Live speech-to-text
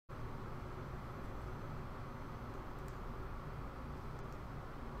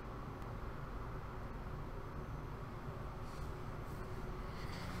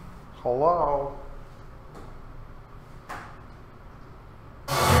Hello?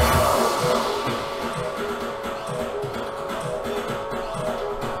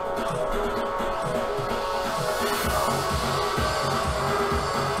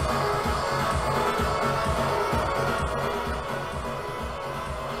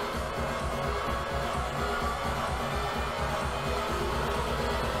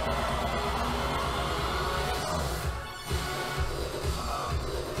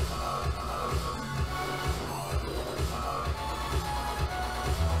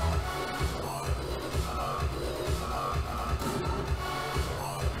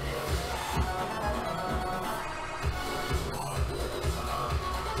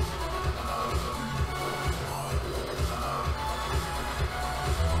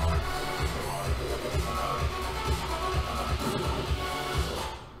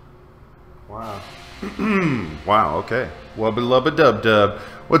 Wow. Wow, okay. Wubba lubba dub dub.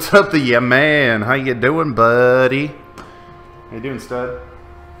 What's up, the yeah man? How you doing, buddy? How you doing, stud?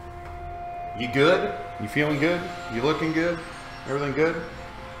 You good? You feeling good? You looking good? Everything good?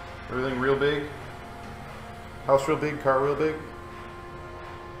 Everything real big? House real big? Car real big?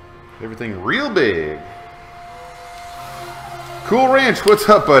 Everything real big. Cool Ranch, what's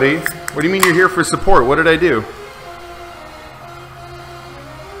up, buddy? What do you mean you're here for support? What did I do?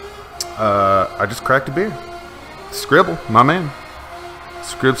 I just cracked a beer. Scribble, my man.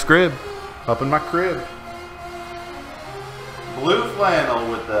 Scrib. Up in my crib. Blue flannel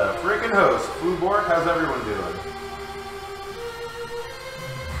with the freaking host. Foodborg, how's everyone doing?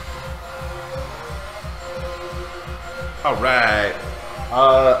 Alright.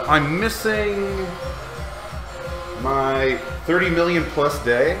 I'm missing my 30 million plus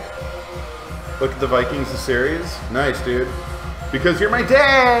day. Look at the Vikings, the series. Nice, dude. Because you're my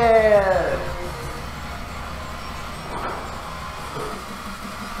dad!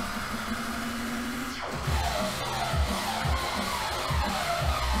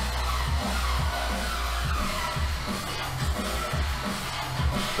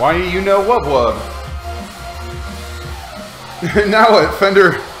 Why do you know wub wub? Now what,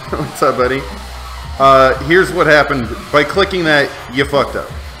 Fender? What's up, buddy? Here's what happened. By clicking that, you fucked up.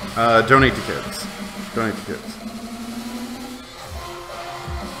 Donate to kids. Donate to kids.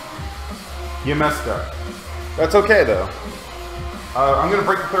 You messed up. That's okay, though. I'm gonna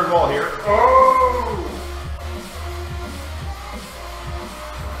break the third wall here. Oh!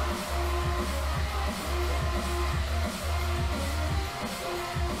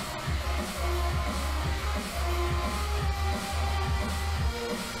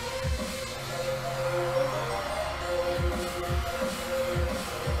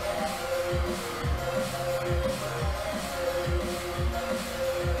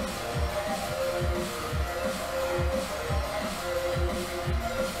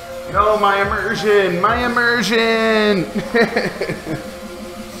 No, my immersion! My immersion!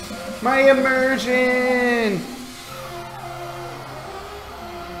 My immersion!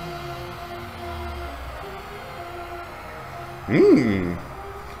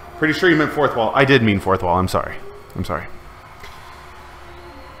 Pretty sure you meant fourth wall. I did mean fourth wall. I'm sorry. I'm sorry.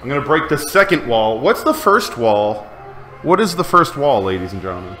 I'm gonna break the second wall. What's the first wall? What is the first wall, ladies and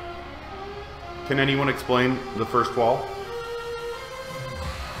gentlemen? Can anyone explain the first wall?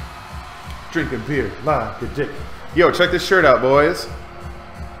 Drinking beer like a dick. Yo, check this shirt out, boys.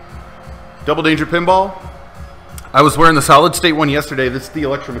 Double Danger Pinball. I was wearing the solid state one yesterday. This is the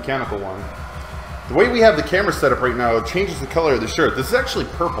electromechanical one. The way we have the camera set up right now, it changes the color of the shirt. This is actually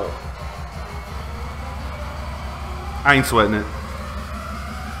purple. I ain't sweating it.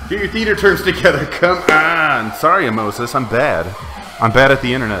 Get your theater terms together. Come on. Sorry, Moses. I'm bad. I'm bad at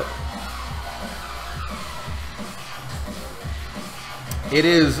the internet. It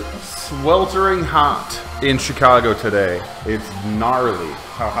is sweltering hot in Chicago today. It's gnarly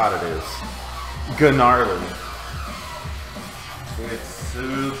how hot it is. Gnarly. It's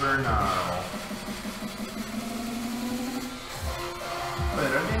super gnarly.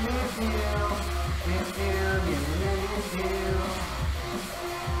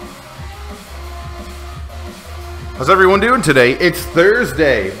 How's everyone doing today? It's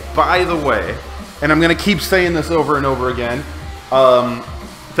Thursday, by the way, and I'm going to keep saying this over and over again.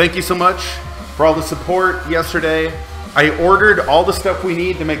 Thank you so much for all the support yesterday. I ordered all the stuff we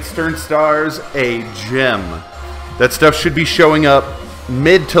need to make Stern Stars a gem. That stuff should be showing up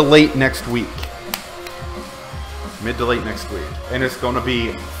mid to late next week. Mid to late next week. And it's going to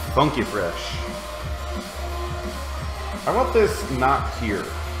be funky fresh. I want this not here.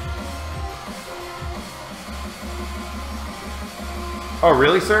 Oh,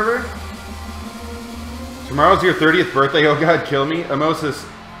 really, server? Tomorrow's your 30th birthday. Oh, God, kill me. Amosis,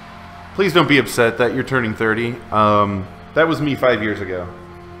 Please don't be upset that you're turning 30. That was me 5 years ago.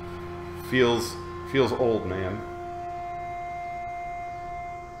 Feels old, man.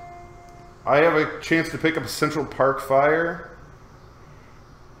 I have a chance to pick up a Central Park Fire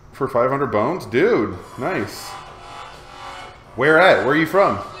for 500 bones? Dude, nice. Where at? Where are you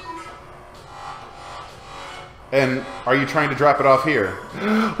from? And are you trying to drop it off here?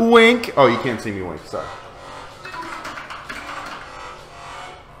 Wink! Oh, you can't see me wink, sorry.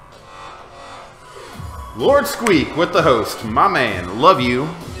 Lord Squeak with the host. My man, love you.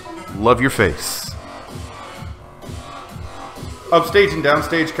 Love your face. Upstage and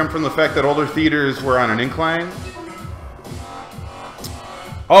downstage come from the fact that older theaters were on an incline.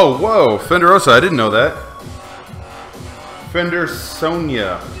 Oh, whoa, Fenderosa, I didn't know that. Fender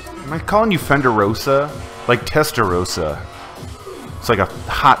Sonia. Am I calling you Fenderosa? Like Testarossa. It's like a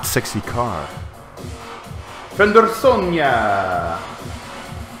hot, sexy car. Fender Sonia.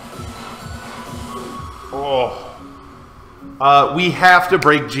 Oh. We have to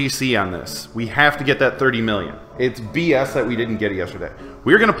break GC on this. We have to get that 30 million. It's BS that we didn't get it yesterday.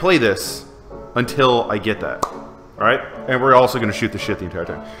 We're going to play this until I get that. Alright? And we're also going to shoot the shit the entire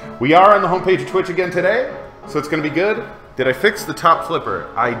time. We are on the homepage of Twitch again today, so it's going to be good. Did I fix the top flipper?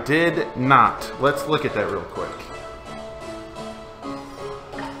 I did not. Let's look at that real quick.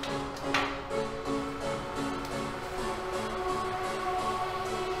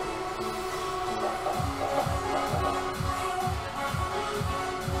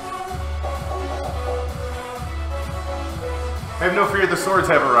 I have no fear, the swords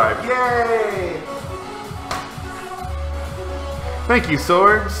have arrived. Yay! Thank you,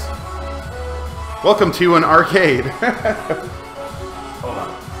 swords. Welcome to an arcade. Hold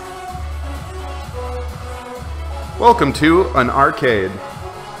on. Welcome to an arcade.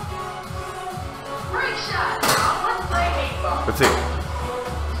 Breakshot! Let's play Pinball. Let's see.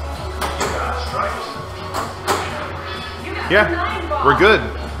 You got Yeah, 9 balls. we're good.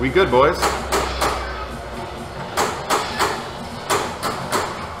 We good, boys.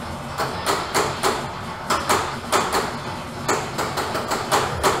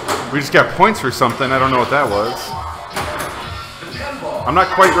 We just got points for something. I don't know what that was. I'm not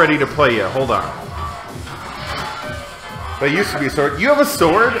quite ready to play yet. Hold on. That used to be a sword. You have a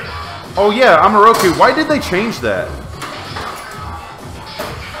sword? Oh yeah, Amaroku. Why did they change that?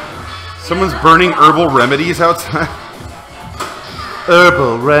 Someone's burning herbal remedies outside.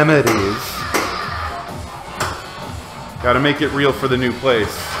 Herbal remedies. Gotta make it real for the new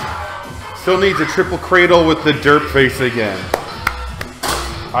place. Still needs a triple cradle with the derp face again.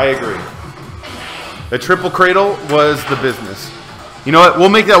 I agree. The triple cradle was the business. You know what? We'll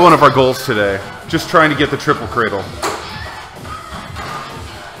make that one of our goals today. Just trying to get the triple cradle.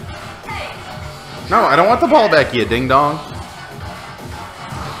 No, I don't want the ball back yet, ding dong.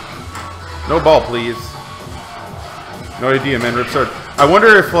 No ball, please. No idea, man. Rip sword. I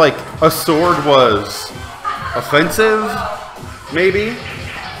wonder if, like, a sword was offensive, maybe?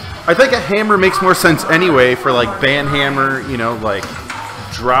 I think a hammer makes more sense anyway for, like, ban hammer, you know, like...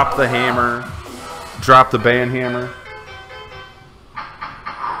 Drop the hammer. Drop the ban hammer.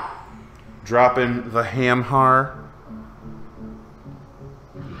 Dropping the ham-har.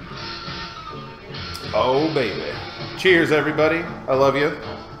 Oh, baby. Cheers, everybody. I love you.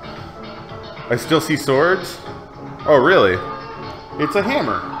 I still see swords? Oh, really? It's a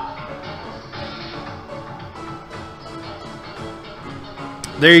hammer.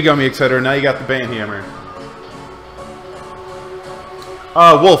 There you go, me, etc. Now you got the ban hammer.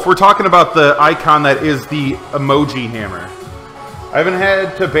 Wolf, we're talking about the icon that is the emoji hammer. I haven't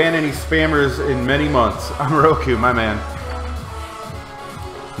had to ban any spammers in many months. I'm Roku, my man.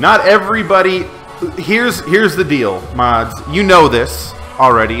 Not everybody... Here's the deal, mods. You know this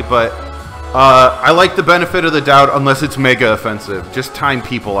already, but I like the benefit of the doubt unless it's mega offensive. Just time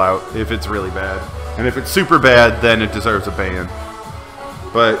people out if it's really bad. And if it's super bad, then it deserves a ban.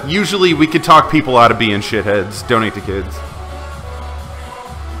 But usually we could talk people out of being shitheads. Donate to kids.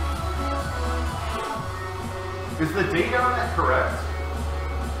 Is the date on that correct?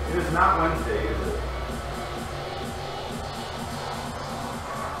 It is not Wednesday, is it?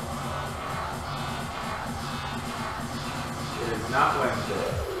 It is not Wednesday.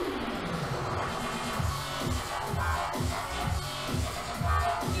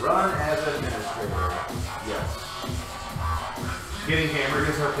 Run as administrator. Yes. Getting hammered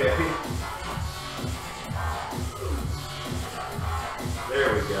is okay. There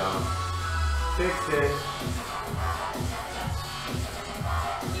we go. Fix it.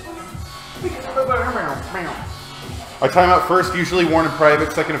 I time out first, usually warn in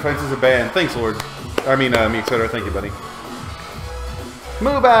private, second offense is a ban. Thanks, Lord. I mean, me, etc. Thank you, buddy.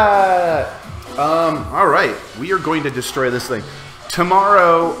 Move it! All right, we are going to destroy this thing.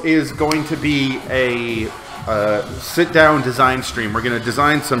 Tomorrow is going to be a sit-down design stream. We're going to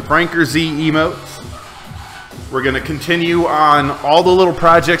design some Pranker Z emotes. We're going to continue on all the little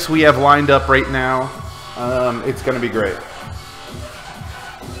projects we have lined up right now. It's going to be great.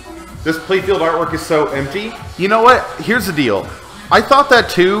 This playfield artwork is so empty. You know what? Here's the deal. I thought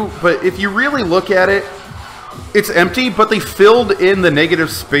that too, but if you really look at it, it's empty, but they filled in the negative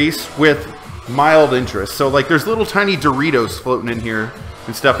space with mild interest. So like there's little tiny Doritos floating in here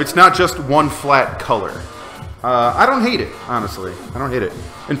and stuff. It's not just one flat color. I don't hate it, honestly. I don't hate it.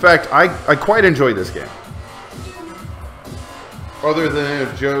 In fact, I quite enjoy this game. Other than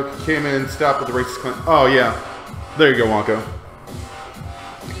if Joe came in and stopped with the racist... Oh, yeah. There you go, Wonko.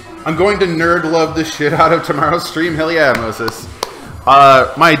 I'm going to nerd love the shit out of tomorrow's stream. Hell yeah, Moses.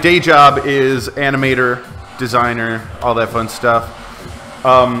 My day job is animator, designer, all that fun stuff.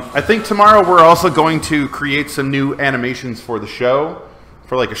 I think tomorrow we're also going to create some new animations for the show.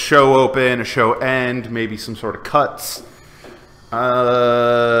 For like a show open, a show end, maybe some sort of cuts.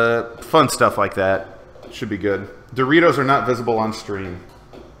 Fun stuff like that. Should be good. Doritos are not visible on stream.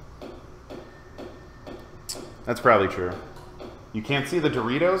 That's probably true. You can't see the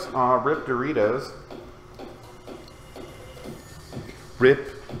Doritos? Aw, rip Doritos.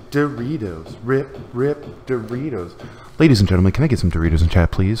 Rip Doritos. Rip Doritos. Ladies and gentlemen, can I get some Doritos in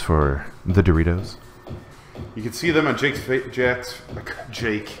chat, please, for the Doritos? You can see them on Jake.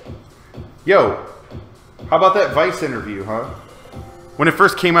 Yo, how about that Vice interview, huh? When it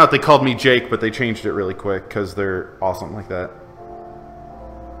first came out, they called me Jake, but they changed it really quick because they're awesome like that.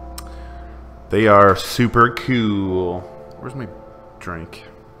 They are super cool. Where's my drink?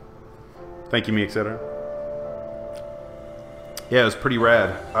 Thank you, me, etc. Yeah, it was pretty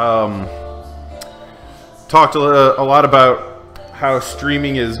rad. Talked a lot about how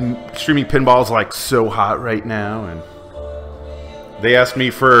streaming pinball is like so hot right now, and they asked me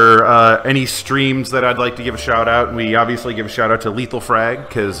for any streams that I'd like to give a shout out, and we obviously give a shout out to Lethal Frag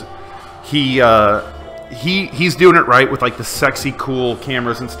because he's doing it right with like the sexy cool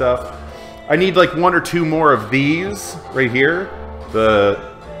cameras and stuff. I need like 1 or 2 more of these right here, the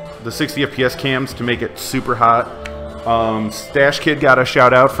 60 FPS cams to make it super hot. Stash Kid got a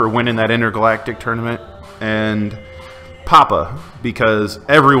shout out for winning that intergalactic tournament, and Papa, because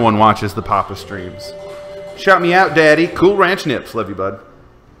everyone watches the Papa streams. Shout me out, Daddy. Cool Ranch Nips. Love you, bud.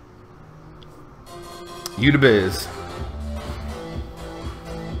 You to biz.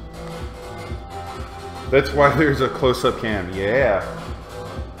 That's why there's a close-up cam. Yeah.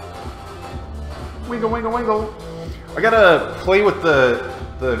 Wingle, wingle, wingle. I gotta play with the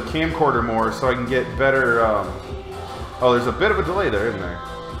camcorder more so I can get better... Oh, there's a bit of a delay there, isn't there?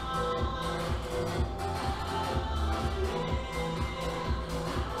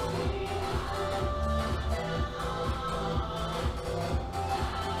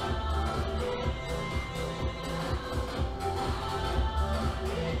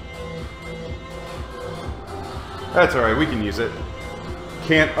 That's alright, we can use it.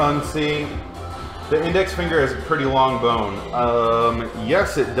 Can't unsee. The index finger has a pretty long bone.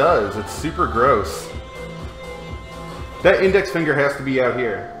 Yes it does. It's super gross. That index finger has to be out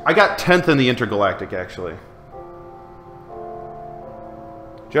here. I got 10th in the intergalactic, actually.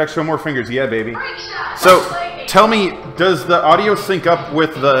 Jack, show more fingers. Yeah, baby. So, tell me, does the audio sync up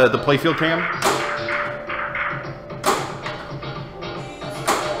with the playfield cam?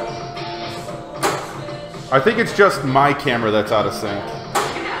 I think it's just my camera that's out of sync.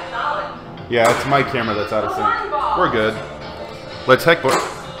 Yeah, it's my camera that's out of sync. We're good. Let's heck...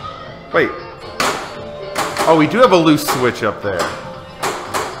 Wait. Oh, we do have a loose switch up there.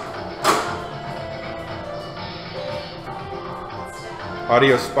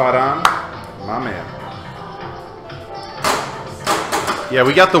 Audio spot on. My man. Yeah,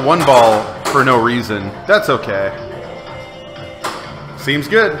 we got the one ball for no reason. That's okay. Seems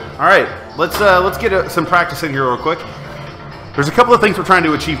good. All right, let's get some practice in here real quick. There's a couple of things we're trying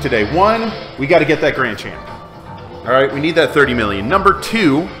to achieve today. One, we got to get that Grand Champ. All right, we need that 30 million. Number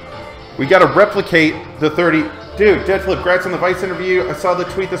 2, we got to replicate the 30. Dude, Deadflip, congrats on the Vice interview. I saw the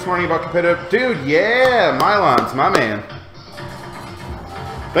tweet this morning about competitive. Dude, yeah, Mylon's my man.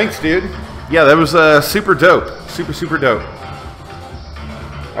 Thanks, dude. Yeah, that was super dope. Super dope.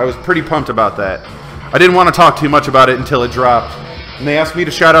 I was pretty pumped about that. I didn't want to talk too much about it until it dropped. And they asked me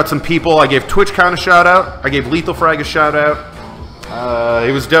to shout out some people. I gave TwitchCon a shout out. I gave Lethal Frag a shout out.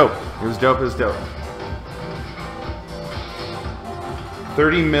 It was dope. It was dope.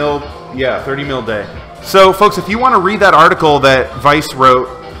 30 mil, yeah, 30 mil day. So, folks, if you want to read that article that Vice wrote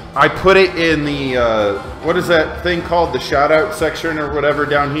I put it in the, what is that thing called? The shout out section or whatever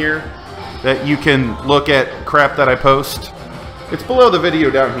down here that you can look at crap that I post. It's below the video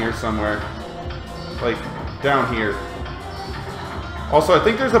down here somewhere. Like, down here. Also, I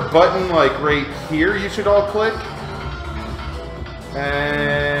think there's a button, like, right here you should all click.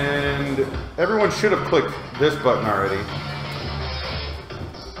 And everyone should have clicked this button already.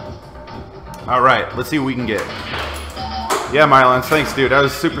 Alright, let's see what we can get. Yeah, Mylons, thanks, dude. I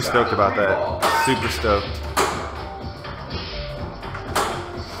was super stoked about that. Super stoked.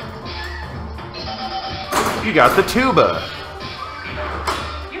 You got the tuba.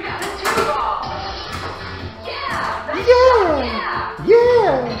 You got the tuba. Yeah. That's Yeah.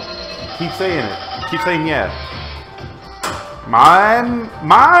 Yeah. Keep saying it. Keep saying yeah. Mylons.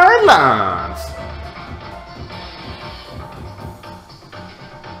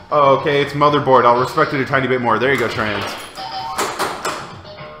 Oh, okay, it's motherboard. I'll respect it a tiny bit more. There you go, trans.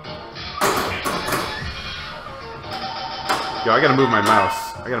 Yo, I gotta move my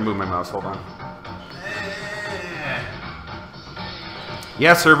mouse. I gotta move my mouse. Hold on.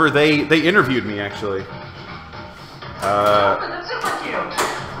 Yeah, server. They interviewed me actually.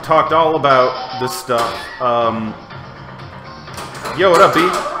 Talked all about this stuff. Yo, what up, B?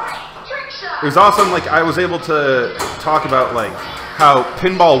 It was awesome. Like, I was able to talk about like how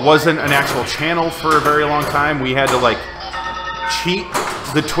Pinball wasn't an actual channel for a very long time. We had to like cheat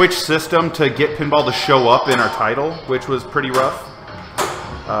the Twitch system to get Pinball to show up in our title, which was pretty rough.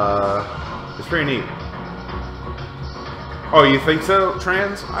 It's pretty neat. Oh, you think so,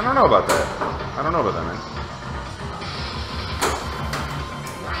 trans? I don't know about that. I don't know about that, man.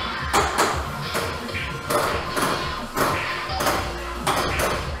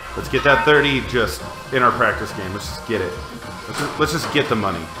 Let's get that 30 just in our practice game. Let's just get it. Let's just get the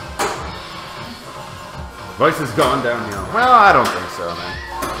money. Voice has gone downhill. Well, I don't think so,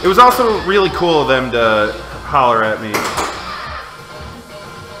 man. It was also really cool of them to holler at me.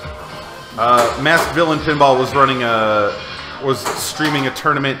 Masked Villain Pinball was streaming a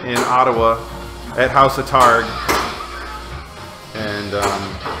tournament in Ottawa at House of Targ, and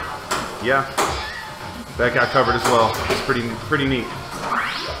yeah, that got covered as well. It's pretty neat.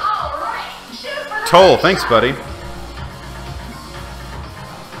 Toll, thanks, buddy.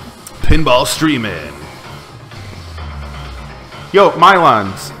 Pinball streaming. Yo,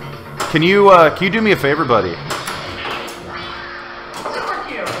 Mylons, can you do me a favor, buddy?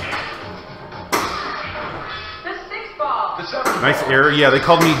 Nice error. Yeah, they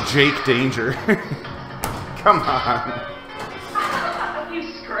called me Jake Danger. Come on. You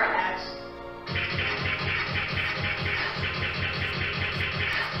scratched.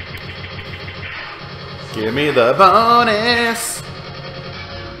 Give me the bonus.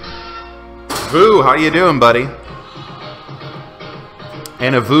 Voo, how you doing, buddy?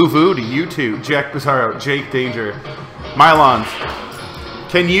 And a voo to you too, Jack Bizarro, Jake Danger, Mylons.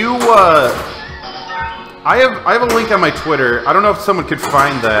 Can you? I have a link on my Twitter. I don't know if someone could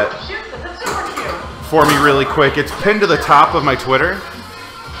find that for me really quick. It's pinned to the top of my Twitter.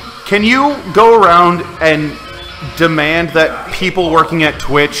 Can you go around and demand that people working at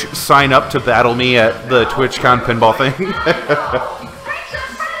Twitch sign up to battle me at the TwitchCon pinball thing?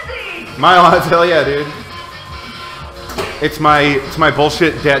 Mylons, hell yeah, dude. It's my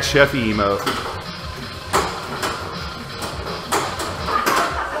bullshit Dat Chefy emote.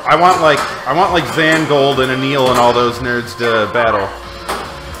 I want like Zan Gold and Anil and all those nerds to battle.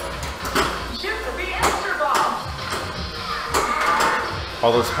 Shoot the answer ball.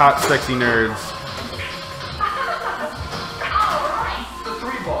 All those hot, sexy nerds. The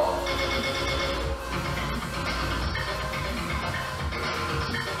 3-ball.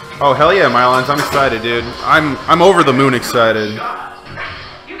 Oh hell yeah, Mylons! I'm excited, dude. I'm over the moon excited. You got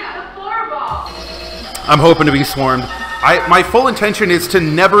the 4-ball. I'm hoping to be swarmed. My full intention is to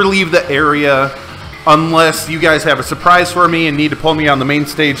never leave the area unless you guys have a surprise for me and need to pull me on the main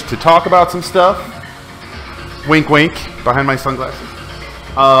stage to talk about some stuff. Wink, wink, behind my sunglasses.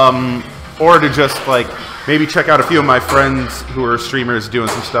 Or to just, like, maybe check out a few of my friends who are streamers doing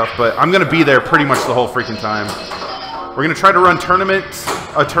some stuff. But I'm going to be there pretty much the whole freaking time. We're going to try to run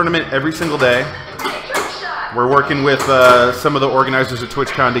a tournament every single day. We're working with some of the organizers of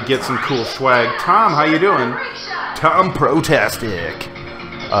TwitchCon to get some cool swag. Tom, how you doing? Tom Protastic.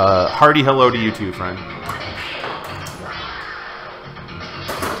 Hearty hello to you too, friend.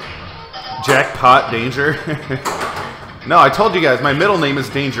 Jackpot Danger. No, I told you guys, my middle name is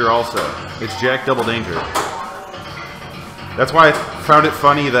Danger also. It's Jack Double Danger. That's why I found it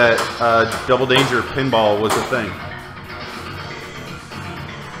funny that Double Danger Pinball was a thing.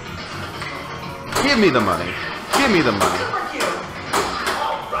 Give me the money. Give me the money.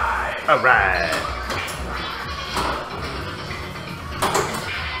 All right.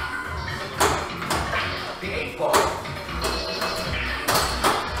 The 8 ball.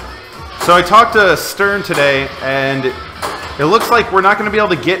 So I talked to Stern today, and it looks like we're not going to be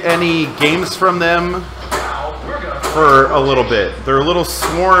able to get any games from them for a little bit. They're a little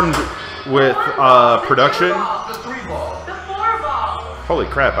swarmed with production. The 3 ball. The 4 ball. Holy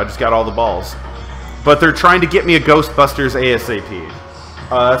crap, I just got all the balls. But they're trying to get me a Ghostbusters ASAP.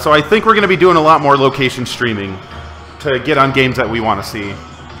 So I think we're going to be doing a lot more location streaming to get on games that we want to see.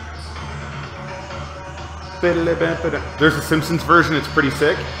 There's a Simpsons version, it's pretty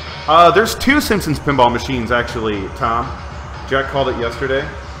sick. There's 2 Simpsons pinball machines, actually, Tom. Jack called it yesterday.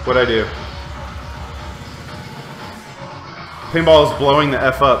 What'd I do? Pinball is blowing the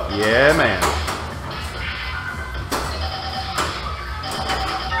F up. Yeah, man.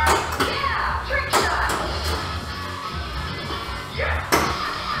 Yeah, trick shot. Yeah.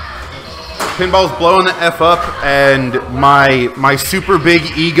 Pinball's blowing the F up, and my super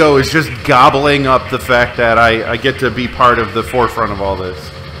big ego is just gobbling up the fact that I get to be part of the forefront of all this.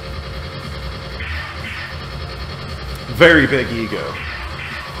 Very big ego.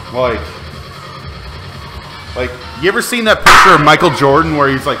 Like, you ever seen that picture of Michael Jordan where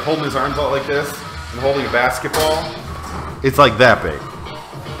he's like holding his arms out like this and holding a basketball? It's like that big.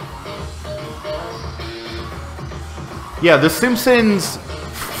 Yeah, The Simpsons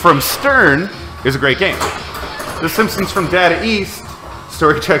from Stern is a great game. The Simpsons from Data East,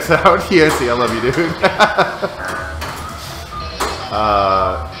 story checks out. Yes, I love you, dude.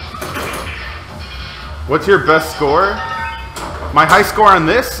 What's your best score? My high score on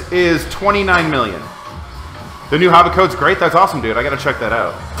this is 29 million. The new Hobbit code's great. That's awesome, dude. I gotta check that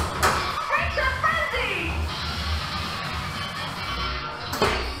out. Breakshot frenzy.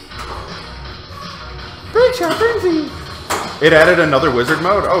 Breakshot frenzy. It added another wizard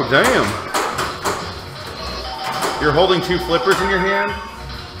mode. Oh, damn. You're holding 2 flippers in your hand?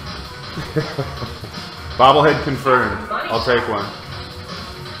 Bobblehead confirmed. I'll take one.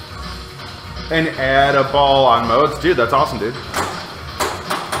 And add a ball on modes. Dude, that's awesome, dude.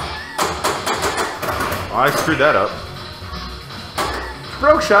 Oh, I screwed that up.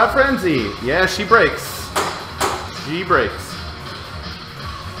 Breakshot frenzy. Yeah, she breaks. She breaks.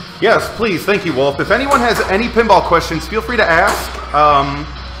 Yes, please. Thank you, Wolf. If anyone has any pinball questions, feel free to ask.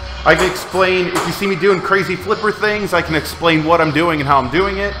 I can explain, if you see me doing crazy flipper things, I can explain what I'm doing and how I'm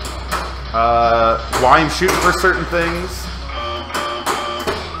doing it. Why I'm shooting for certain things.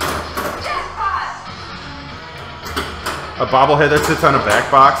 A bobblehead that sits on a back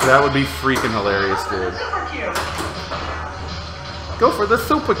box, that would be freaking hilarious, dude. Super cute. Go for the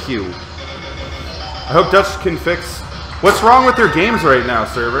super cube. I hope Dutch can fix... What's wrong with their games right now,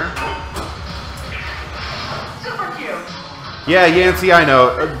 server? Super cute. Yeah, Yancey, I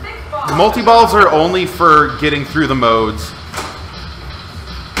know. Multi-balls are only for getting through the modes.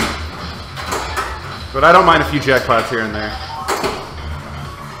 But I don't mind a few jackpots here and there.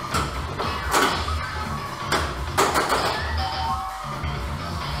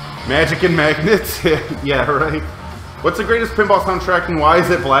 Magic and magnets? Yeah, right. What's the greatest pinball soundtrack and why is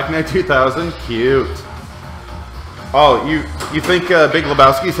it Black Knight 2000? Cute. Oh, you think Big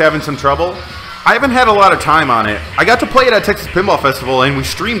Lebowski's having some trouble? I haven't had a lot of time on it. I got to play it at Texas Pinball Festival and we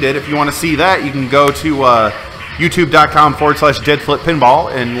streamed it. If you want to see that, you can go to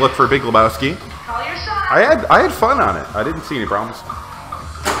youtube.com/deadflippinball and look for Big Lebowski. Call your shot. I had fun on it. I didn't see any problems.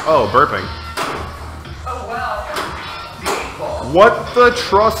 Oh, burping. Oh well. The 8 ball. What the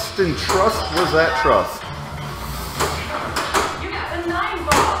trust and trust was that trust? You got the 9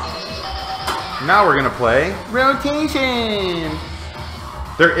 ball. Now we're gonna play rotation.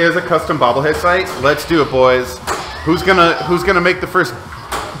 There is a custom bobblehead site. Let's do it, boys. Who's gonna make the first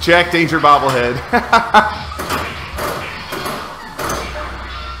Jack Danger bobblehead?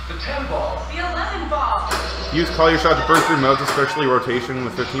 The 10 ball. The 11 ball. Use call your shot to burn through modes, especially rotation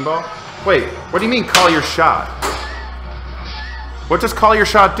with 15 ball. Wait, what do you mean call your shot? What does call your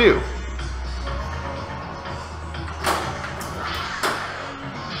shot do?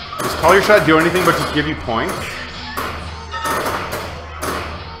 Does call your shot do anything but just give you points?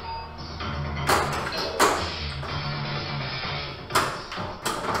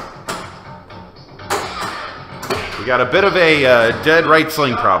 We got a bit of a dead right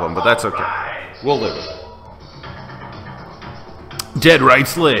sling problem, but that's okay. We'll live with it. Dead right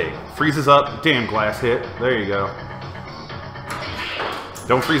sling. Freezes up. Damn, glass hit. There you go.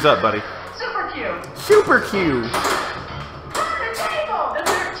 Don't freeze up, buddy. Super cute. Super cute. Corner table. The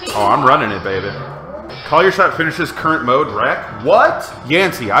 13 Oh, I'm running it, baby. Call your shot finishes current mode wreck. What?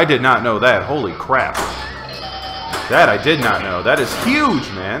 Yancey, I did not know that. Holy crap. That I did not know. That is huge,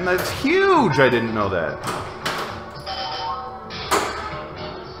 man. That's huge. I didn't know that.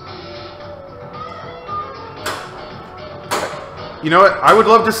 You know what? I would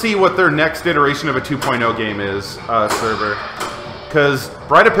love to see what their next iteration of a 2.0 game is, server. Because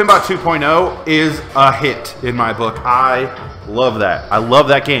Bride of Pinball 2.0 is a hit in my book. I love that. I love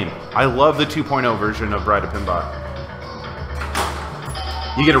that game. I love the 2.0 version of Bride of Pinball.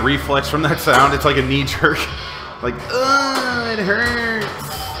 You get a reflex from that sound. It's like a knee jerk. Like, ugh, it hurts.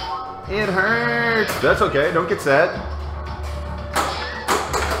 It hurts. That's okay. Don't get sad.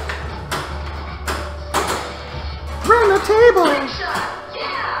 Run the table.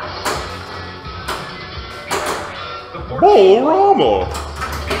 Yeah. Ball-rama.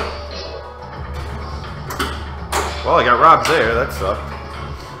 Well, I got robbed there. That sucked.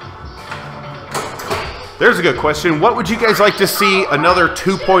 There's a good question. What would you guys like to see another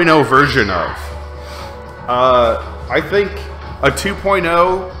 2.0 version of? I think a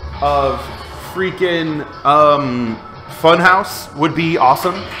 2.0 of freaking Funhouse would be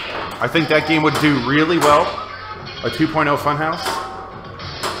awesome. I think that game would do really well. A 2.0 Funhouse.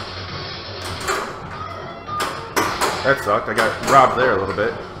 That sucked. I got robbed there a little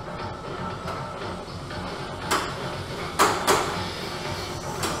bit.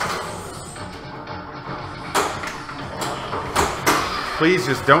 Please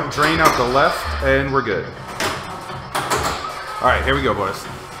just don't drain out the left, and we're good. All right, here we go, boys.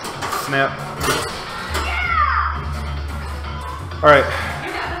 Snap. All right.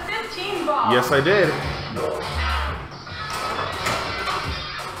 You got the 15 ball. Yes, I did.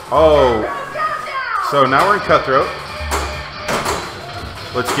 Oh. So now we're in Cutthroat.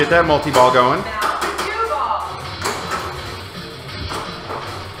 Let's get that multi-ball going. Now the 2 ball.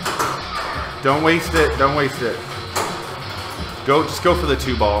 Don't waste it. Don't waste it. Just go for the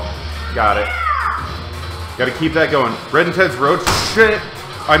 2 ball. Got it. Got to keep that going. Red and Ted's Road shit.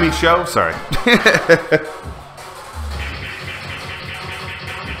 I mean show. Sorry.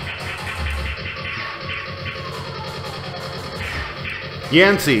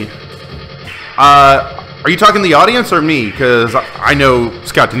 Yancey. Are you talking to the audience or me? Because I know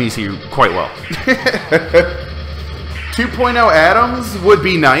Scott Denisi quite well. 2.0 Adams would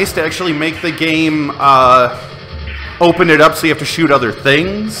be nice to actually make the game open it up so you have to shoot other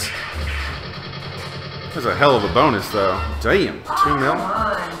things. That's a hell of a bonus, though. Damn, 2 mil.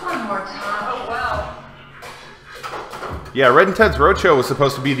 One more time. Oh, well. Yeah, Red and Ted's Roadshow was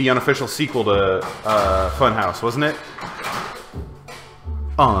supposed to be the unofficial sequel to Funhouse, wasn't it?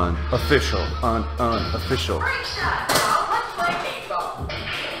 Unofficial. Unofficial. Breakshot. Now let's play Pinball.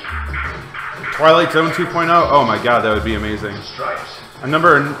 Twilight Zone 2.0? Oh my god, that would be amazing. Stripes. A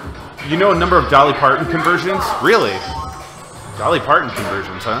number of Dolly Parton conversions? Really? Dolly Parton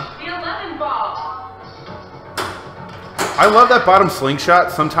conversions, huh? The 11 ball. I love that bottom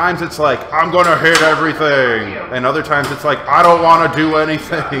slingshot. Sometimes it's like, I'm gonna hit everything. And other times it's like, I don't wanna do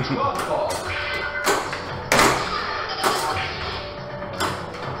anything. 12 ball.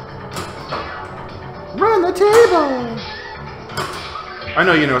 Run the table! I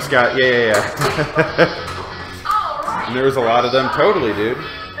know you know, Scott. Yeah. All right. And there was a lot of them. Totally, dude.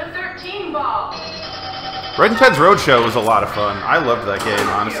 The 13 ball. Red and Ted's Roadshow was a lot of fun. I loved that game,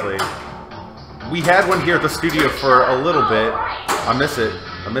 honestly. We had one here at the studio for a little bit. I miss it.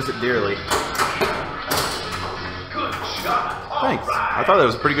 I miss it dearly. Good shot. All Thanks. right. I thought that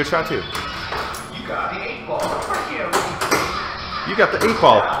was a pretty good shot, too. You got the 8 ball. For you. You got the 8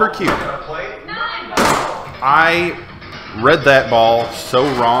 ball per cue. Gonna play 9 ball. I read that ball so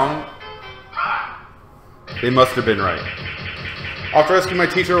wrong. They must have been right. Off to rescue my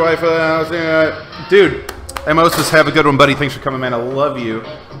teacher wife. Dude, Moses, have a good one, buddy. Thanks for coming, man. I love you.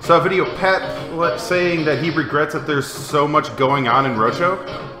 Saw a video, Pat saying that he regrets that there's so much going on in Roadshow.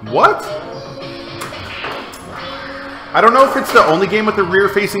 What? I don't know if it's the only game with the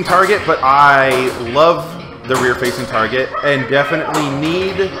rear-facing target, but I love the rear-facing target and definitely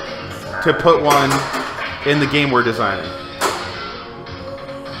need to put one in the game we're designing.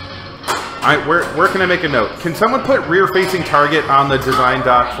 Where can I make a note? Can someone put rear-facing target on the design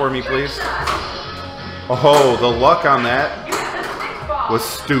doc for me, please? Oh, the luck on that was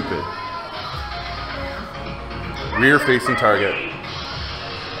stupid. Rear-facing target.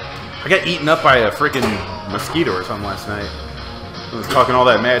 I got eaten up by a freaking mosquito or something last night. I was talking all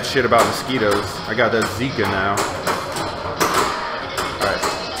that mad shit about mosquitoes. I got that Zika now. Alright.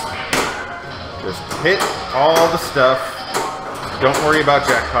 Just hit all the stuff. Don't worry about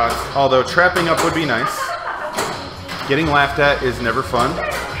jackpots. Although trapping up would be nice. Getting laughed at is never fun.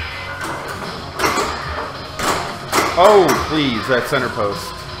 Oh, please, that center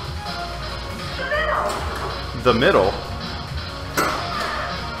post. the middle.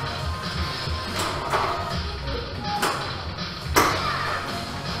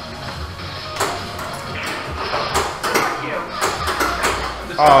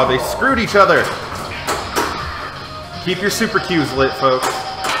 Oh, they screwed each other. Keep your super cues lit, folks.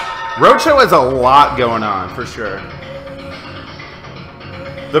 Roadshow has a lot going on, for sure.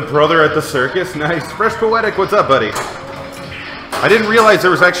 The brother at the circus? Nice. Fresh Poetic, what's up, buddy? I didn't realize there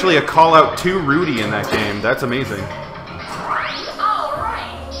was actually a call out to Rudy in that game. That's amazing. All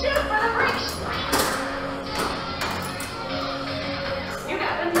right, shoot for the breakshot. You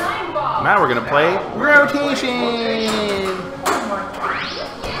got the 9 ball. Now we're gonna play rotation. One more time.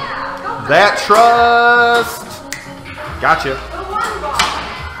 Yeah, go for That trust. Gotcha. the 1 ball.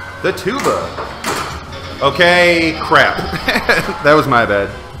 The tuba. Okay, crap. That was my bad.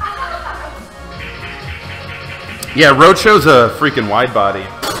 Yeah, Roadshow's a freaking wide body,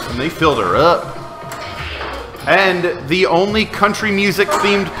 and they filled her up. And the only country music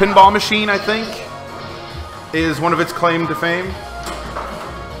themed pinball machine, I think, is one of its claim to fame.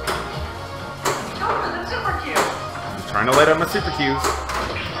 Go for the super cue. Just trying to light up my super cues.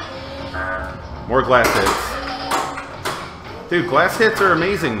 More glass hits. Dude, glass hits are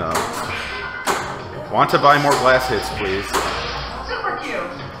amazing, though. Want to buy more glass hits, please. Super cue.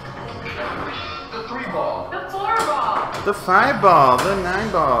 The 3 ball. The 4 ball. The 5 ball, the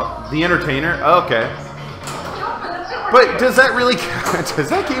 9 ball, the entertainer. Okay. Go for the super But cue. does that really count? Does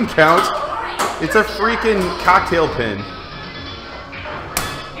that game count? It's a freaking cocktail pin.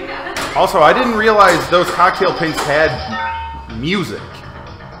 You got the Also, I didn't realize those cocktail pins had music.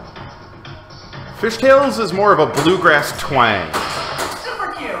 Fishtails is more of a bluegrass twang.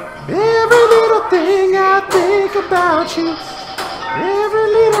 super cue. Every little thing I think about you. Every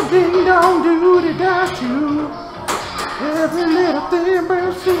little thing don't do without you. Every little thing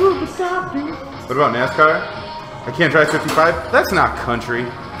burns through without you. What about NASCAR? I can't drive 55? That's not country.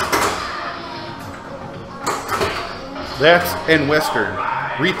 That's in Western.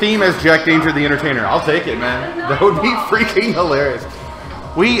 Retheme as Jack Danger the Entertainer. I'll take it, man. That would be freaking hilarious.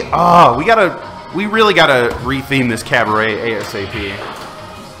 We really gotta retheme this cabaret ASAP.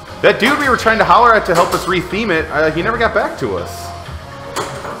 That dude we were trying to holler at to help us retheme it, he never got back to us.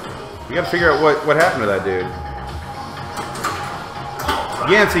 We gotta figure out what happened to that dude.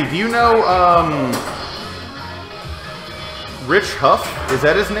 Yancey, do you know Rich Huff? Is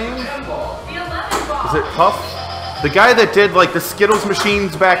that his name? The 11 ball. Is it Huff? The guy that did like the Skittles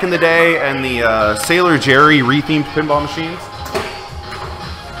machines back in the day and the Sailor Jerry rethemed pinball machines?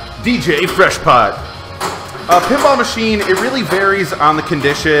 DJ Freshpot. Pinball machine, it really varies on the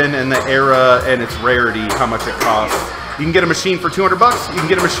condition and the era and its rarity, how much it costs. You can get a machine for 200 bucks, you can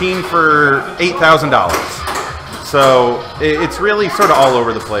get a machine for $8,000. So it's really sort of all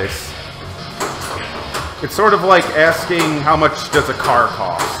over the place. It's sort of like asking how much does a car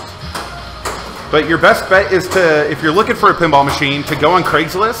cost. But your best bet is to, if you're looking for a pinball machine, to go on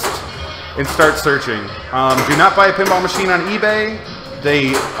Craigslist and start searching. Do not buy a pinball machine on eBay.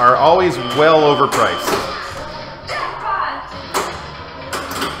 They are always well overpriced.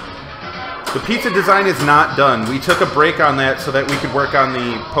 The pizza design is not done. We took a break on that so that we could work on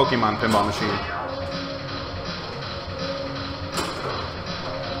the Pokemon pinball machine.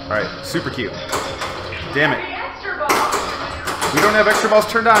 Alright, super cute. Damn it. We don't have extra balls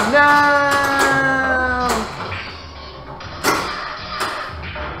turned on. No!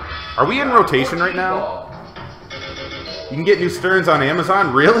 Are we in rotation right now? You can get new Sterns on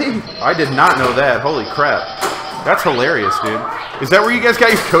Amazon? Really? I did not know that. Holy crap. That's hilarious, dude. Is that where you guys got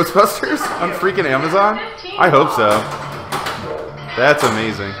your Ghostbusters? On freaking Amazon? I hope so. That's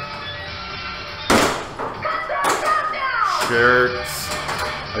amazing. Shirts.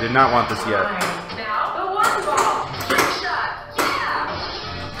 I did not want this yet. Now the 1 ball. Breakshot.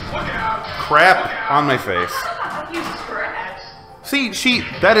 Yeah. Look out. Crap on my face. You scratch. See,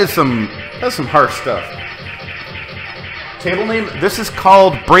 that is some harsh stuff. Table name, this is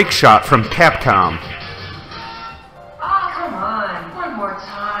called Breakshot from Capcom. Oh, come on. One more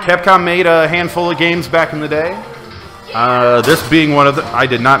time. Capcom made a handful of games back in the day. This being one of them. I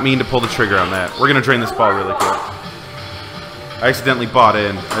did not mean to pull the trigger on that. We're going to drain this ball really quick. I accidentally bought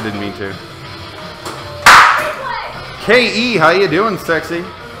in. I didn't mean to. KE, how you doing, sexy?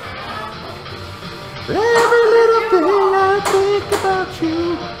 Every little thing I think about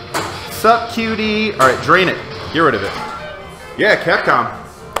you. Sup, cutie? Alright, drain it. Get rid of it. Yeah, Capcom.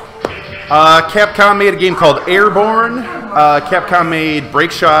 Capcom made a game called Airborne. Capcom made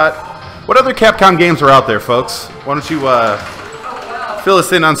Breakshot. What other Capcom games are out there, folks? Why don't you fill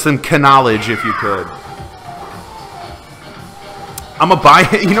us in on some knowledge, if you could. I'm a buy.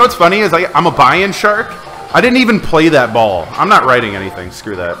 You know what's funny is I'm a buy-in shark, I didn't even play that ball. I'm not writing anything.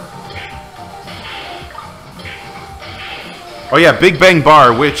 Screw that. Oh yeah, Big Bang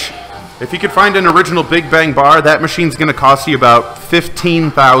Bar, which, if you could find an original Big Bang Bar, that machine's going to cost you about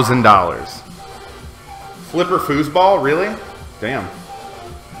 $15,000. Flipper foosball? Really? Damn.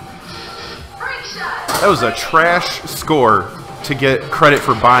 That was a trash score to get credit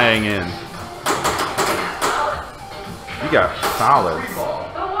for buying in. You got solids.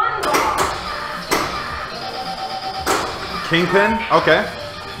 Kingpin? Okay.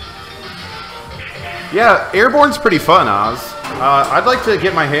 Yeah, Airborne's pretty fun, Oz. I'd like to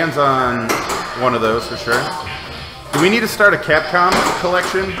get my hands on one of those for sure. Do we need to start a Capcom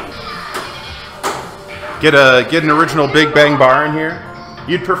collection? Get an original Big Bang Bar in here?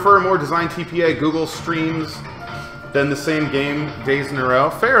 You'd prefer more design TPA Google streams than the same game days in a row?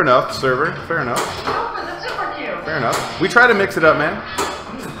 Fair enough, server. Fair enough. Fair enough. We try to mix it up, man.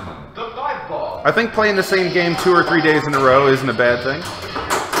 I think playing the same game 2 or 3 days in a row isn't a bad thing.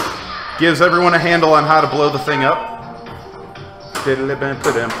 Gives everyone a handle on how to blow the thing up.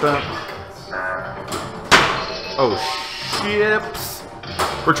 Oh, ships.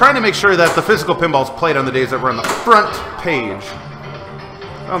 We're trying to make sure that the physical pinball's played on the days that we're on the front page.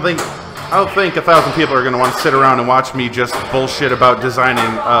 I don't think 1,000 people are going to want to sit around and watch me just bullshit about designing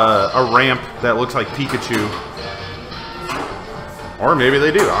a ramp that looks like Pikachu. Or maybe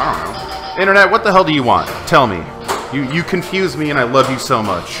they do. I don't know. Internet, what the hell do you want? Tell me. You confuse me and I love you so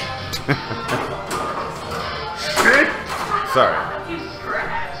much. Shit. Sorry.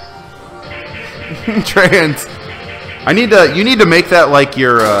 Trans. You need to make that like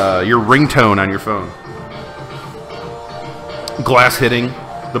your ringtone on your phone. Glass hitting.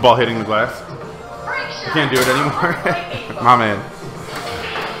 The ball hitting the glass. I can't do it anymore. My man.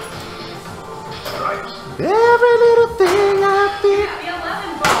 Every little thing I feel.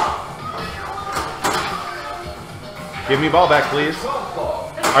 Give me ball back, please.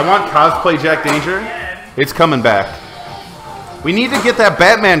 I want cosplay Jack Danger. It's coming back. We need to get that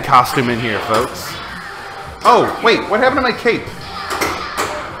Batman costume in here, folks. Oh, wait. What happened to my cape?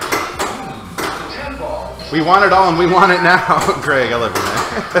 We want it all and we want it now. Greg, I love you, man.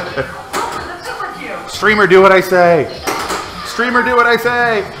 Streamer, do what I say. Streamer, do what I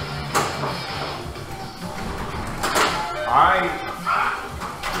say.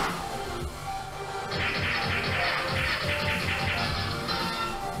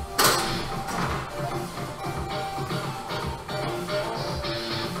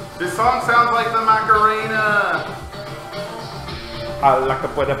 This song sounds like the Macarena. A la que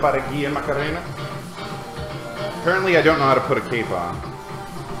puede para aquí en Macarena. Apparently I don't know how to put a cape on.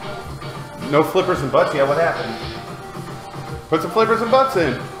 No flippers and butts. Yeah, what happened? Put some flippers and butts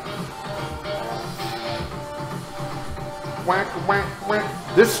in. Whack, whack,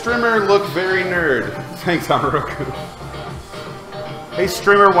 whack. This streamer looked very nerd. Thanks, Amaroku. Hey,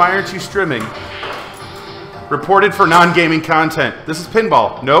 streamer, why aren't you streaming? Reported for non-gaming content. This is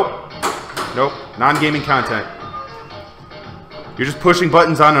pinball. Nope. Nope. Non-gaming content. You're just pushing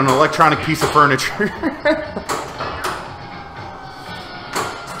buttons on an electronic piece of furniture.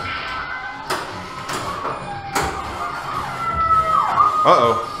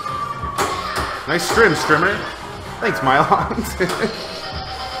 Uh-oh. Nice strim, strimmer. Thanks, Mylon.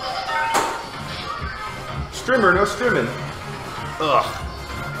 Strimmer, no strimming. Ugh.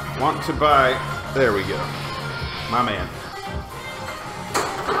 Want to buy... There we go. My man.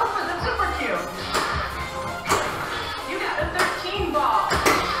 Oh, that's super cute. You got a 13 ball.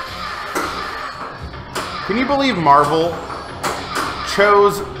 Can you believe Marvel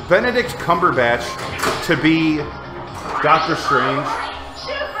chose Benedict Cumberbatch to be Doctor Strange?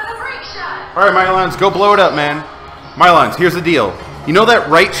 Shoot for the Breakshot. Alright, Mylons, go blow it up, man. Mylons, here's the deal. You know that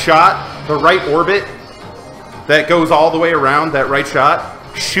right shot, the right orbit that goes all the way around, that right shot?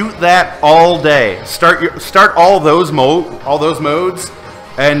 Shoot that all day. Start all those modes,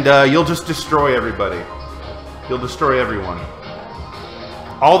 and you'll just destroy everybody. You'll destroy everyone.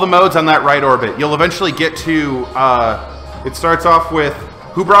 All the modes on that right orbit. You'll eventually get to. It starts off with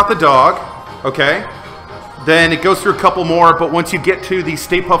Who Brought the Dog? Okay. Then it goes through a couple more, but once you get to the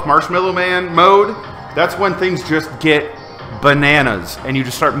Stay Puft Marshmallow Man mode, that's when things just get bananas, and you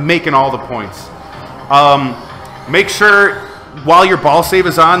just start making all the points. Make sure, while your ball save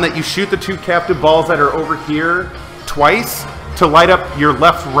is on, that you shoot the 2 captive balls that are over here twice to light up your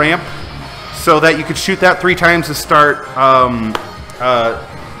left ramp, so that you could shoot that 3 times to start.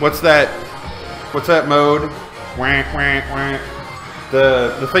 What's that mode? Wank, wank, wank.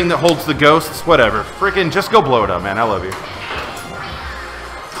 The thing that holds the ghosts. Whatever. Freaking just go blow it up, man. I love you.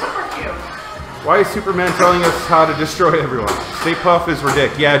 Super cute. Why is Superman telling us how to destroy everyone? Stay Puft is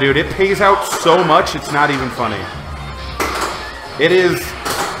ridiculous. Yeah, dude, it pays out so much, it's not even funny. It is...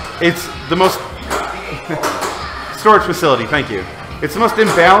 It's the most... Storage facility, thank you. It's the most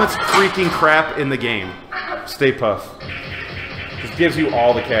imbalanced freaking crap in the game. Stay Puft. Just gives you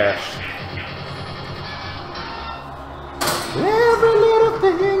all the cash. Every little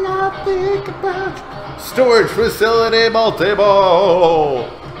thing I think about. Storage facility multi-ball.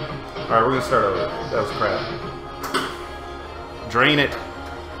 Alright, we're gonna start over. That was crap. Drain it.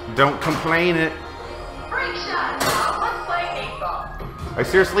 Don't complain it. Breakshot. Let's play Pinball. I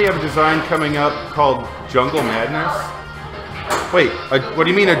seriously have a design coming up called Jungle Madness. Wait, what do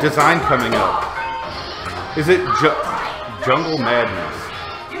you mean a design coming up? Is it Jungle Madness?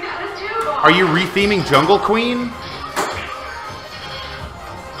 You got the 2 ball. Are you retheming Jungle Queen?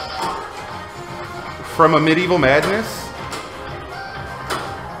 From a Medieval Madness?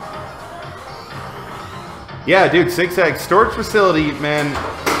 Yeah, dude, Zigzag storage facility, man.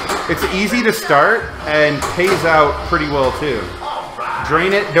 It's easy to start and pays out pretty well too.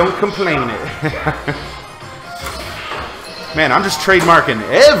 Drain it, don't complain it. Man, I'm just trademarking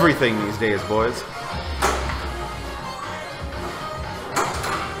everything these days, boys.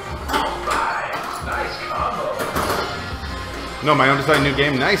 No, my own design new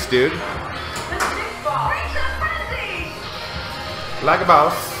game. Nice, dude. Like a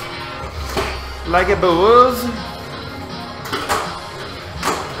boss. Like a boss.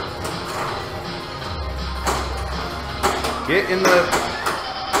 Get in the...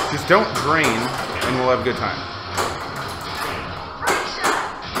 Just don't drain, and we'll have a good time.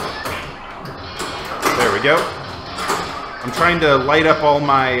 There we go. I'm trying to light up all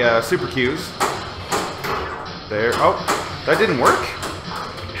my super cues. There. Oh, that didn't work?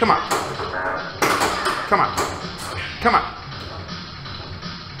 Come on. Come on. Come on.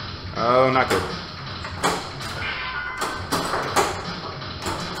 Oh, not good.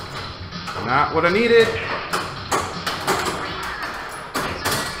 Not what I needed.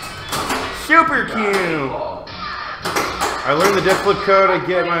 Super cute. I learned the death flip code. I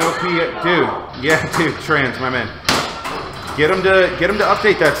get my OP. Dude, yeah, dude, trans, my man. Get them to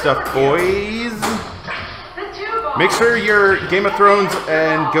update that stuff, boys. Make sure your Game of Thrones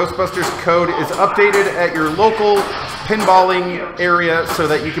and Ghostbusters code is updated at your local pinballing area so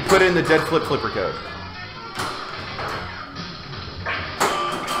that you can put in the dead flip flipper code.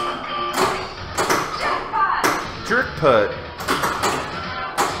 Jerk putt.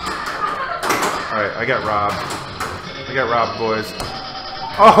 Alright, I got robbed. I got robbed, boys.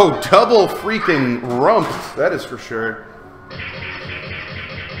 Oh, double freaking rumped. That is for sure.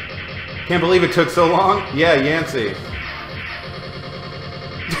 Can't believe it took so long. Yeah, Yancey.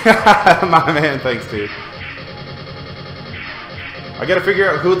 My man, thanks, dude. I gotta figure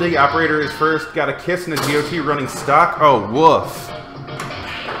out who the operator is first. Got a kiss and a GOT running stock. Oh, woof.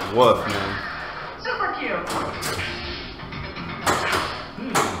 Woof, man. Super cute.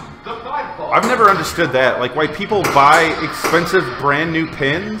 I've never understood that. Like, why people buy expensive brand new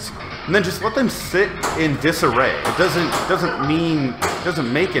pins and then just let them sit in disarray. It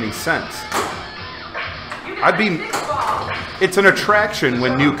doesn't make any sense. It's an attraction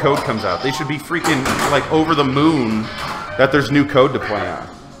when new code comes out. They should be freaking, like, over the moon that there's new code to play on.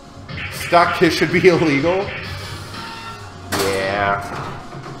 Stock kiss should be illegal? Yeah.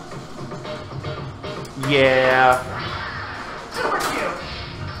 Yeah. Super cute.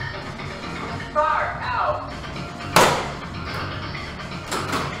 Far out.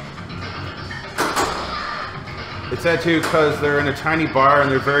 It's sad too because they're in a tiny bar and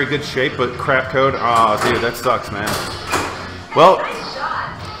they're very good shape, but crap code. Aw, oh, dude, that sucks, man. Well,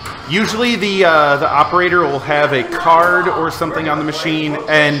 usually the operator will have a card or something on the machine,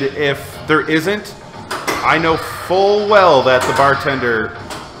 and if there isn't, I know full well that the bartender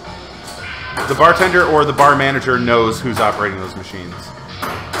or the bar manager knows who's operating those machines.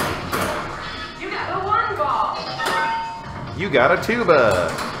 You got a 1 ball. You got a tuba.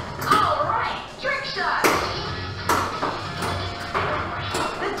 All right, trick shot.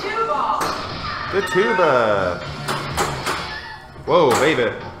 The 2 ball. The tuba. Whoa,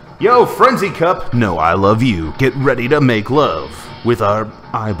 baby. Yo, Frenzy Cup. No, I love you. Get ready to make love with our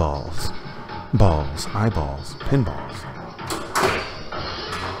eyeballs. Balls, eyeballs, pinballs.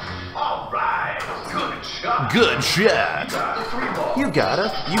 All right, good shot. Good shot. You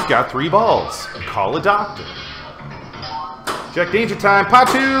got 3 balls. Call a doctor. Jack Danger Time.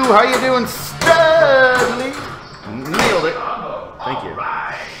 Patu, how you doing, Studley? Nailed it. Thank you.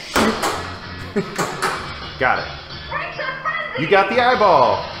 Got it. You got the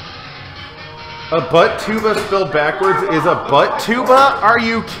eyeball. A butt tuba spelled backwards is a butt tuba? Are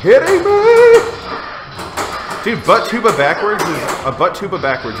you kidding me? Dude, butt tuba backwards is a butt tuba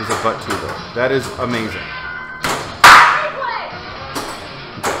backwards is a butt tuba. That is amazing.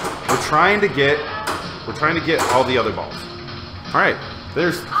 We're trying to get all the other balls. All right,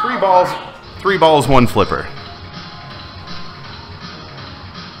 there's 3 balls, 1 flipper.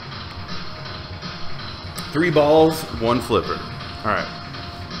 Three balls, 1 flipper. All right.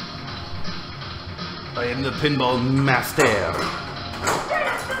 I am the pinball master.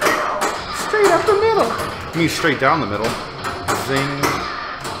 Straight up the middle. I mean, straight down the middle. Zing.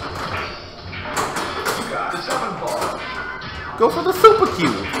 Got the 7 ball. Go for the super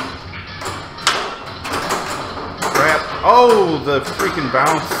cube. Crap. Oh, the freaking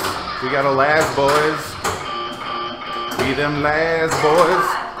bounce. We got a last, boys. Be them last, boys.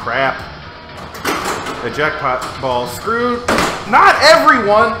 Crap. The jackpot ball screwed. Not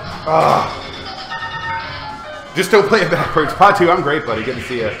everyone. Ugh. Just don't play it backwards. Pot 2, I'm great, buddy. Good to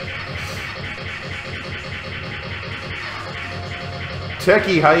see you.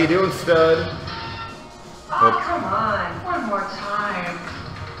 Techie, how you doing, stud? Oh, come on. One more time.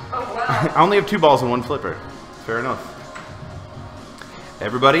 Oh, well. I only have 2 balls and 1 flipper. Fair enough.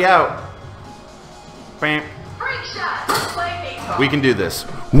 Everybody out. Bam. Breakshot. Play pinball. We can do this.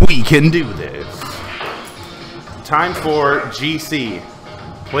 We can do this. Time for GC.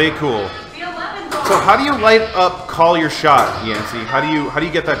 Play it cool. The 11 ball. So how do you light up Call Your Shot, Yancey? How do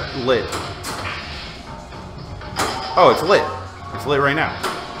you get that lit? Oh, it's lit. It's lit right now.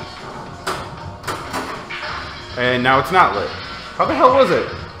 And now it's not lit. How the hell was it?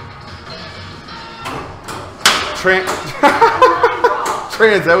 Trans,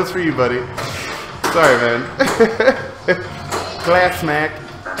 that was for you, buddy. Sorry, man. Glass smack.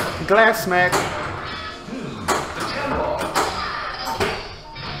 Glass smack. The 10 ball.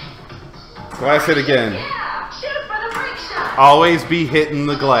 Glass hit again. Yeah, shoot for the break shot. Always be hitting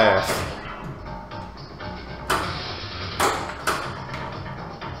the glass.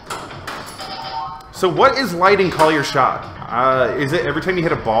 So what is lighting Call Your Shot? Is it every time you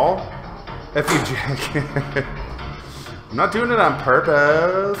hit a ball? F you, Jack. I'm not doing it on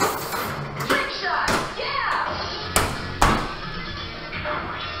purpose. Trick shot. Yeah.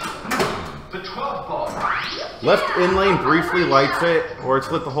 The 12 ball. Left in lane briefly lights it, or it's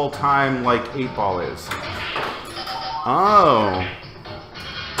lit the whole time like 8 ball is. Oh.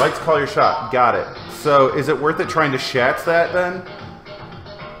 Lights Call Your Shot. Got it. So is it worth it trying to shats that then?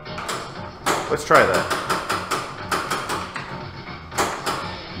 Let's try that.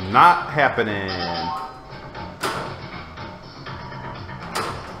 Not happening.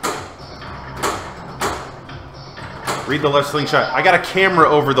 Read the left slingshot. I got a camera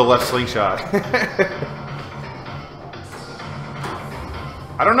over the left slingshot.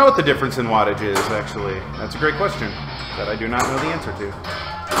 I don't know what the difference in wattage is, actually. That's a great question that I do not know the answer to.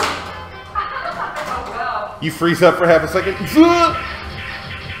 Oh, well. You freeze up for half a second.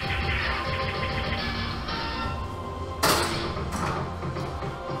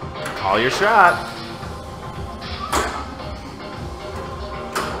 Call Your Shot.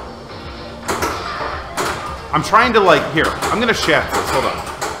 I'm trying to like, here, I'm gonna shaft this, hold on.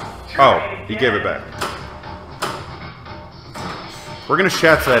 Oh, he gave it back. We're gonna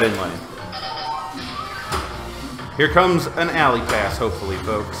shats that in lane. Here comes an alley pass, hopefully,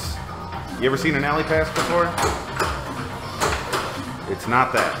 folks. You ever seen an alley pass before? It's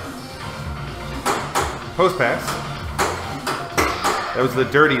not that. Post pass. That was the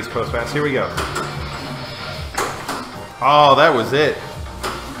dirtiest post pass. Here we go. Oh, that was it.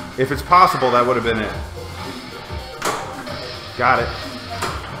 If it's possible, that would have been it. Got it.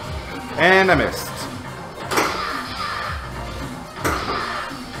 And I missed.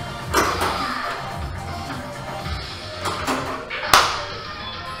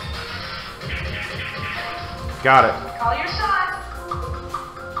 Got it. Call your shot.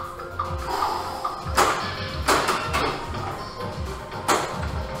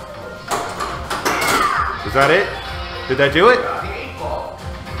 Is that it? Did that do it? Got the 8 ball.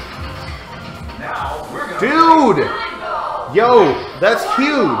 Now we're gonna Dude! Yo, that's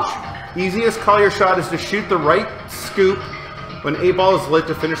huge. Easiest Call Your Shot is to shoot the right scoop when 8 ball is lit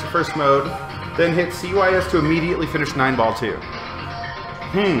to finish the first mode, then hit CYS to immediately finish 9 ball 2.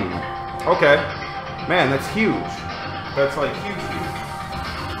 Okay. Man, that's huge. That's like huge.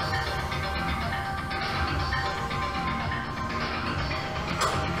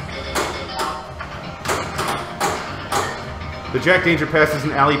 The Jack Danger pass is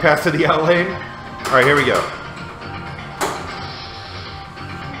an alley pass to the out lane. All right, here we go.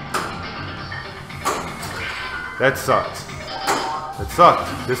 That sucked. That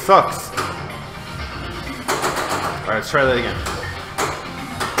sucked. This sucks. let's try that again.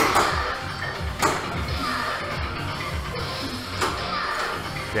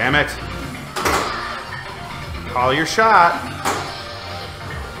 Damn it. Call your shot.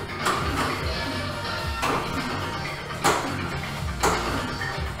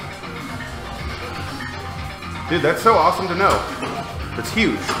 Dude, that's so awesome to know. It's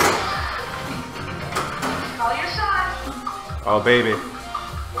huge. Call your shot. Oh, baby.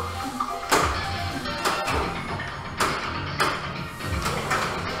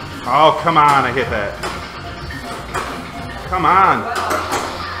 Oh, come on, I hit that. Come on.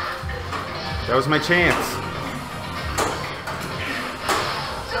 That was my chance.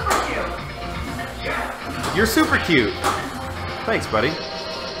 Super cute. Yeah. You're super cute. Thanks, buddy.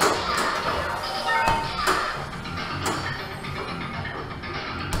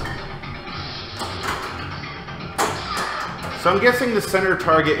 So I'm guessing the center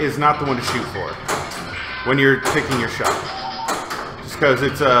target is not the one to shoot for when you're picking your shot. Just because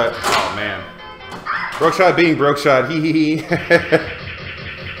it's oh man. Breakshot being Breakshot, hee hee hee.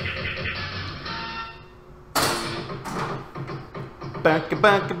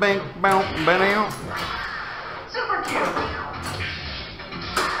 Super cute.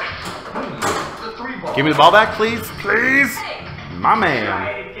 The 3 ball. Give me the ball back, please. Please. Hey. My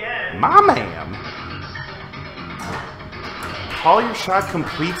man. My man. Call your shot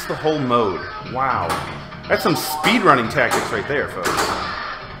completes the whole mode. Wow. That's some speedrunning tactics right there, folks.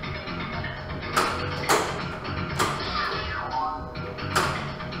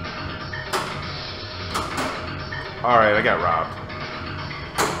 Alright, I got robbed.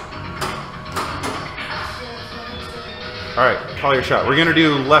 Alright, call your shot. We're gonna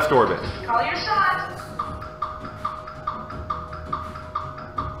do left orbit. Call your shot.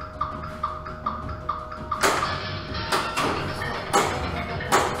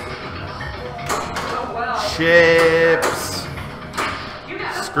 Oh well. Chips. You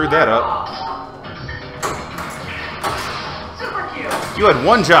got a Screwed that up. ball. Super cute. You had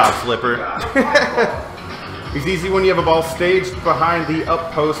one job, Flipper. It's easy when you have a ball staged behind the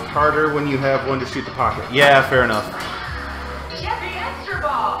up post, harder when you have one to shoot the pocket. Yeah, fair enough. Get the extra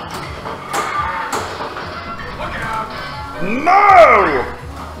ball. Look out. No!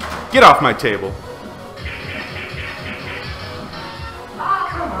 Get off my table. Oh,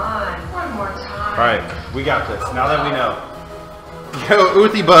 come on. One more time. Alright, we got this. Now that we know. Yo,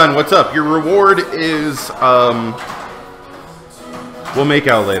 Uthi Bun, what's up? Your reward is, we'll make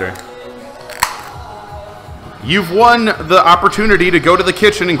out later. You've won the opportunity to go to the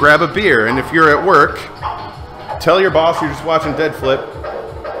kitchen and grab a beer, and if you're at work, tell your boss you're just watching Dead Flip.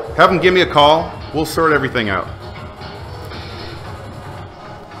 Have him give me a call. We'll sort everything out.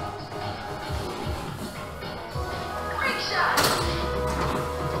 Breakshot.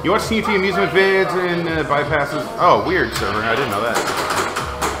 You watch TNT amusement vids and bypasses. Oh, weird server. I didn't know that.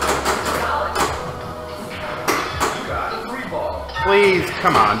 You got the 3 ball. Please,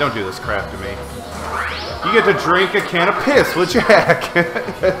 come on, don't do this crap to me. You get to drink a can of piss with Jack.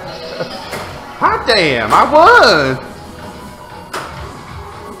 Hot damn, I won.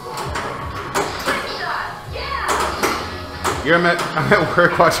 Breakshot. Yeah. I'm at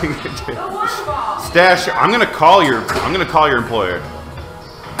work watching it. The 1 ball. Stash, I'm gonna call your employer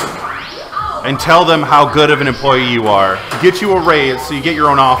and tell them how good of an employee you are. Get you a raise so you get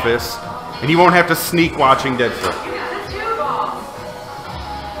your own office, and you won't have to sneak watching Dead Flip. You got the 2 ball.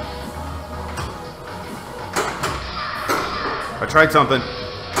 I tried something.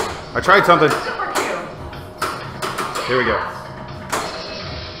 Super cute. Here we go.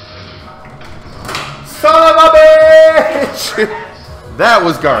 Son of a bitch! That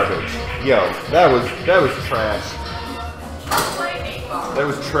was garbage. Yo, that was trash. Lightning ball. That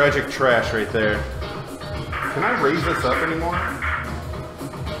was tragic trash right there. Can I raise this up anymore?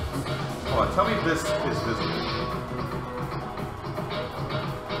 Hold on, tell me if this is visible.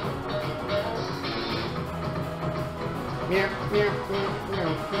 Meow, meow, meow,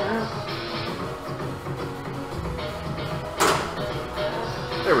 meow, meow.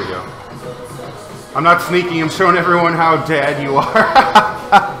 There we go. I'm not sneaking, I'm showing everyone how dad you are.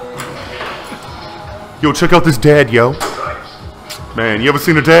 Yo, check out this dad, yo. Man, you ever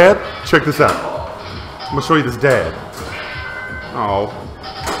seen a dad? Check this out. I'm gonna show you this dad. Oh.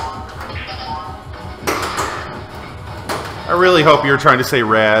 I really hope you're trying to say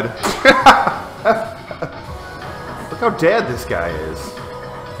rad. Look how dad this guy is.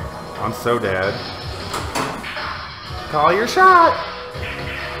 I'm so dad. Call your shot.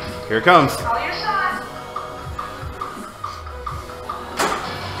 Here it comes. Call your shot.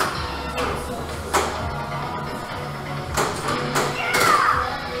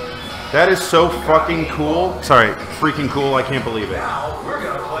 That is so fucking cool. Sorry, freaking cool. I can't believe it. Now we're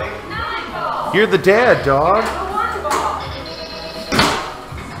gonna play 9 ball. You're the dad, dog. The 1 ball.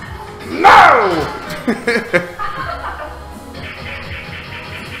 No!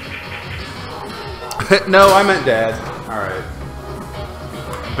 No, I meant dad. Alright.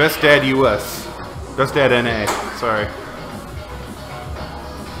 Best dad US. Best dad NA. Sorry.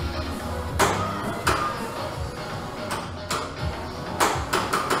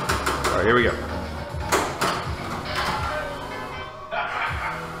 Alright, here we go.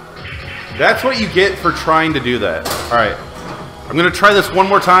 That's what you get for trying to do that. Alright. I'm gonna try this one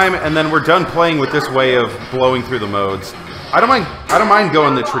more time and then we're done playing with this way of blowing through the modes. I don't mind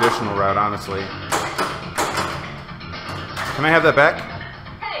going the traditional route, honestly. Can I have that back?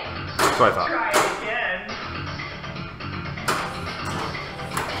 Hey, That's what I thought. try it again.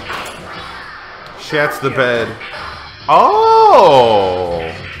 Shats the bed. Oh!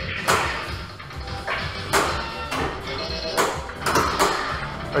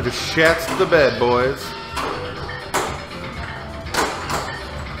 I just shats the bed, boys.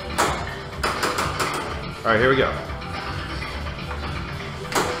 Alright, here we go.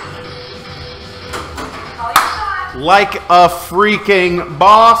 call your shot. Like a freaking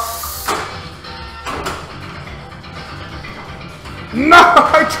boss. No,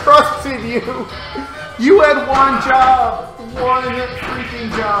 I trusted you. You had one job. One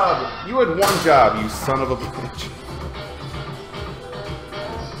freaking job. You had one job, you son of a bitch.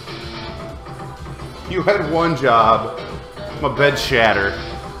 You had one job. My bed shatter.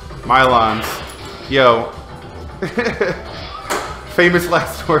 Mylons. Yo. Famous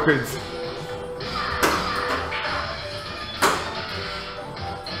last words.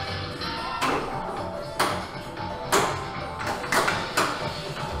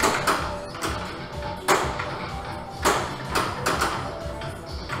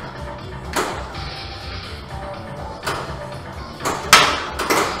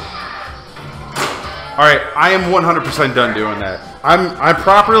 Alright, I am 100% done doing that. I'm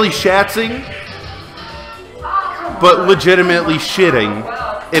properly shatzing, but legitimately shitting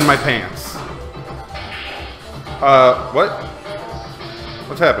in my pants. What?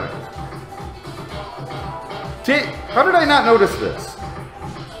 What's happening? Gee, how did I not notice this?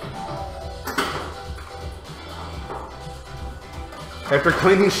 After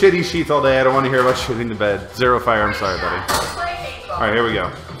cleaning shitty sheets all day, I don't want to hear about shitting the bed. Zero fire, I'm sorry, buddy. Play 8 ball. Alright, here we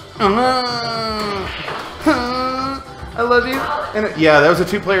go. I love you. And yeah, that was a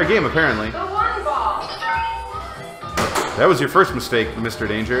two-player game, apparently. The 1 ball. That was your first mistake, Mr.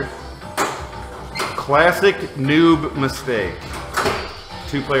 Danger. Classic noob mistake.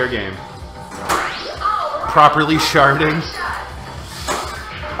 Two-player game. All right. Properly sharding.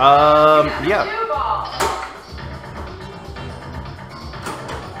 Yeah. 2 ball.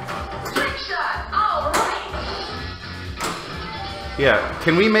 Breakshot. All right. Yeah.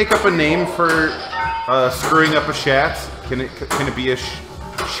 Can we make up a name for screwing up a shat? Can it be a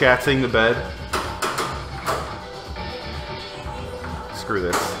shatzing the bed? Screw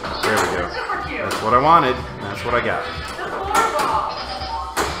this. There we go. Super cute. That's what I wanted. That's what I got. The 4 ball.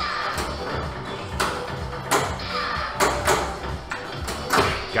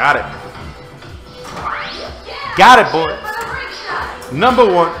 Yeah. Got it. Got it, boys. For the breakshot. Number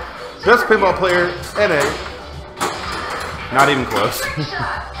 1. Best pinball player, NA. Not even close.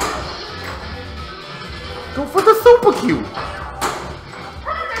 Breakshot. Go for the super cute. Run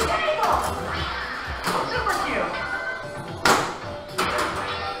the table. Super cute.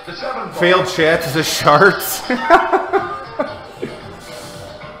 The 7 ball. Failed chats as a sharts.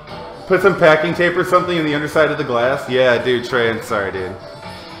 Put some packing tape or something in the underside of the glass. Yeah, dude, Trey, I'm sorry, dude.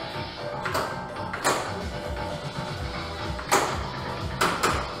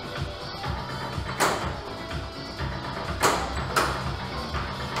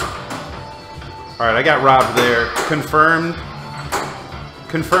 Alright, I got robbed there. Confirmed.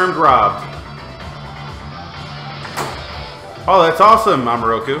 Confirmed robbed. Oh, that's awesome,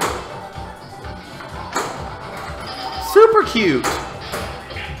 Mamoruku. Super cute.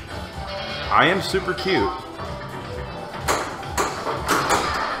 I am super cute.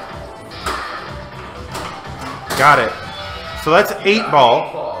 Got it. So that's 8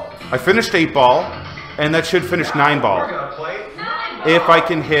 ball. I finished 8 ball, and that should finish 9 We're ball. gonna play 9 ball. If I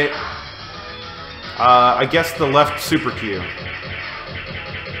can hit, I guess the left super Q.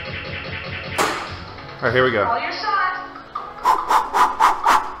 Alright, here we go. Call your shot.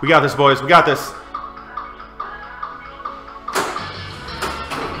 We got this, boys. We got this.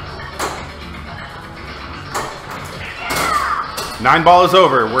 Nine ball is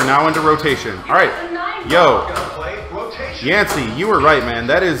over. We're now into rotation. All right. The 9 Yo. We're gonna play rotation. Yancey, you were right, man.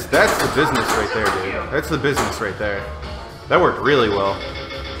 That's the business right there, dude. That's the business right there. That worked really well.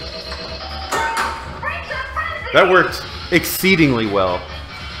 That worked exceedingly well.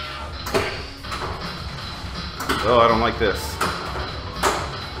 Oh, I don't like this.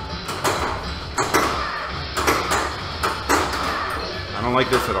 I don't like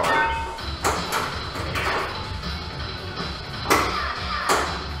this at all.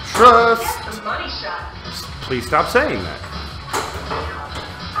 Trust. The money shot. Please stop saying that.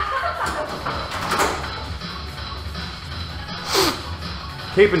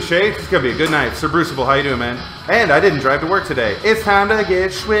 Cape and Shade, it's gonna be a good night. Sir Bruceable, how you doing, man? And I didn't drive to work today. It's time to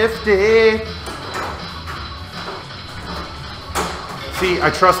get swifty. See, I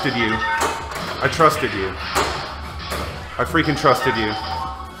trusted you. I trusted you. I freaking trusted you.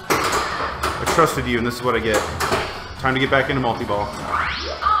 I trusted you, and this is what I get. Time to get back into multi-ball.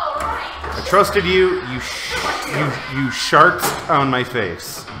 I trusted you. You sharts on my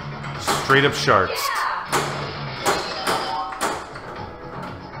face. Straight up sharts.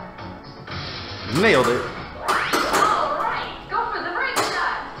 Nailed it. Alright, go for the break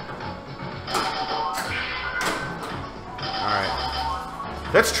shot.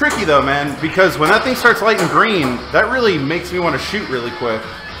 Alright. That's tricky though, man, because when that thing starts lighting green, that really makes me want to shoot really quick.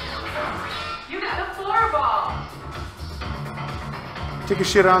 You got a 4-ball. Take a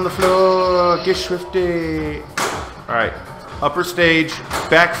shit on the floor, get swifty. Alright. Upper stage,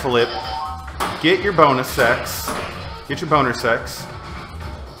 backflip. Get your bonus sex. Get your boner sex.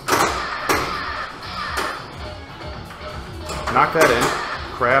 Knock that in.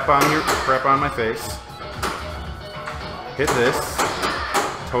 Crap on my face. Hit this.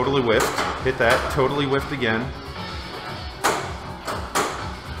 Totally whiffed. Hit that. Totally whiffed again.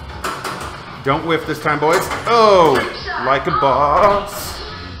 Don't whiff this time, boys. Oh, like a boss.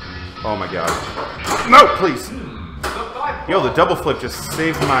 Oh my god. No, please. Yo, the double flip just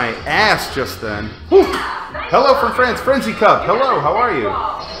saved my ass just then. Whew. Hello from France, Frenzy Cup. Hello, how are you?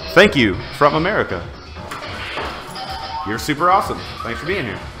 Thank you from America. You're super awesome. Thanks for being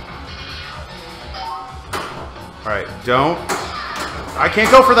here. Alright, don't. I can't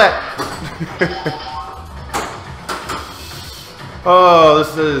go for that! Oh,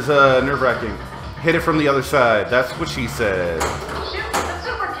 this is nerve-wracking. Hit it from the other side. That's what she said. Shoot the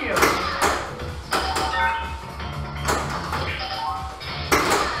super cube.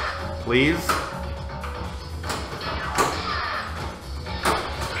 Please?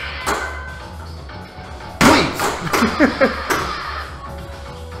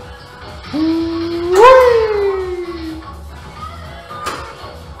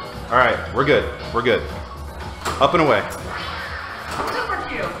 Alright, we're good. We're good. Up and away. Super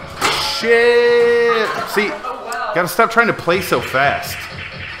cube. Shit! See, Oh, wow. gotta stop trying to play so fast.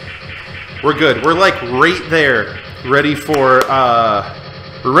 We're good. We're like right there. Ready for,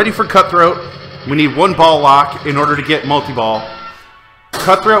 we're ready for Cutthroat. We need one ball lock in order to get multi-ball.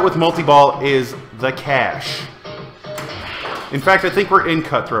 Cutthroat with multi-ball is the cash. In fact, I think we're in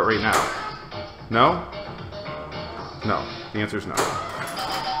Cutthroat right now. No? No. The answer is no.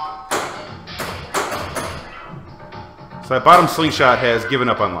 So that bottom slingshot has given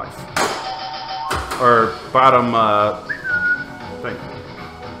up on life. Or bottom thing.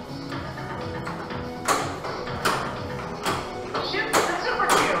 Shoot the super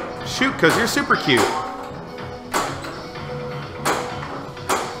cube. Shoot, because you're super cute.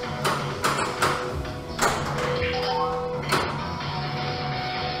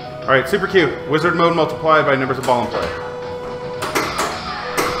 Alright, super cute. Wizard mode multiplied by numbers of ball in play.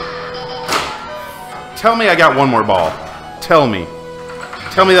 Tell me I got one more ball. Tell me.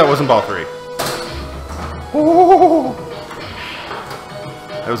 Tell me that wasn't ball 3. Ooh.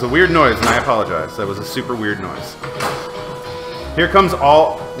 That was a weird noise, and I apologize. That was a super weird noise. Here comes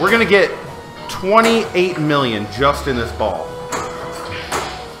all... We're going to get 28 million just in this ball.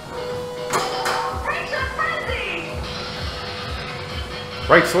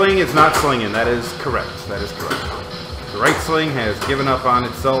 Right sling is not slinging. That is correct. That is correct. The right sling has given up on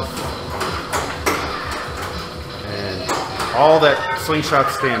itself. And all that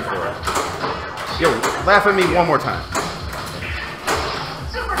slingshots stand for. Yo, laugh at me one more time.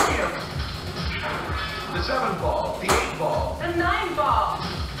 Super cube. The 7-ball, the 8-ball. The 9-ball.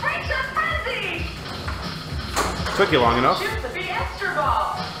 Breakshot frenzy. Took you long enough. Shoot the extra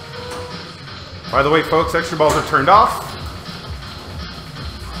ball. By the way, folks, extra balls are turned off.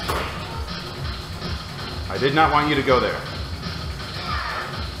 I did not want you to go there.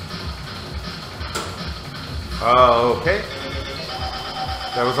 Okay.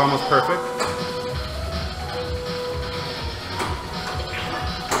 That was almost perfect.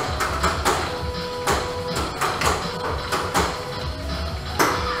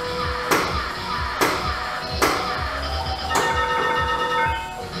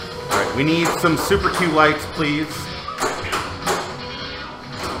 We need some super cute lights, please.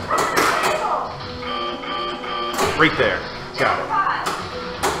 Right there. Got it.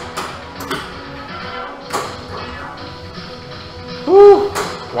 Woo!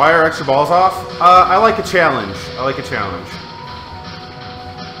 Why are extra balls off? I like a challenge. I like a challenge.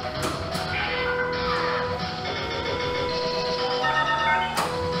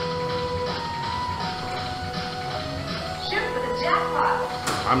 Shoot for the jackpot.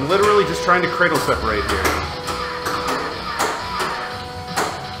 I'm literally just trying to cradle separate here.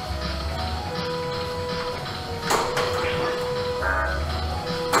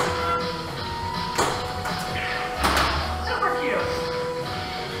 Super cute.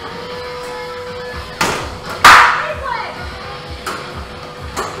 Replay.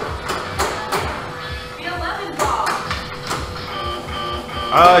 The 11 ball.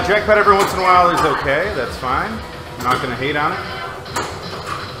 Jackpot every once in a while is okay. That's fine. I'm not going to hate on it.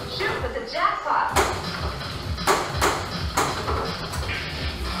 Shoot for the jackpot.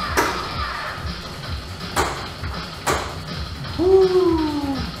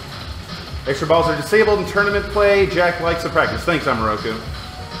 Woo. Extra balls are disabled in tournament play. Jack likes the practice. Thanks, Amaroku.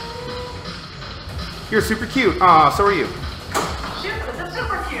 You're super cute. Aw, so are you. Shoot for the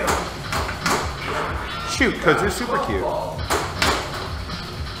super cute. Shoot, because you're super cute.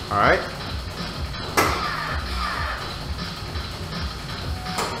 Alright.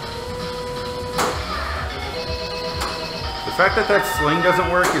 The fact that that sling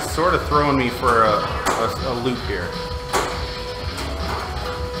doesn't work is sort of throwing me for a loop here.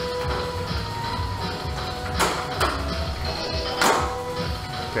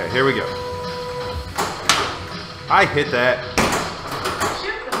 Okay, here we go. I hit that.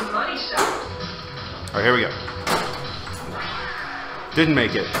 Shoot for the money shot. Alright, here we go. Didn't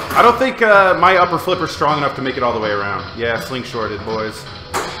make it. I don't think my upper flipper's strong enough to make it all the way around. Yeah, sling shorted, boys.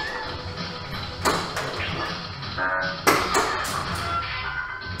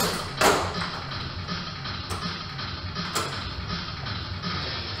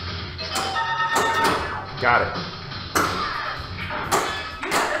 Got it.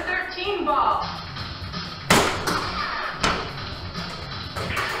 You got the 13 ball.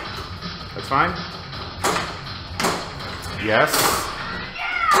 That's fine. Yes.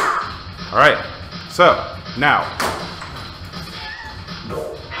 All right. So now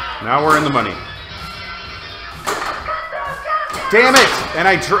we're in the money. Damn it! And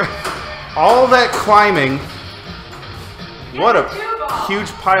I all that climbing. What a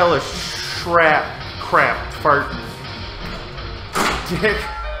huge pile of crap, fart. Dick.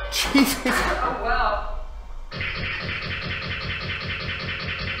 Jesus. Oh, well.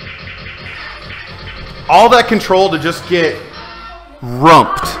 All that control to just get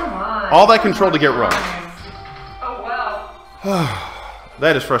rumped. All that control to get rumped. Oh, well.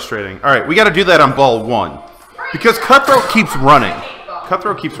 That is frustrating. All right, we got to do that on ball 1. Because Cutthroat keeps running.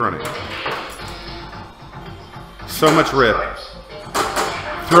 Cutthroat keeps running. So much rip.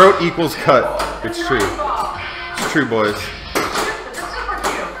 Throat equals cut. It's true. It's true, boys.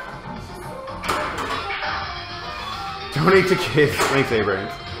 Donate to kids. Thanks,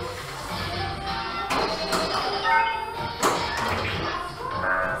 Abrams.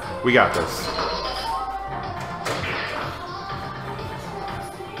 We got this.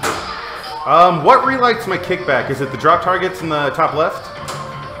 What relights my kickback? Is it the drop targets in the top left?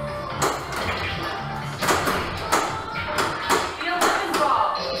 The 11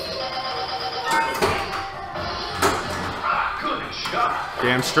 ball. Good shot.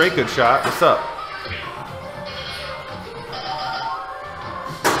 Damn straight good shot. What's up?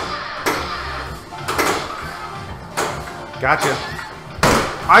 Gotcha.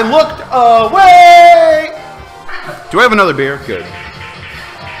 I looked away! Do I have another beer? Good.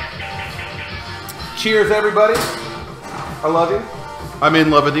 Cheers, everybody. I love you. I'm in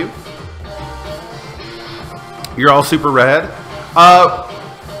love with you. You're all super red.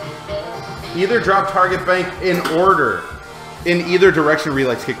 Either drop target bank in order. In either direction,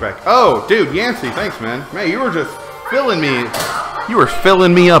 relights kickback. Oh, dude, Yancey, thanks, man. Man, you were just filling me. You were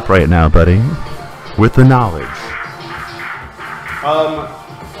filling me up right now, buddy. With the knowledge.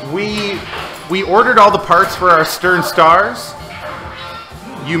 We ordered all the parts for our Stern Stars.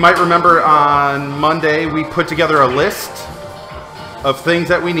 You might remember on Monday we put together a list of things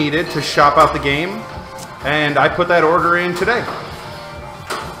that we needed to shop out the game, and I put that order in today.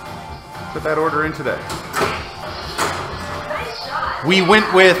 We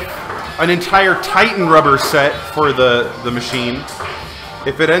went with an entire Titan rubber set for the machine.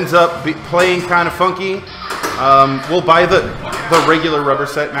 If it ends up playing kind of funky, we'll buy the regular rubber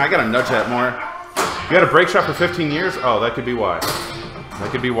set. Man, I gotta nudge that more. You got a Breakshot for 15 years? Oh, that could be why.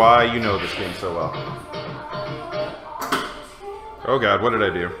 That could be why you know this game so well. Oh god, what did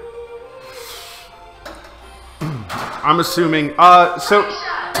I do? I'm assuming, so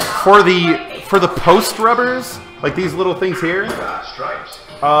for the post rubbers, like these little things here,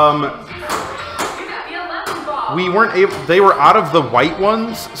 we weren't able, they were out of the white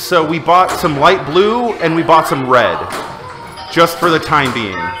ones, so we bought some light blue and we bought some red, just for the time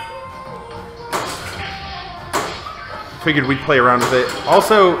being. Figured we'd play around with it.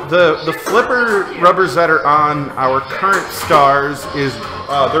 Also, the flipper rubbers that are on our current stars is,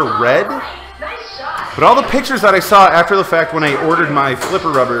 they're red. But all the pictures that I saw after the fact when I ordered my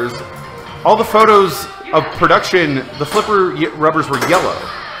flipper rubbers, all the photos of production, the flipper rubbers were yellow.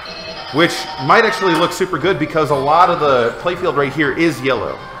 Which might actually look super good because a lot of the playfield right here is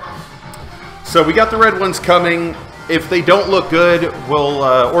yellow. So we got the red ones coming. If they don't look good, we'll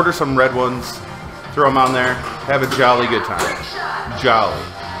order some red ones, throw them on there, have a jolly good time. Jolly,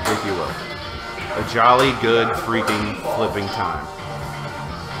 if you will. A jolly good freaking flipping time.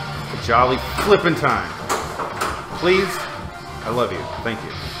 A jolly flipping time. Please, I love you. Thank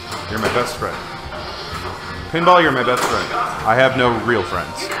you. You're my best friend. Pinball, you're my best friend. I have no real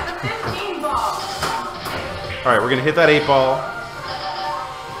friends. Alright, we're going to hit that 8-ball.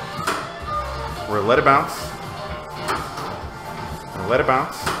 We're going to let it bounce. We're going to let it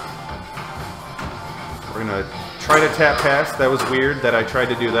bounce. We're going to try to tap pass. That was weird that I tried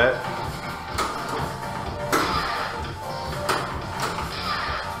to do that.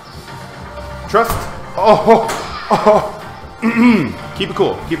 Trust. Oh! Oh! Keep it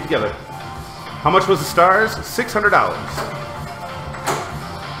cool. Keep it together. How much was the stars? $600.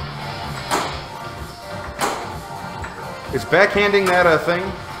 Is backhanding that a thing,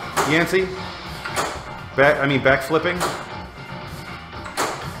 Yancey? Back flipping?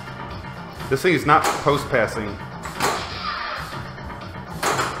 This thing is not post passing.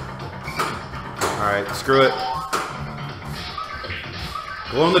 Alright, screw it.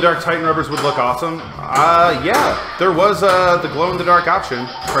 Glow-in-the-dark Titan rubbers would look awesome. Yeah, there was the glow-in-the-dark option.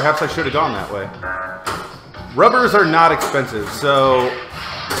 Perhaps I should have gone that way. Rubbers are not expensive, so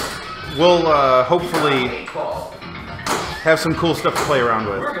we'll hopefully have some cool stuff to play around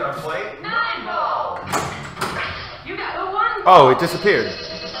with. We're gonna play 9-ball. You got the 1 ball. Oh, it disappeared.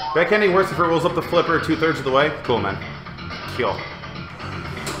 Backhanding works if it rolls up the flipper 2/3 of the way. Cool, man. Kill.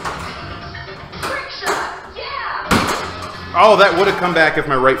 Breakshot. Yeah. Oh, that would have come back if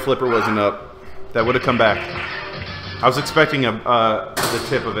my right flipper wasn't up. That would have come back. I was expecting the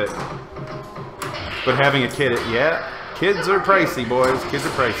tip of it. But having a kid, yeah. Kids are pricey, boys. Kids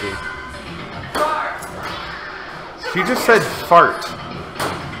are pricey. She just said fart.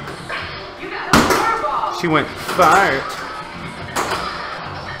 You got a 4 ball. She went fart.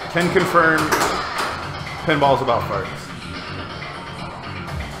 Can confirm pinball's about farts.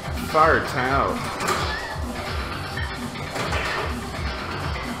 Fart out.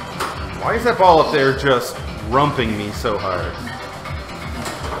 Why is that ball up there just rumping me so hard?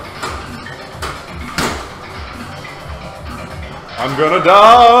 I'm gonna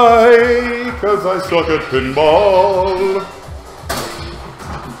die, 'cause I suck at pinball.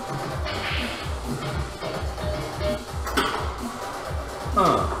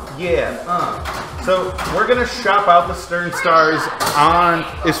 So, we're gonna shop out the Stern Stars on...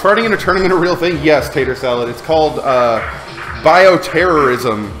 Is farting in a tournament a real thing? Yes, Tater Salad. It's called,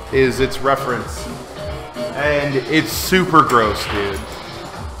 bioterrorism is its reference. And it's super gross, dude.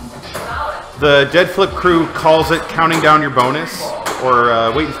 The Dead Flip crew calls it counting down your bonus,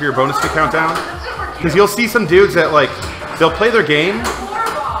 or waiting for your bonus to count down. Because you'll see some dudes that, like, they'll play their game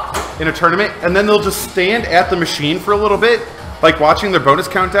in a tournament, and then they'll just stand at the machine for a little bit, like watching their bonus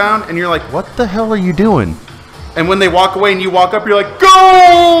countdown, and you're like, what the hell are you doing? And when they walk away and you walk up, you're like,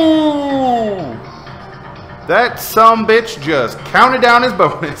 go! That sumbitch just counted down his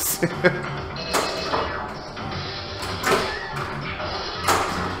bonus.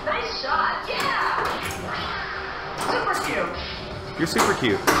 You're super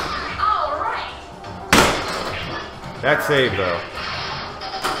cute. All right. That saved, though.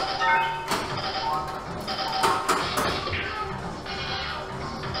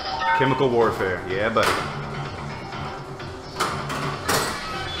 Chemical warfare. Yeah, buddy.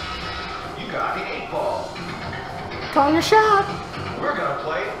 You got the 8-ball. Call your shot. We're gonna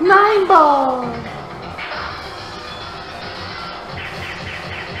play 9-ball.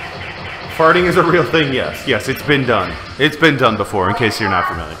 Farting is a real thing, yes. Yes, it's been done. It's been done before, in case you're not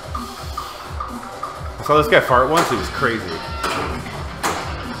familiar. I saw this guy fart once, it was crazy. We're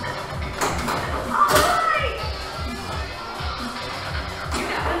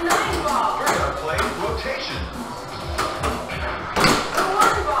gonna play rotation.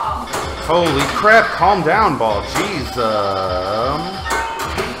 Holy crap, calm down, ball. Jeez.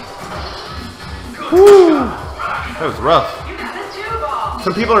 Whew. That was rough. You got the 2 ball.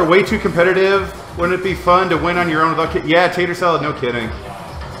 Some people are way too competitive. Wouldn't it be fun to win on your own without yeah, tater salad, no kidding.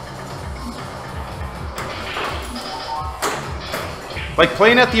 Like,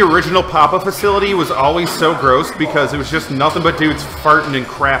 playing at the original Papa facility was always so gross because it was just nothing but dudes farting and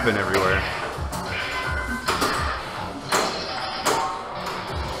crapping everywhere.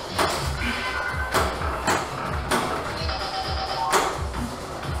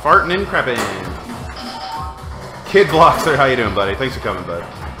 Farting and crapping. Kid Bloxer, how you doing, buddy? Thanks for coming, bud.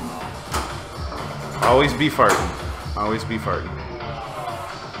 Always be farting. Always be farting.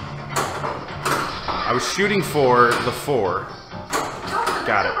 I was shooting for the 4.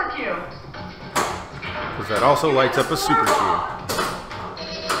 Got it. Because that also lights up a super cue.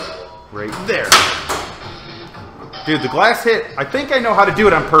 Right there. Dude, the glass hit, I think I know how to do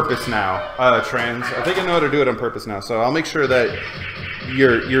it on purpose now, Trans. I think I know how to do it on purpose now, so I'll make sure that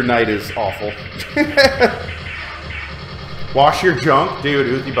your night is awful. Wash your junk?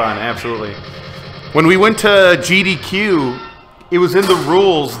 Dude, Uthiban, absolutely. When we went to GDQ, it was in the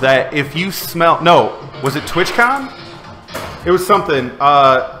rules that if you smell... No, was it TwitchCon? It was something.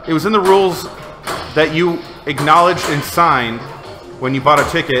 It was in the rules that you acknowledged and signed when you bought a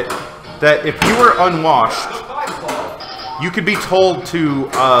ticket that if you were unwashed, you could be told to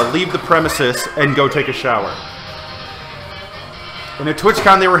leave the premises and go take a shower. And at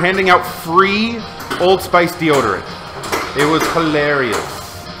TwitchCon, they were handing out free Old Spice deodorant. It was hilarious.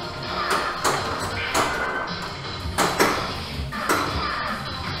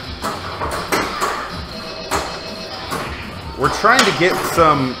 We're trying to get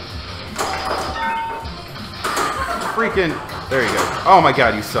some freaking... There you go. Oh my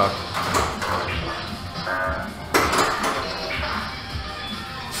god, you suck.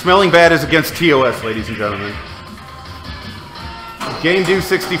 Smelling bad is against TOS, ladies and gentlemen. Game Do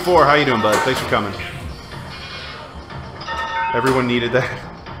 64, how you doing, bud? Thanks for coming. Everyone needed that.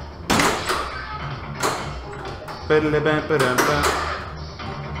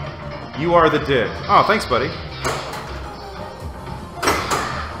 You are the dick. Oh, thanks, buddy.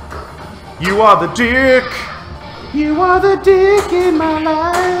 You are the dick. You are the dick in my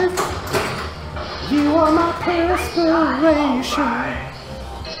life. You are my perspiration.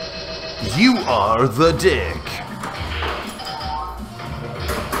 You are the dick.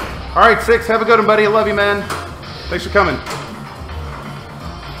 All right, 6. Have a good one, buddy. I love you, man. Thanks for coming.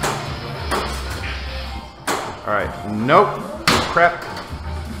 All right. Nope. Crap.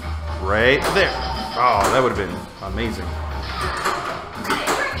 Right there. Oh, that would have been amazing.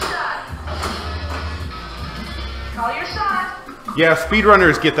 Call your shot. Yeah,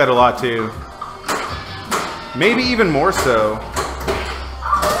 speedrunners get that a lot too. Maybe even more so.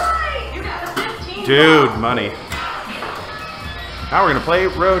 Alright, you got the 15. Dude, money. Now we're gonna play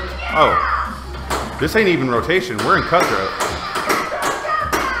Oh. This ain't even rotation. We're in cutthroat.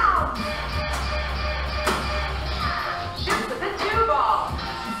 Shoot with the 2 ball.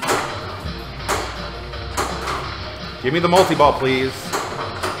 Give me the multi-ball, please.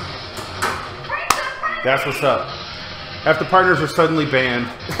 That's what's up. Half the partners are suddenly banned.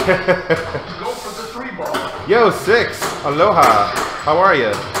 Go for the 3 ball. Yo, 6. Aloha. How are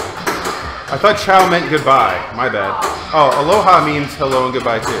you? I thought ciao meant goodbye. My bad. Oh, aloha means hello and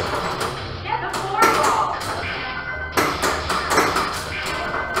goodbye too. Get the 4 ball.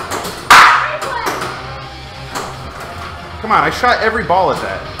 Come on, I shot every ball at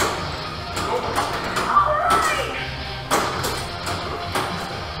that. Alright.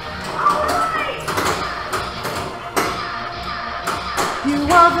 Alright. You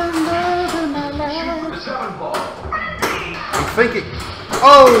are the love in my life. The 7 ball. I'm thinking.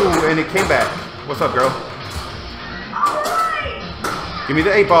 Oh, and it came back. What's up, girl? Alright. Give me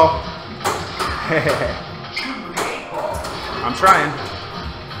the 8 ball. I'm trying.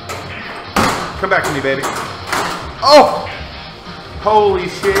 Come back to me, baby. Oh! Holy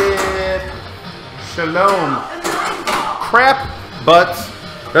shit. Shalom. Crap butts.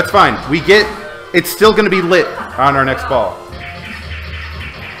 That's fine. We get... It's still going to be lit on our next ball.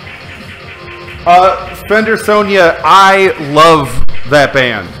 Fender Sonia, I love that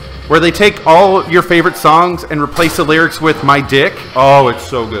band. Where they take all your favorite songs and replace the lyrics with My Dick. Oh, it's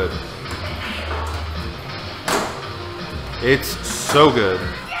so good. It's so good.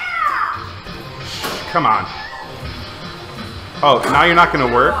 Come on. Oh, now you're not going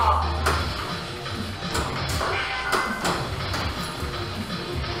to work?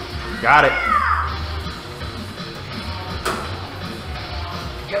 Got it.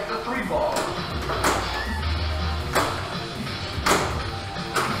 Get the 3 ball.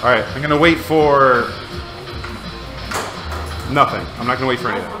 Alright, I'm gonna wait for nothing. I'm not gonna wait for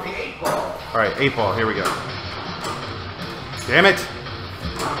Go anything. for the 8 ball. Alright, 8 ball, here we go. Damn it!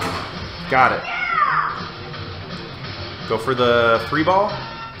 Got it. Go for the 3 ball.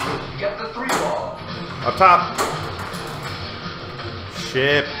 Get the 3 ball. Up top.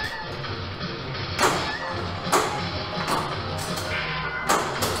 Ship.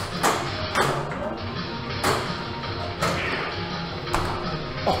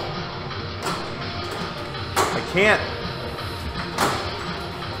 Oh. I can't.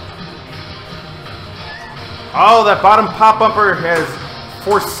 Oh, that bottom pop bumper has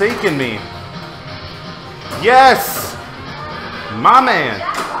forsaken me. Yes! My man.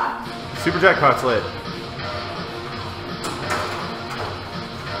 Super jackpot's lit.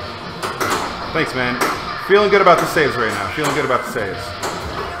 Thanks, man. Feeling good about the saves right now. Feeling good about the saves.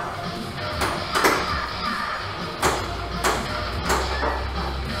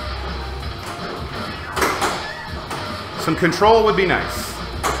 Some control would be nice.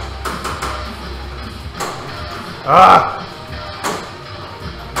 Ah!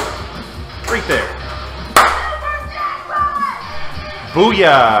 Right there.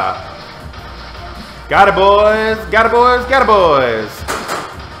 Booyah! Got it, boys! Got it, boys! Got it, boys!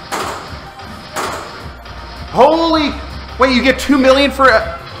 Holy... Wait, you get 2 million for...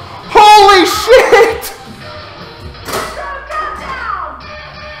 Holy shit!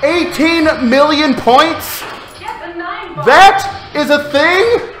 18 million points? Get the 9 ball. That is a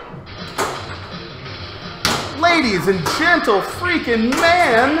thing? Ladies and gentle freaking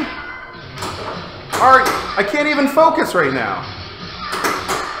man. I can't even focus right now.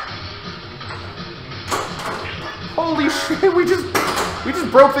 Holy shit, we just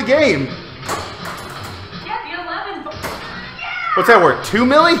broke the game. Get the 11 ball. What's that worth? 2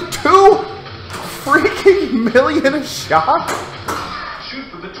 million? 2 freaking million a shot? Shoot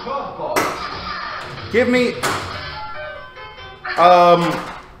for the 12 ball. Give me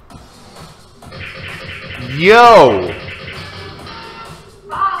yo. Oh,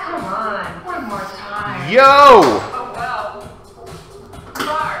 come on. One more time. Yo. Oh, well.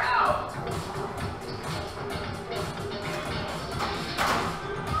 Far out.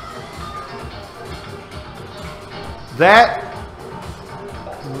 That.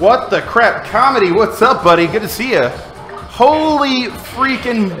 What the crap? Comedy, what's up, buddy? Good to see you. Holy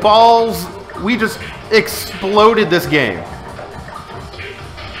freaking balls. We just exploded this game.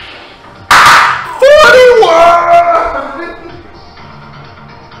 41!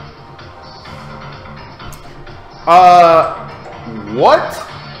 What?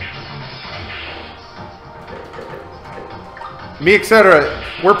 Me, etc.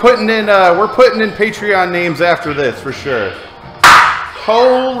 We're putting in Patreon names after this for sure.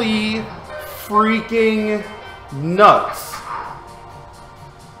 Holy freaking nuts.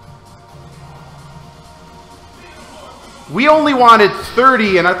 We only wanted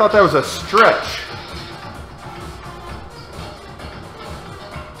 30 and I thought that was a stretch.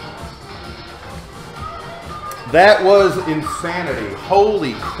 That was insanity.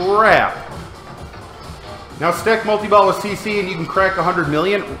 Holy crap. Now stack multi-ball with CC and you can crack 100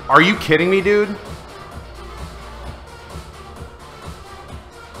 million? Are you kidding me, dude?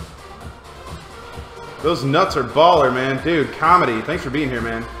 Those nuts are baller, man. Dude, comedy. Thanks for being here,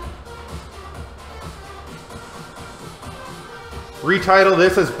 man. Retitle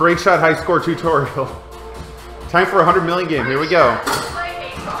this as Breakshot High Score Tutorial. Time for a 100 million game. Here we go.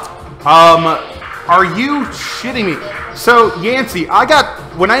 Are you shitting me? So, Yancey,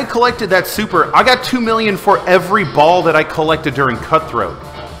 when I collected that super, I got 2 million for every ball that I collected during Cutthroat.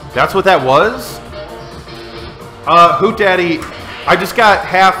 That's what that was? Hoot Daddy, I just got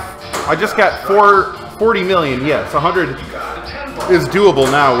 40 million, yes. 100 is doable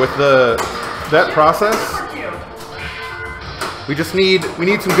now with that process. We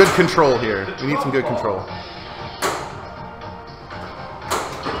need some good control here. We need some good control.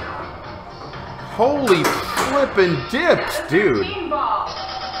 Holy flippin' dips, dude.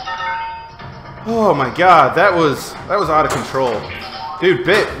 Oh my god, that was out of control. Dude,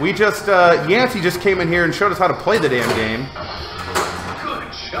 Yancey just came in here and showed us how to play the damn game.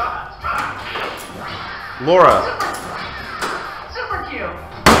 Good shot. Laura. Super cute.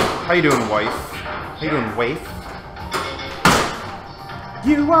 How you doing, wife? How you doing, waif?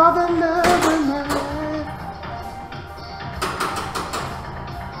 You are the love of my life.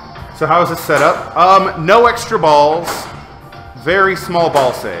 So how is this set up? No extra balls. Very small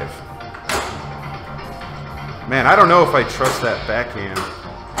ball save. Man, I don't know if I trust that backhand.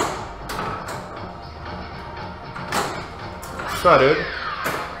 What's up, dude?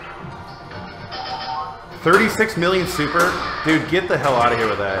 36 million super? Dude, get the hell out of here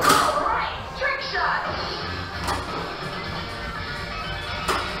with that. Alright, trick shot.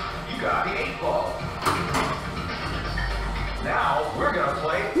 You got the 8 ball. Now we're gonna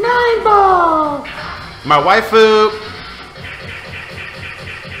play 9 ball! My waifu!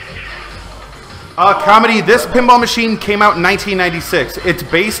 Comedy, this pinball machine came out in 1996. It's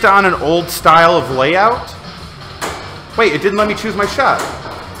based on an old style of layout. Wait, it didn't let me choose my shot.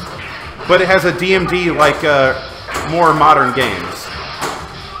 But it has a DMD like more modern games.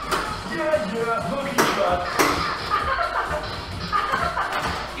 Yeah, monkey shot.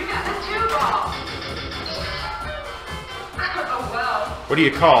 You got the 2 ball. Oh well. What do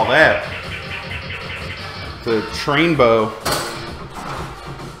you call that? The train bow.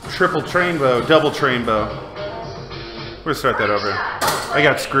 Triple train bow, double train bow. We're gonna start that over. I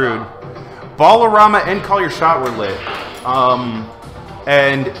got screwed. Ballarama and Call Your Shot were lit.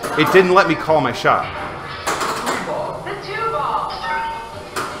 And it didn't let me call my shot. 3 ball. The 2 ball.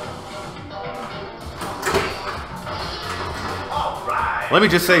 All right. Let me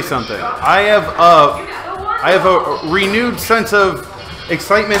just say something. I You got the 1 have ball. a renewed sense of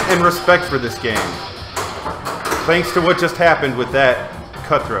excitement and respect for this game. Thanks to what just happened with that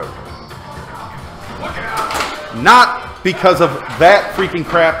cutthroat. Look out. Not because of that freaking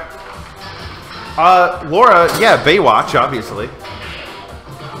crap. Laura, yeah, Baywatch, obviously.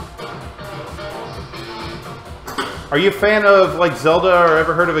 Are you a fan of, like, Zelda or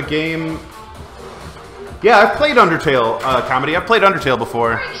ever heard of a game? Yeah, I've played Undertale, Comedy. I've played Undertale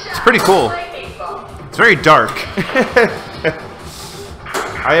before. It's pretty cool. Play 8 ball. It's very dark.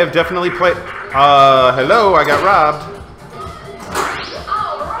 I have definitely played... hello, I got robbed.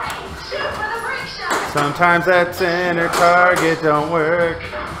 Alright, shoot for the break shot. Sometimes that center target don't work.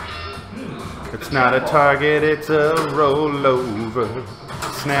 It's not a target, it's a rollover.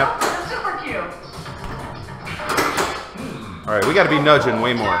 Snap. The super cube. Alright, we gotta be nudging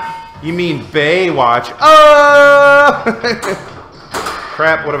way more. You mean Baywatch? Oh!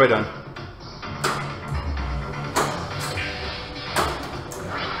 Crap, what have I done?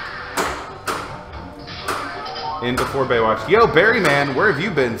 In before Baywatch. Yo, Barry, man, where have you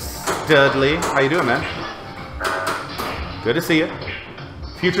been, Studley? How you doing, man? Good to see you.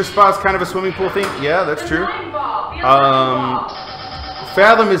 Future Spa's kind of a swimming pool theme? Yeah, that's true. 9 ball. The other 9 ball.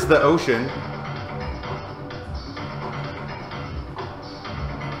 Fathom is the ocean.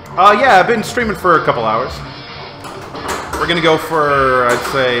 Yeah, I've been streaming for a couple hours. We're gonna go for, I'd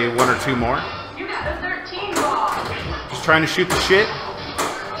say, 1 or 2 more. You got the 13 ball. Just trying to shoot the shit.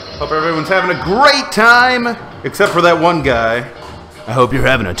 Hope everyone's having a great time, except for that one guy. I hope you're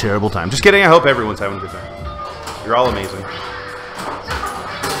having a terrible time. Just kidding, I hope everyone's having a good time. You're all amazing. You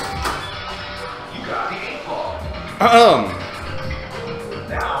got the 8 ball.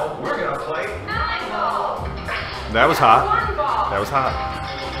 Now we're gonna play 9 ball. That was hot. 1 ball. That was hot.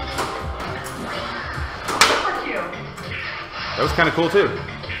 Super cube. That was kind of cool too.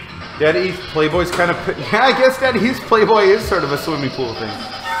 Daddy East Playboy's kind of... Yeah, I guess Daddy East Playboy is sort of a swimming pool thing.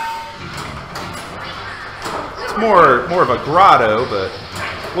 It's more of a grotto, but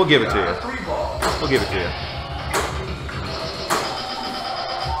we'll give it to you. 3 ball. We'll give it to you.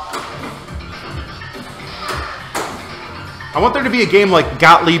 I want there to be a game like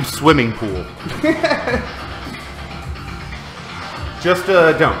Gottlieb's Swimming Pool. Just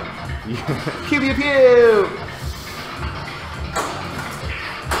don't. Pew pew pew!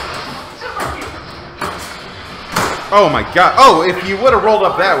 Oh my god. Oh, if you would have rolled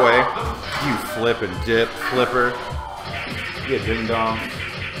up that way. You flip and dip, flipper. You ding dong.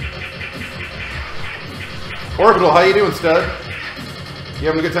 Orbital, how you doing, stud? You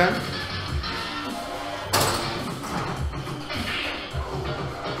having a good time?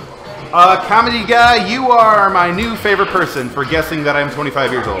 Comedy guy, you are my new favorite person for guessing that I'm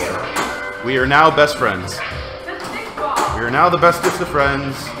 25 years old. We are now best friends. The 6 ball. We are now the bestest of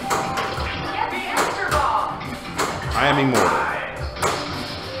friends. Get the extra ball. I am immortal.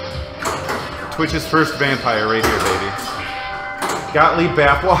 Twitch's first vampire right here, baby. Gottlieb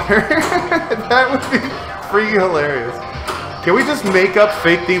bathwater. That would be freaking hilarious. Can we just make up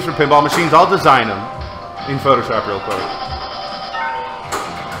fake themes for pinball machines? I'll design them in Photoshop real quick.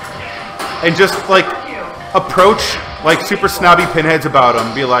 And just, like, approach, like, super snobby pinheads about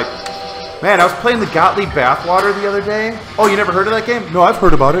them. Be like, man, I was playing the Gottlieb bathwater the other day. Oh, you never heard of that game? No, I've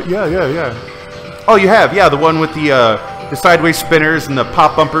heard about it. Yeah. Oh, you have? Yeah, the one with the sideways spinners and the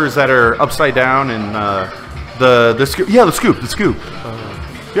pop bumpers that are upside down and the scoop. Yeah, the scoop.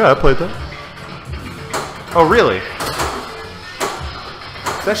 Yeah, I played that. Oh, really?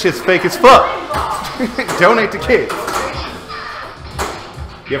 That shit's fake as fuck. Donate to kids.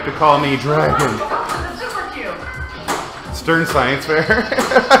 You have to call me Dragon. The super Stern Science Fair.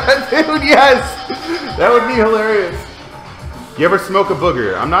 Dude, yes! That would be hilarious. You ever smoke a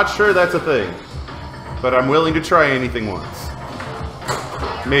booger? I'm not sure that's a thing. But I'm willing to try anything once.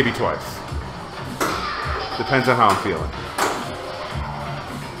 Maybe twice. Depends on how I'm feeling.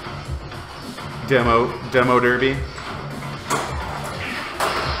 Demo derby.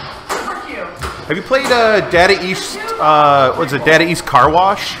 Have you played Data East, what's it, Data East Car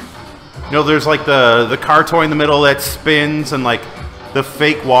Wash? You know, there's like the car toy in the middle that spins and like the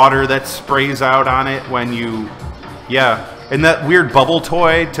fake water that sprays out on it when you, yeah. And that weird bubble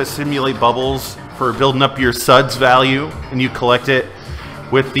toy to simulate bubbles for building up your suds value, and you collect it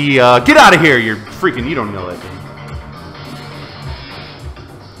with the, get out of here, you don't know that game.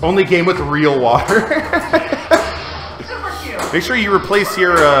 Only game with real water. Make sure you replace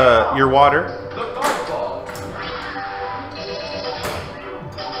your water.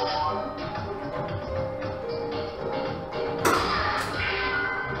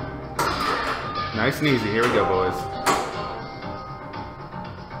 Nice and easy. Here we go, boys.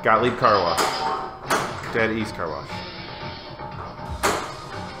 Gottlieb Car Wash. Data East Car Wash.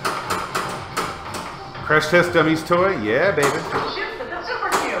 Crash Test Dummies toy? Yeah, baby.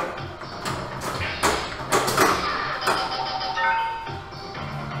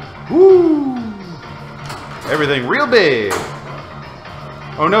 Woo! Everything real big.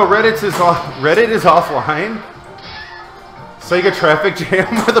 Oh no, Reddit is offline. Sega Traffic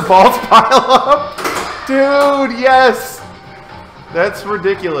Jam where the balls pile up? Dude, yes! That's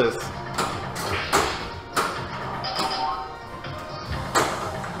ridiculous.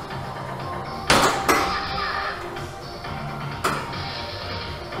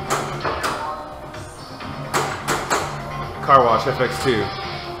 Car Wash FX2.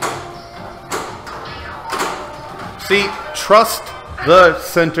 See, trust the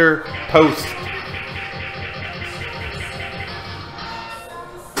center post.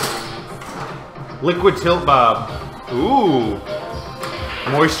 Liquid Tilt Bob. Ooh.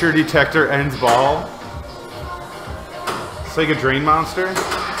 Moisture Detector Ends Ball. Sega Drain Monster.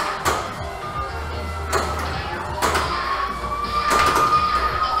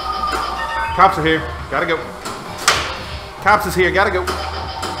 Cops are here. Gotta go. Cops is here. Gotta go.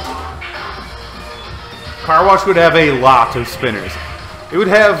 Car Wash would have a lot of spinners. It would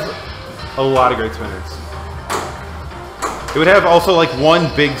have a lot of great spinners. It would have also like one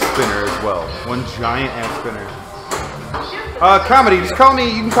big spinner as well. One giant ass spinner. Comedy, just call me,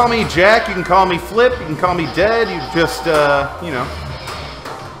 you can call me Jack, you can call me Flip, you can call me Dead, you just, you know.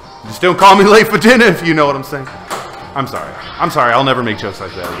 Just don't call me late for dinner if you know what I'm saying. I'm sorry. I'm sorry, I'll never make jokes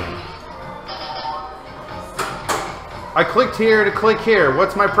like that again. I clicked here to click here.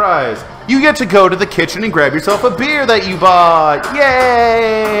 What's my prize? You get to go to the kitchen and grab yourself a beer that you bought.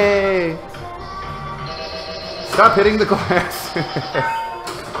 Yay! Stop hitting the glass.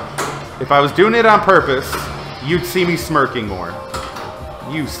 If I was doing it on purpose, you'd see me smirking more.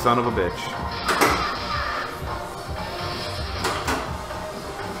 You son of a bitch.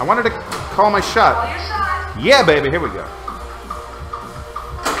 I wanted to call my shot. Yeah, baby, here we go.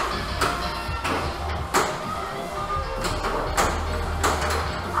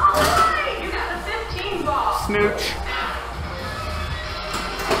 Alright, you got the 15 ball. Snooch.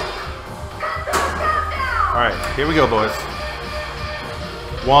 Alright, here we go, boys.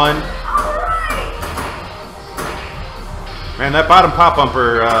 One. Man, that bottom pop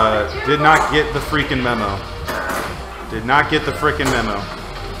bumper did not get the freaking memo. Did not get the freaking memo.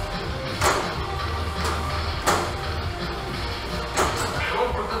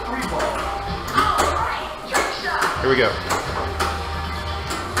 Here we go.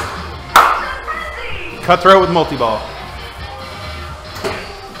 Cutthroat with multi-ball.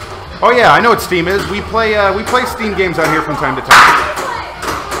 Oh yeah, I know what Steam is. We play Steam games out here from time to time.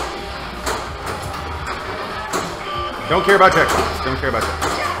 Don't care about jackpots. Don't care about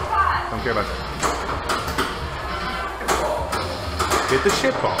jackpots. Don't care about jackpots. Hit the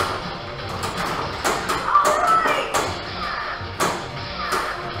shit ball.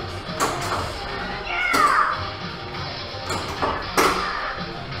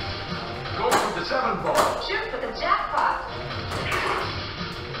 Go for the 7 ball. Shoot for the jackpot.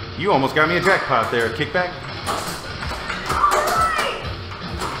 You almost got me a jackpot there. Kickback.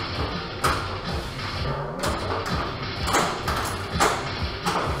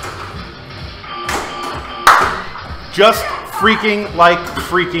 Just freaking like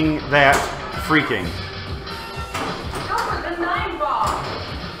freaking that freaking. Go for the 9 ball.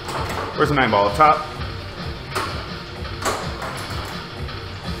 Where's the 9 ball? Up top?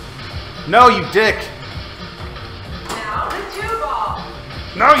 No, you dick. Now the 2 ball.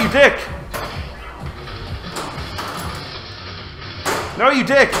 No, you dick. No, you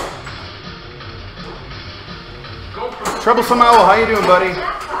dick! Go for the Troublesome Owl, how you doing, buddy?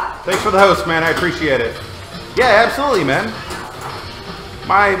 Thanks for the host, man. I appreciate it. Yeah, absolutely, man.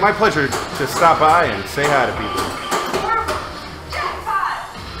 My pleasure to stop by and say hi to people.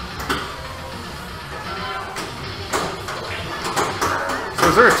 So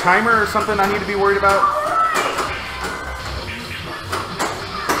is there a timer or something I need to be worried about?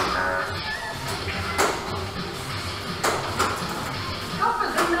 Go for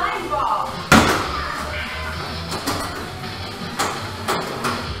the 9-ball.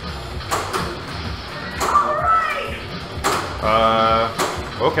 All right.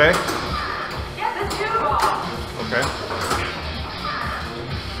 Okay. Get the 2-ball. Okay.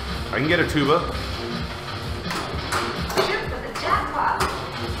 I can get a tuba. Shoot for the jackpot.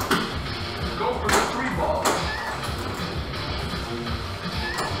 Go for the 3-ball.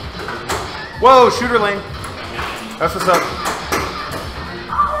 Whoa, shooter lane. That's what's up.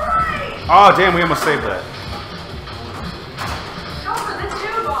 All right. Oh, damn, we almost saved that. Go for the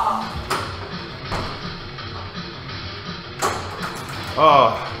 2-ball. Oh,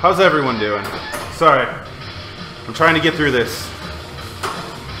 how's everyone doing? Sorry. I'm trying to get through this.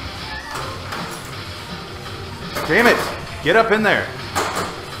 Damn it! Get up in there.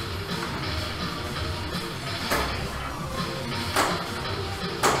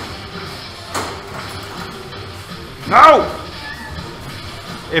 No!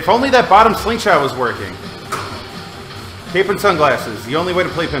 If only that bottom slingshot was working. Cape and sunglasses, the only way to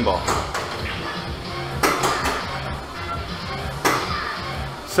play pinball.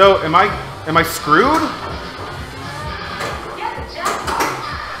 So, am I screwed? Get the jackpot.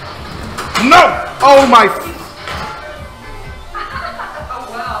 No! Oh my... Oh,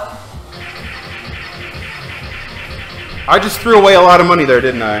 well. I just threw away a lot of money there,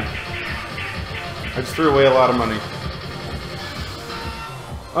 didn't I? I just threw away a lot of money.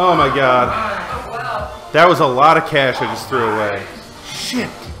 Oh my god. Oh, well. That was a lot of cash I just threw away. Shit.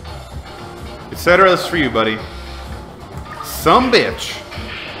 Etc. This is for you, buddy. Some bitch.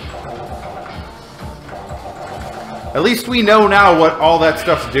 At least we know now what all that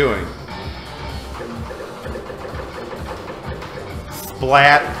stuff's doing.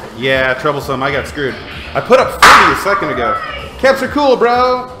 Splat. Yeah, troublesome. I got screwed. I put up 40 a second ago. Caps are cool,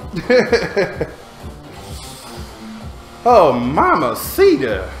 bro. Oh,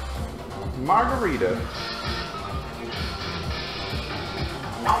 mamacita. Margarita.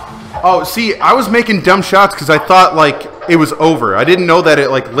 Oh, see, I was making dumb shots because I thought, like, it was over. I didn't know that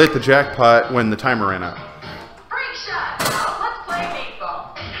it, like, lit the jackpot when the timer ran out. Breakshot. Now let's play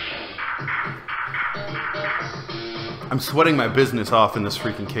Pinball. I'm sweating my business off in this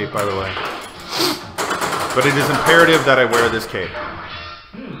freaking cape, by the way. But it is imperative that I wear this cape.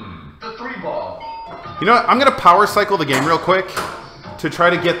 The 3-ball. You know what? I'm going to power cycle the game real quick to try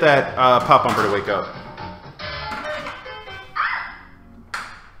to get that pop bumper to wake up.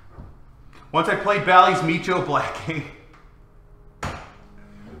 Once I played Bally's Micho Blacking.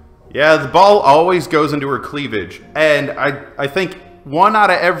 Yeah, the ball always goes into her cleavage. And I think 1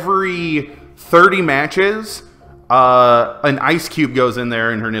 out of every 30 matches, an ice cube goes in there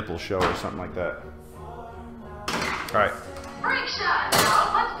and her nipples show or something like that. Alright. Breakshot.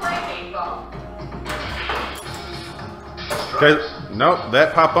 Now let's play Pinball. Okay, nope,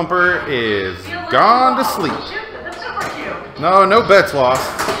 that pop bumper is gone to sleep. Shoot for the super cube. No bets lost.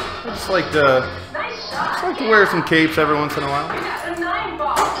 I just like to Nice shot. wear some capes every once in a while. You got the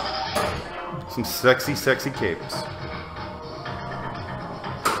 9-ball. Some sexy, sexy capes.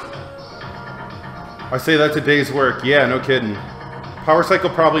 I say that's a day's work. Yeah, no kidding. Power cycle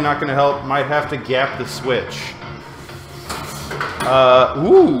probably not going to help. Might have to gap the switch.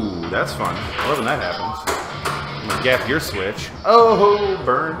 Ooh, that's fun. I love when that happens. I'm gonna gap your switch. Oh,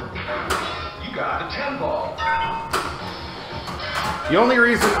 burn. You got a 10-ball. The only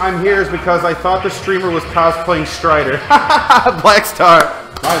reason I'm here is because I thought the streamer was cosplaying Strider. Black Star.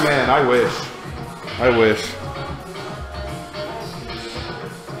 My man, I wish. I wish.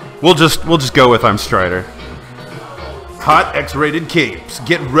 We'll just go with I'm Strider. Hot X-rated capes.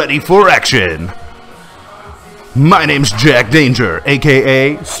 Get ready for action. My name's Jack Danger,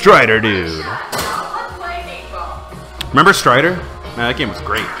 aka Strider Dude. Now let's play Pinball. Remember Strider? Man, that game was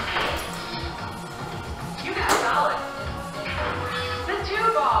great. You got solid. The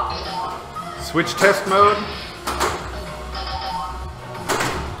 2-ball. Switch test mode.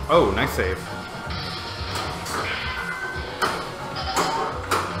 Oh, nice save.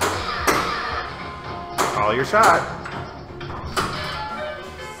 Call your shot.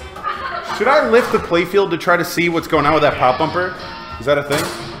 Should I lift the playfield to try to see what's going on with that pop bumper? Is that a thing?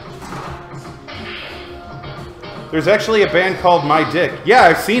 There's actually a band called My Dick. Yeah,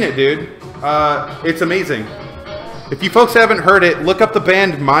 I've seen it, dude. It's amazing. If you folks haven't heard it, look up the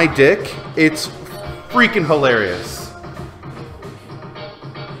band My Dick. It's freaking hilarious.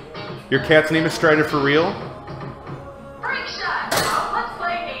 Your cat's name is Strider for real? Breakshot. Now let's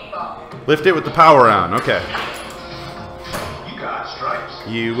play 8-ball. Lift it with the power on. Okay. You got stripes.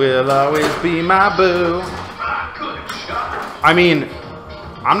 You will always be my boo. Ah, good shot. I mean,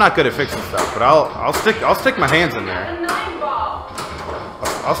 I'm not good at fixing stuff, but I'll stick my hands in there. The 9-ball.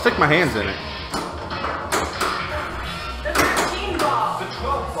 I'll stick my hands in it. The 13-ball. The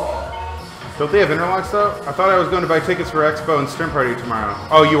 12 ball. Don't they have interlocks though? I thought I was going to buy tickets for Expo and Stream Party tomorrow.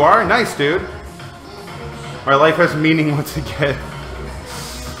 Oh, you are? Nice, dude. My life has meaning once again.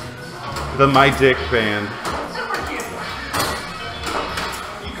 The My Dick band. Super cute.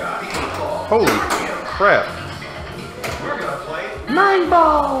 You got the 8 ball. Holy crap. We're gonna play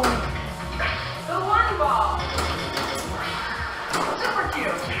 9-ball. The 1-ball. Super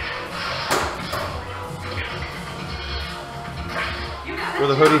cute. You got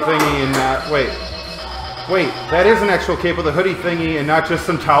With a hoodie 10-ball. thingy and not... Wait, that is an actual cape with a hoodie thingy and not just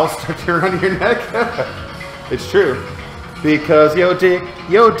some towel stuck around your neck? It's true. Because your dick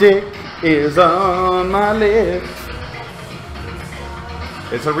is on my lips.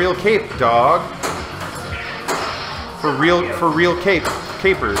 It's a real cape, dog. For real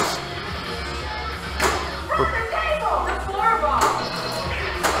capers. Perfect table. The 4-ball.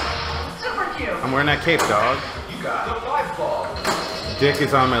 Super cute. I'm wearing that cape, dog. You got the 5 ball. Dick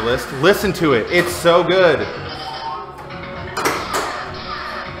is on my list. Listen to it. It's so good.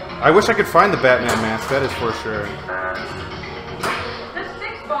 I wish I could find the Batman mask. That is for sure. The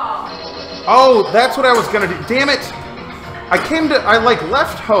 6-ball. Oh, that's what I was gonna do. Damn it! I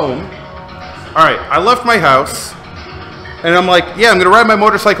left home. Alright, I left my house. And I'm like, yeah, I'm gonna ride my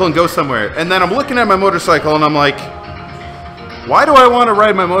motorcycle and go somewhere. And then I'm looking at my motorcycle and I'm like, why do I want to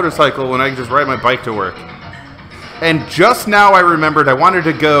ride my motorcycle when I can just ride my bike to work? And just now I remembered I wanted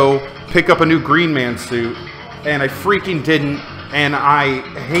to go pick up a new Green Man suit. And I freaking didn't. And I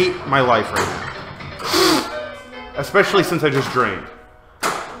hate my life right now. Especially since I just drained.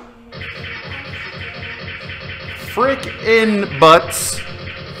 Frickin' butts.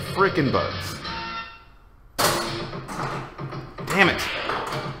 Frickin' butts. Damn it.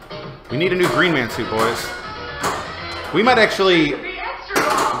 We need a new Green Man suit, boys. We might actually... The extra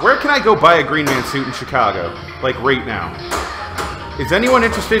ball. Where can I go buy a Green Man suit in Chicago? Like, right now. Is anyone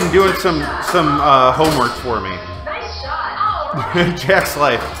interested in doing some homework for me? Nice shot. All right. Jack's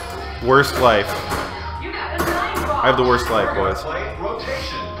life. Worst life. You got the 9-ball. I have the worst life, We're gonna boys. play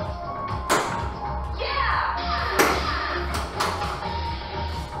rotation. Yeah.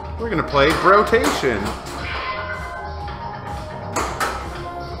 We're gonna play rotation.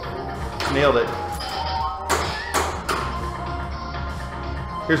 Nailed it.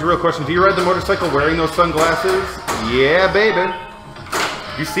 Here's a real question. Do you ride the motorcycle wearing those sunglasses? Yeah, baby.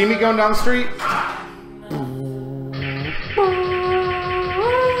 You see me going down the street?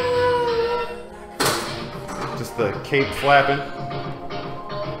 Just the cape flapping.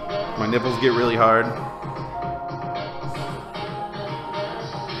 My nipples get really hard.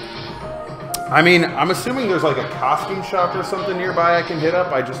 I mean, I'm assuming there's like a costume shop or something nearby I can hit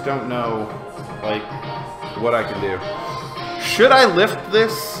up. I just don't know, like, what I can do. Should I lift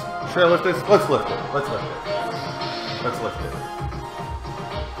this? Should I lift this? Let's lift it. Let's lift it. Let's lift it.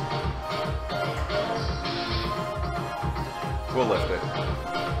 We'll lift it.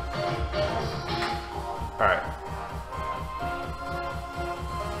 Alright.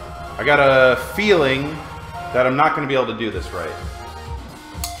 I got a feeling that I'm not going to be able to do this right.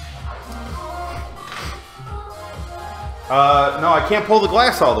 No, I can't pull the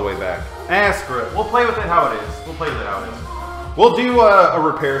glass all the way back. Screw it. We'll play with it how it is. We'll play with it how it is. We'll do a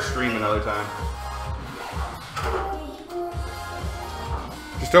repair stream another time.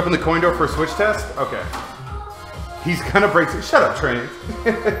 Just open the coin door for a switch test? Okay. He's gonna break some... Shut up, Train.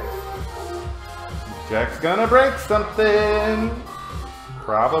 Jack's gonna break something.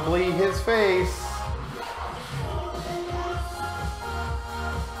 Probably his face.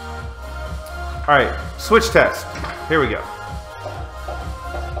 Alright, switch test. Here we go.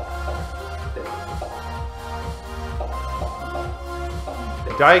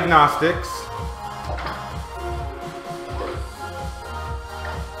 Diagnostics.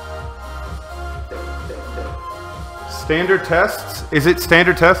 Standard tests. Is it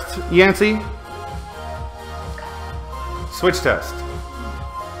standard tests, Yancey? Switch test.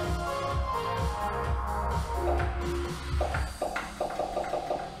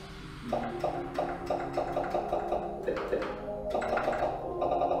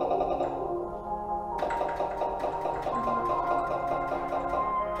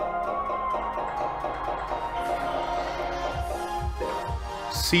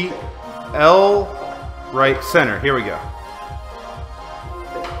 C, L, right, center. Here we go.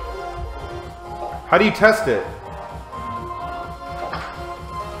 How do you test it?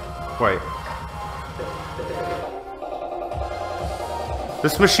 Wait.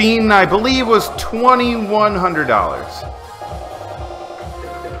 This machine, I believe, was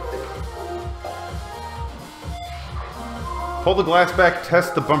 $2,100. Pull the glass back,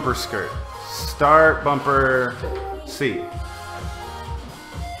 test the bumper skirt. Start bumper C.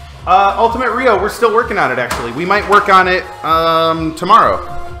 Ultimate Rio, we're still working on it, actually. We might work on it tomorrow.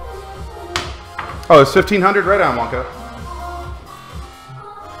 Oh, it's 1,500? Right on, Wonka.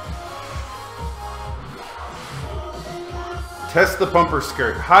 Test the bumper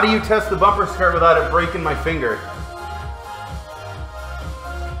skirt. How do you test the bumper skirt without it breaking my finger?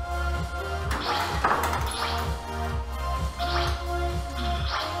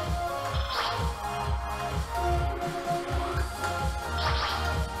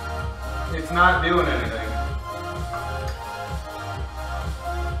 It's not doing anything.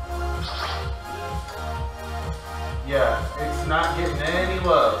 Yeah, it's not getting any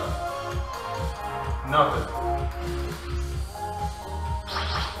love. Nothing.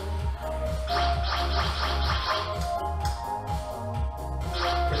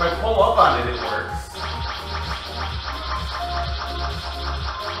 If I pull up on it, it works.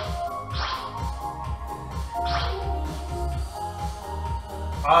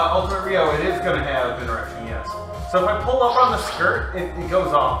 Ultimate Rio, it is going to have interaction, yes. So if I pull up on the skirt, it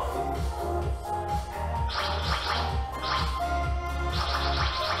goes off.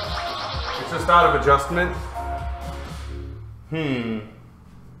 It's just out of adjustment.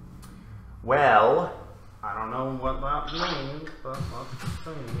 Well, I don't know what that means, but let's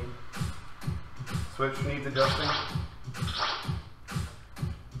see. Switch needs adjusting.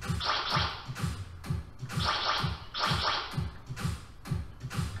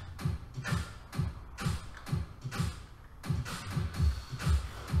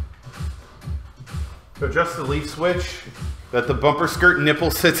 To adjust the leaf switch that the bumper skirt nipple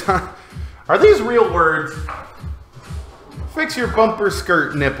sits on. Are these real words? Fix your bumper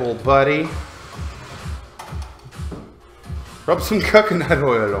skirt nipple, buddy. Rub some coconut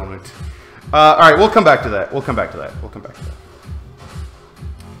oil on it. Alright, we'll come back to that. We'll come back to that.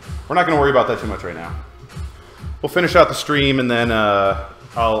 We're not going to worry about that too much right now. We'll finish out the stream and then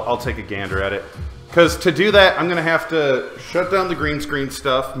I'll take a gander at it. Because to do that, I'm going to have to shut down the green screen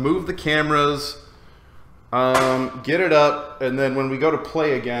stuff, move the cameras, get it up, and then when we go to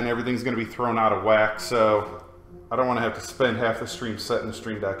play again, everything's going to be thrown out of whack, so I don't want to have to spend half the stream setting the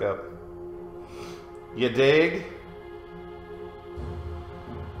stream deck up. You dig?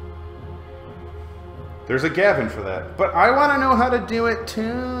 There's a Gavin for that. But I want to know how to do it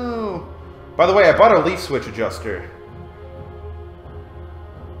too. By the way, I bought a leaf switch adjuster.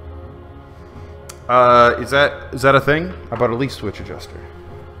 Is that a thing? I bought a leaf switch adjuster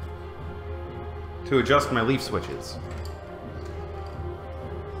to adjust my leaf switches.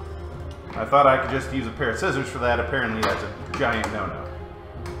 I thought I could just use a pair of scissors for that. Apparently that's a giant no-no.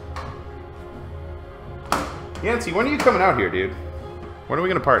 Yancey, when are you coming out here, dude? When are we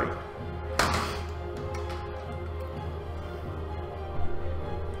gonna party?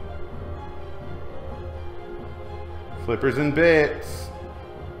 Flippers and bits.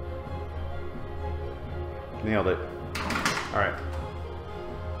 Nailed it. All right.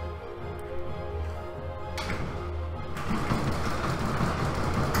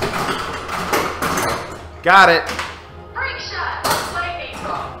 Got it. Breakshot. Play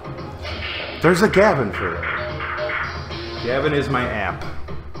Pinball. There's a Gavin for that. Gavin is my app.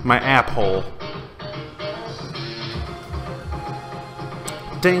 My app hole.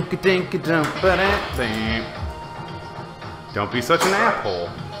 Don't be such an asshole.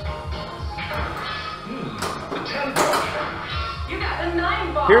 You got a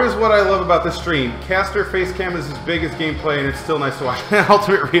 9-ball. Here's what I love about this stream. Caster face cam is as big as gameplay, and it's still nice to watch.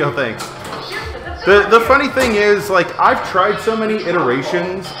 Ultimate Real, thanks. The funny thing is, like, I've tried so many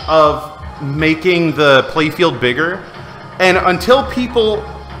iterations of making the playfield bigger, and until I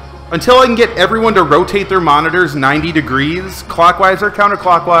can get everyone to rotate their monitors 90 degrees, clockwise or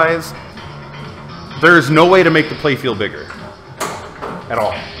counterclockwise, there's no way to make the playfield bigger. At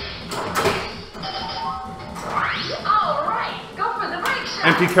all. Alright, go for the break shot.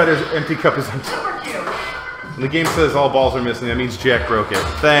 Empty cup is empty. Super cute. And the game says all balls are missing. That means Jack broke it.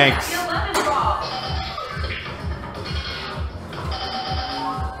 Thanks. The 11 ball.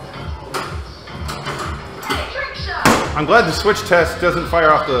 Hey, trick shot. I'm glad the switch test doesn't fire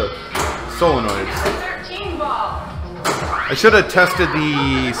off the solenoids. The 13 ball. I should have tested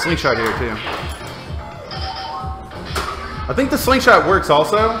the slingshot here too. I think the slingshot works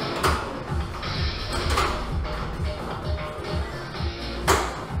also.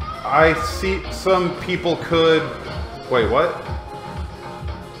 I see some people could... Wait, what?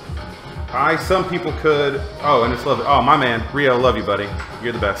 Some people could... Oh, and it's lovely. Oh, my man. Rio, love you, buddy.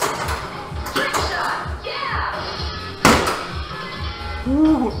 You're the best. Breakshot, yeah.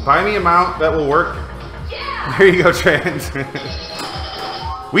 Ooh, buy me a mount that will work. Yeah. There you go, Trans.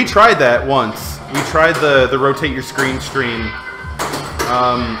 We tried that once. We tried the rotate your screen stream.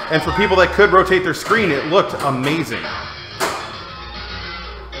 And for people that could rotate their screen, it looked amazing.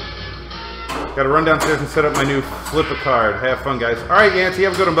 Gotta run downstairs and set up my new flip-a-card. Have fun, guys. Alright, Yancy,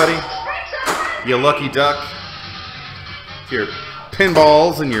 have a good one, buddy. You lucky duck. Your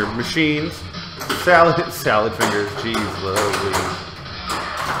pinballs and your machines. Salad fingers. Jeez, lovely.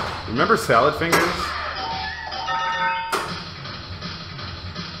 Remember salad fingers?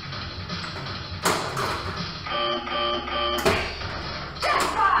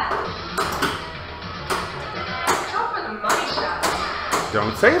 Jackpot. Go for the money shot.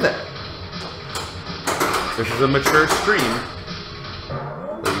 Don't say that. This is a mature stream.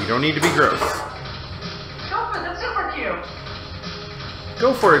 So you don't need to be gross. Go for the super cube.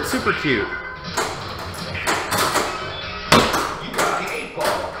 Go for it, super cute. You got the 8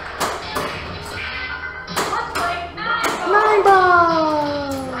 ball. Let's play 9 ball. 9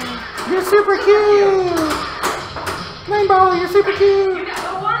 ball! You're super cute! 9 ball, you're super You cute! got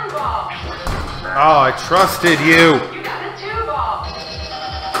the 1 ball. Oh, I trusted you! You got the 2 ball.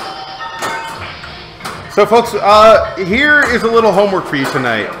 So folks, here is a little homework for you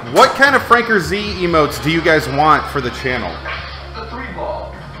tonight. What kind of Franker Z emotes do you guys want for the channel? The 3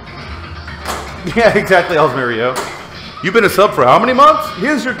 ball. Yeah, exactly, Elsmario. You've been a sub for how many months?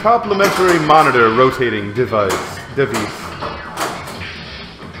 Here's your complimentary monitor rotating device.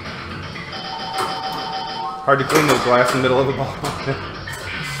 Hard to clean the glass in the middle of the ball.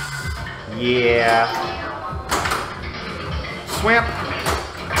 Yeah. Swamp.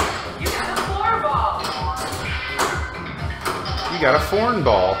 You got the 4 ball. You got a foreign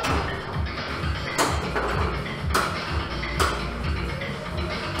ball.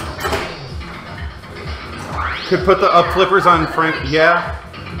 Could put the up flippers on Frank. Yeah.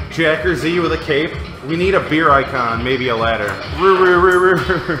 Jacker Z with a cape. We need a beer icon, maybe a ladder.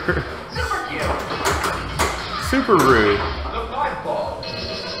 Super cube. Super rude. The 5 ball.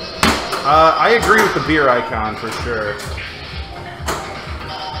 I agree with the beer icon for sure.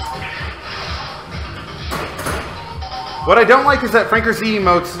 What I don't like is that Franker Z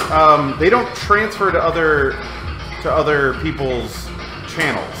emotes, they don't transfer to other people's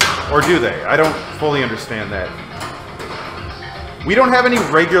channels. Or do they? I don't fully understand that. We don't have any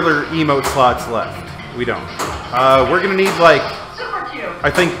regular emote slots left. We don't. We're gonna need like, Super cube. I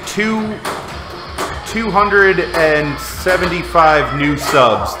think 275 new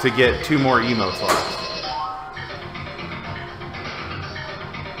subs to get 2 more emote slots.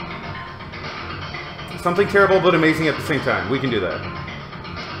 Something terrible but amazing at the same time. We can do that.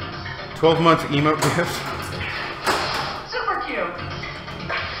 12 months emote gift. Super cube.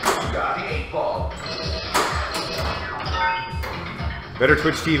 You got the 8 ball. Better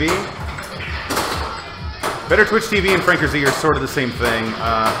Twitch TV. Better Twitch TV and Franker Z are sort of the same thing.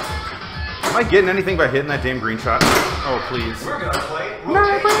 Am I getting anything by hitting that damn green shot? Oh, please. We're gonna play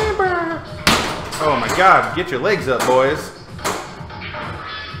rotation. Oh my god, get your legs up, boys.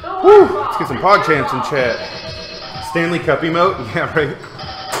 The 1 Woo! ball. Let's get some pog champs in chat. Stanley Cup emote? Yeah, right.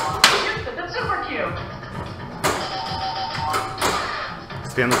 The super cube.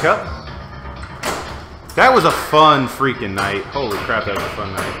 Stanley Cup? That was a fun freaking night. Holy crap, that was a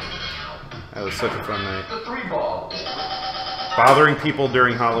fun night. That was such a fun night. The 3 ball. Bothering people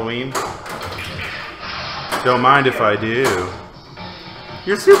during Halloween? Don't mind if I do.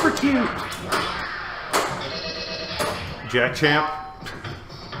 You're super cute. Jack Champ?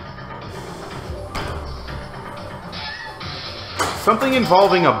 Something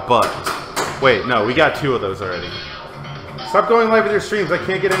involving a butt. Wait, no, we got 2 of those already. Stop going live with your streams. I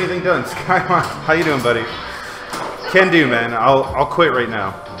can't get anything done. Skymon, how you doing, buddy? Can do, man. I'll quit right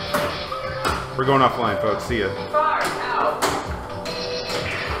now. We're going offline, folks. See ya. Far out.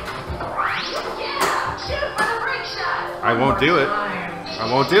 Yeah. Shoot for the break shot. I won't do it. I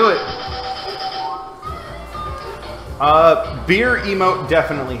won't do it. Beer emote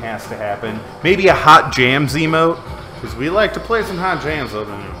definitely has to happen. Maybe a hot jams emote, because we like to play some hot jams over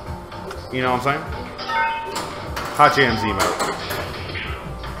there. You know what I'm saying? Hot jams emote.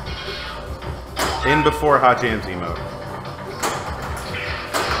 In before hot jams emote.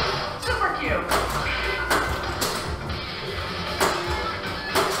 Super cube.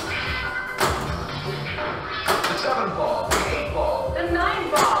 The 7 ball. The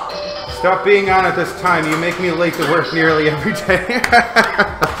Stop being on at this time. You make me late to work nearly every day.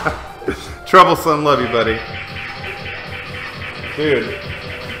 Troublesome, love you, buddy. Dude,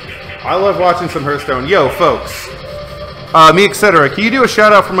 I love watching some Hearthstone. Yo, folks. Me, etc. Can you do a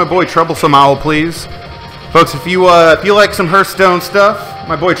shout out for my boy Troublesome Owl, please? Folks, if you like some Hearthstone stuff,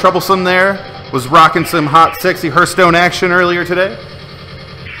 my boy Troublesome there was rocking some hot, sexy Hearthstone action earlier today.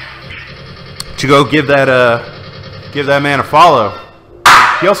 To go give that man a follow.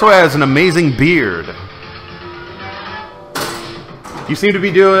 He also has an amazing beard. You seem to be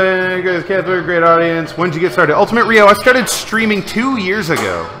doing good, Catherine, great audience. When did you get started? Ultimate Rio, I started streaming 2 years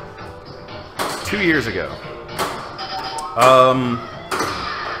ago. 2 years ago.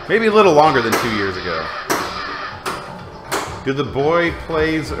 Maybe a little longer than 2 years ago. Do the boy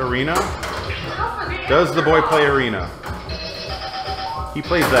plays Arena? Does the boy play Arena? He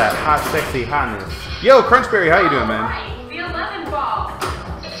plays that hot, sexy hotness. Yo, Crunchberry, how you doing, man? The 11 ball.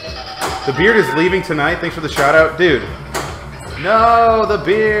 The beard is leaving tonight. Thanks for the shout out, dude. No, the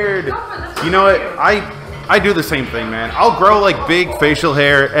beard. You know what? I do the same thing, man. I'll grow like big facial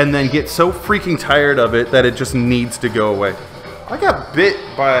hair and then get so freaking tired of it that it just needs to go away. I got bit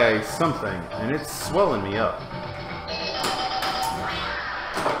by something and it's swelling me up.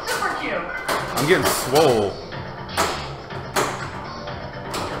 Super cute. I'm getting swole.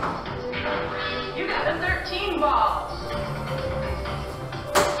 You got a 13 ball.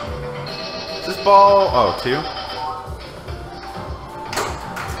 Is this ball? Oh, 2.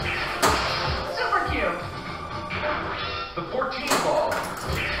 Super cute. The 14 ball.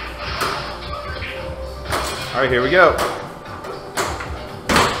 All right, here we go.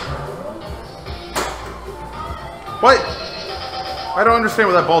 What? I don't understand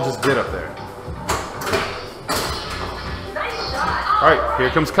what that ball just did up there. Nice shot. All right, here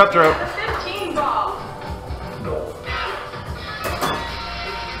comes Cutthroat. The 15 ball.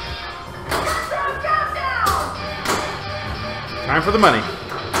 Countdown. Time for the money.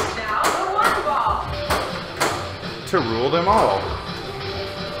 Now the 1 ball. To rule them all.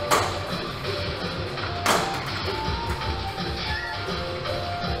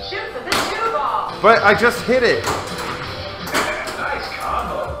 Shoot for the 2 ball. But I just hit it. Nice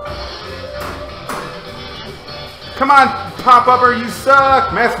combo. Come on, pop-upper, you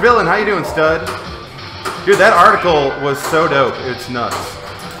suck. Masked Villain, how you doing, stud? Dude, that article was so dope. It's nuts.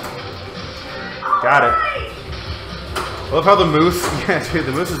 Got it. I love how the moose... Yeah, dude,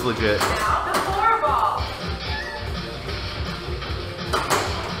 the moose is legit. Now the 4 ball.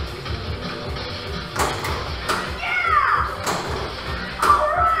 Yeah!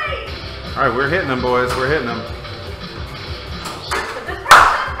 Alright! All right, we're hitting them, boys. We're hitting them. Shoot for the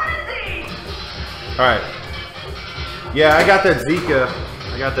frenzy! All right. Yeah, I got that Zika.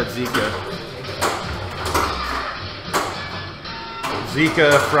 I got that Zika.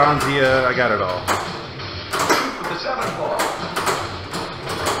 Zika, Franzia, I got it all. Shoot with the 7 ball.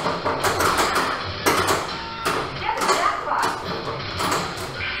 Get the jackpot.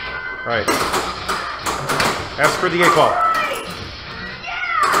 All right. Ask for the 8 ball. Alright!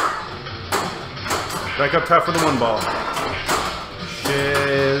 Yeah! Back up top for the 1 ball.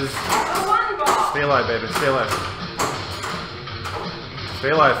 Shiz. The 1 ball. Stay alive, baby. Stay alive. Stay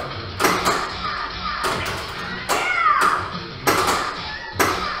alive.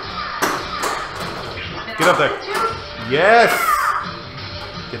 Get up there. The 2. Yes!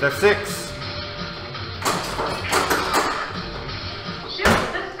 Get that 6. Shoot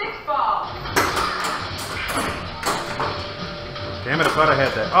for the 6 ball. Damn it, I thought I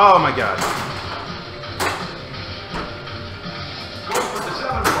had that. Oh my god. Go for the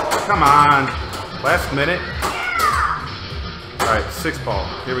 7 ball. Come on. Last minute. Alright, 6 ball.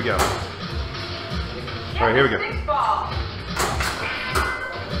 Here we go. Alright, here we go. 6 ball.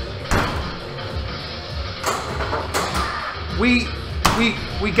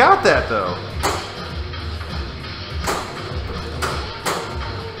 We got that though.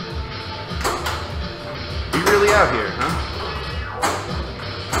 We really out here, huh?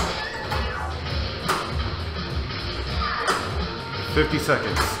 $50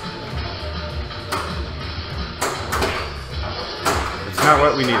 seconds. It's not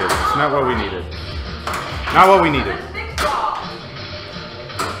what we needed. It's not what we needed. Not what we needed. The 6 ball.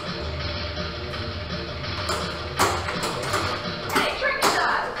 Hey, trick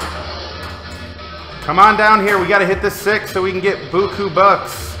shot. Come on down here. We got to hit this 6 so we can get buku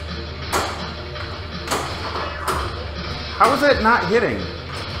bucks. How is it not hitting?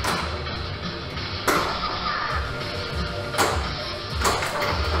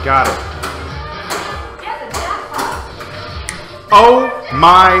 Got it. Get the jackpot. Oh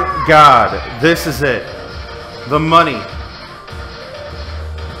my god. This is it. The money.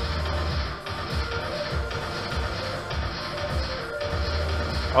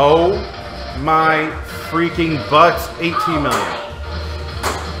 Oh my freaking butts. 18 million.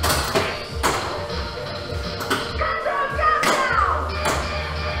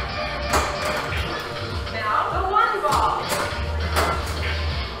 Now the one ball.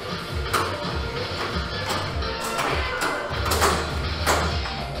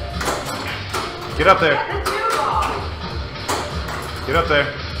 Get up there. Get the two ball. Get up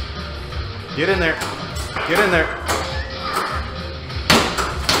there. Get in there. Get in there.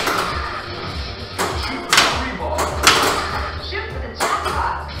 Shoot for the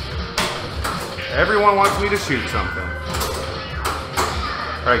jackpot. Everyone wants me to shoot something.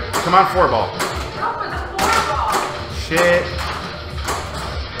 Alright, come on, 4 ball. Go for the four ball. Shit.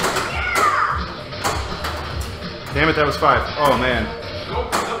 Damn it, that was 5. Oh man. Go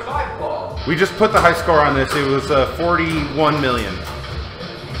for the 5 ball. We just put the high score on this. It was 41 million.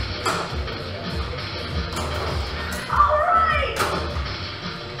 All right.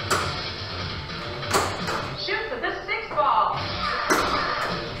 Shoot for the 6 ball.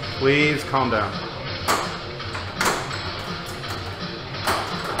 Please calm down.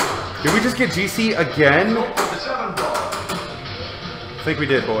 Did we just get GC again? Go for the 7 ball. I think we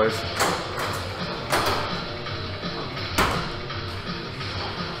did, boys.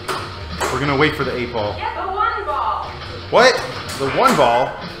 We're gonna wait for the 8 ball. Get the one ball. What? The 1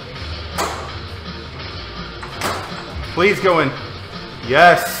 ball? Please go in.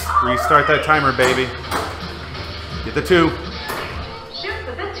 Yes! Restart that timer, baby. Get the 2. Shoot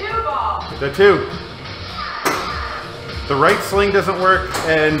for the 2 ball. The 2. The right sling doesn't work,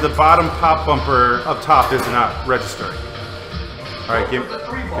 and the bottom pop bumper up top is not registering. Alright, give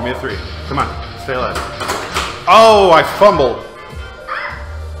me a 3. Come on, stay alive. Oh, I fumbled.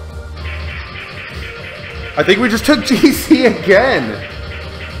 I think we just took GC again.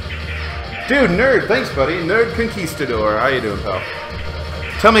 Dude, Nerd, thanks, buddy. Nerd Conquistador. How you doing, pal?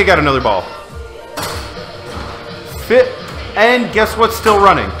 Tell me you got another ball. Fit, and guess what's still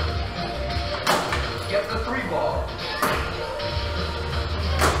running? Get the 3 ball.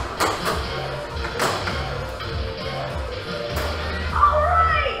 All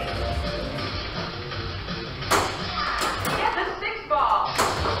right. Get the 6 ball.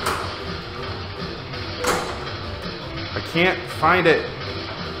 I can't find it.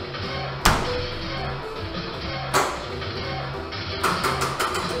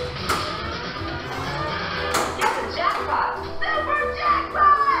 Get the jackpot. Super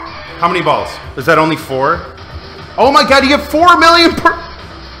jackpot. How many balls? Is that only 4? Oh my god, you get 4 million per...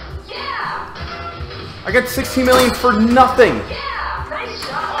 Yeah. I got 16 million for nothing. Yeah. Nice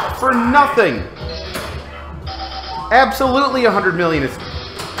shot. For nothing. Absolutely 100 million is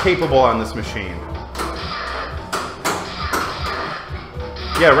capable on this machine.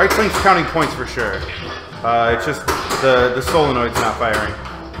 Yeah, right sling's counting points for sure. It's just the solenoid's not firing.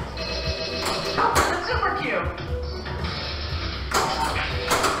 Go for the super cube.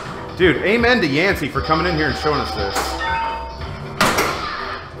 Dude, amen to Yancey for coming in here and showing us this.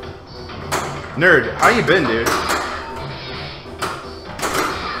 Nerd, how you been, dude?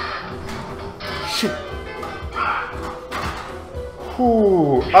 Shit.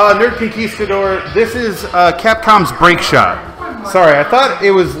 Ooh. Nerd Conquistador, this is Capcom's Breakshot. Sorry, I thought it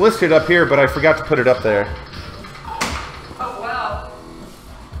was listed up here, but I forgot to put it up there. Oh well.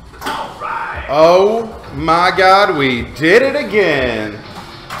 All right. Oh my god, we did it again.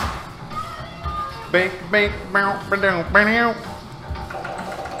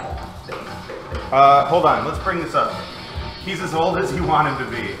 Hold on, let's bring this up. He's as old as you want him to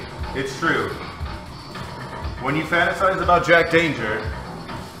be. It's true. When you fantasize about Jack Danger,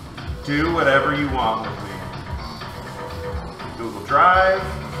 do whatever you want with me. Google Drive,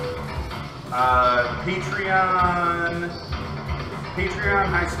 Patreon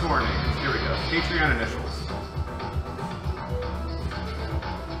high score names. Here we go. Patreon initials.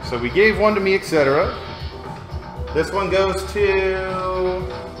 So we gave one to me, etc. This one goes to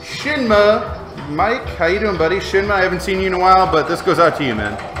Shinma. Mike, how you doing, buddy? Shinma, I haven't seen you in a while, but this goes out to you,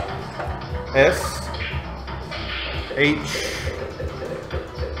 man. S H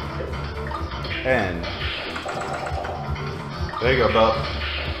N. There you go, Bub.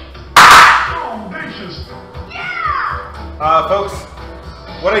 Folks,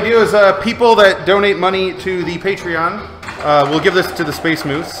 what I do is people that donate money to the Patreon, we'll give this to the Space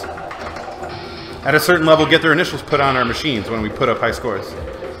Moose. At a certain level, get their initials put on our machines when we put up high scores.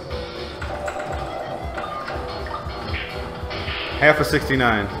 Half of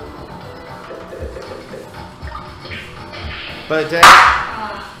 69. But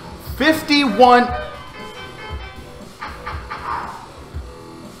 51.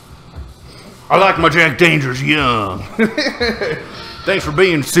 I like my Jack Dangers young. Thanks for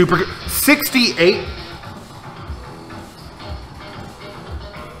being super. 68.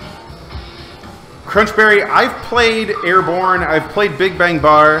 Crunchberry, I've played Airborne, I've played Big Bang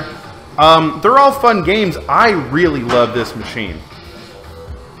Bar. They're all fun games. I really love this machine.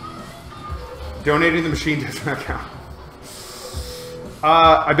 Donating the machine does not count.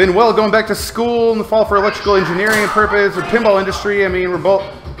 I've been going back to school in the fall for electrical engineering and purpose, or pinball industry. I mean, we're both...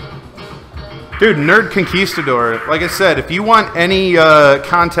 Dude, Nerd Conquistador. Like I said, if you want any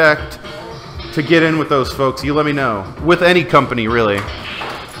contact to get in with those folks, you let me know. With any company, really.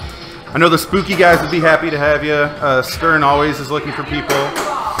 I know the spooky guys would be happy to have you. Stern always is looking for people.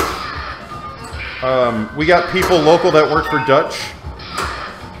 We got people local that work for Dutch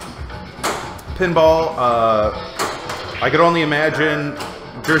Pinball. I could only imagine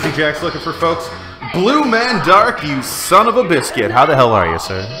Jersey Jack's looking for folks. Blue Man Dark, you son of a biscuit. How the hell are you,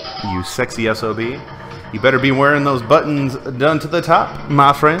 sir? You sexy SOB. You better be wearing those buttons done to the top,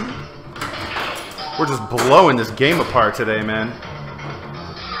 my friend. We're just blowing this game apart today, man.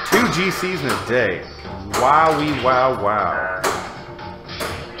 2 GCs in a day. Wowie, wow, wow.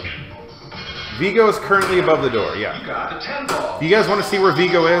 Vigo is currently above the door, yeah. You got a 10 ball. Do you guys want to see where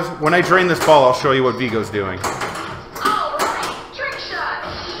Vigo is? When I drain this ball, I'll show you what Vigo's doing. All right, trick shot.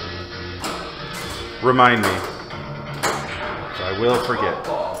 Remind me. So I will forget.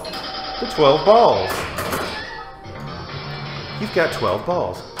 The 12 balls. You've got 12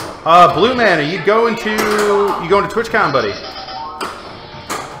 balls. Blue Man, are you going to TwitchCon, buddy?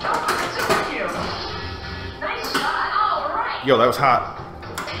 Super cute. Nice shot. All right. Yo, that was hot.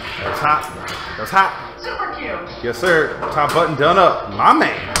 That was hot. That was hot. Super cute. Yes, sir. Top button done up. My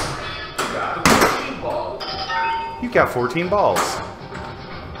man. You got the 14 ball. You've got 14 balls.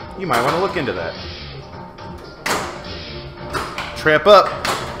 You might want to look into that. Trap up.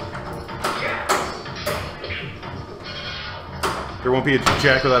 There won't be a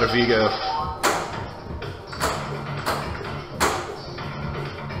Jack without a Vigo.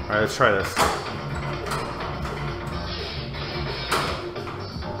 Alright, let's try this.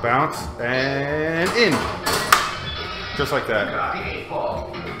 Bounce and in. Just like You that. got the 8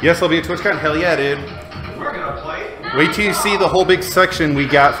 ball. Yes, I'll be at TwitchCon. Hell yeah, dude. We're gonna play. Wait till you see the whole big section we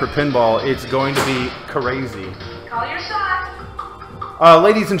got for pinball. It's going to be crazy. Call your shot.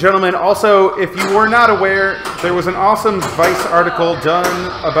 Ladies and gentlemen, also, if you were not aware, there was an awesome Vice article done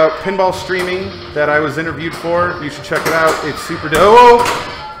about pinball streaming that I was interviewed for. You should check it out. It's super dope. Oh!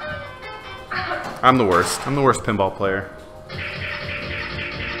 I'm the worst. I'm the worst pinball player.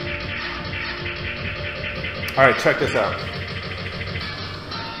 Alright, check this out.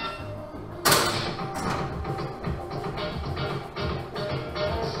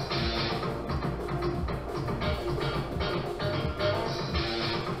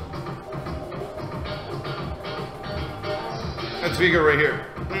 That's Vigo right here.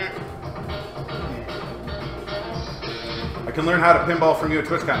 I can learn how to pinball from you at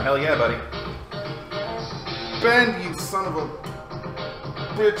TwitchCon. Hell yeah, buddy. Ben, you son of a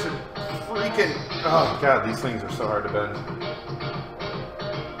bitch and freaking... Oh, God, these things are so hard to bend.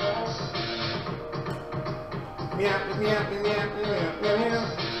 Meow, meow, meow, meow, meow,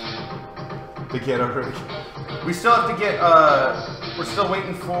 meow. The ghetto break. We still have to get, we're still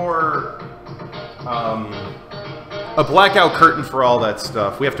waiting for, a blackout curtain for all that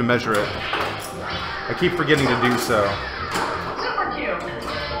stuff. We have to measure it. I keep forgetting to do so. Super cute.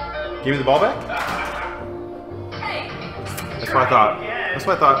 Give me the ball back? Hey. That's what I thought. That's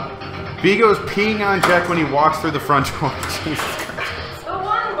what I thought. Vigo's peeing on Jack when he walks through the front door. Jesus Christ. The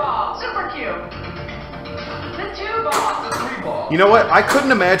 1 ball. Super cute. The 2 ball. The 3 ball. You know what? I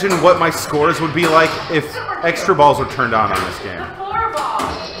couldn't imagine what my scores would be like if extra balls were turned on this The game. 4 ball.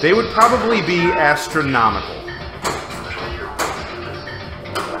 They would probably be astronomical.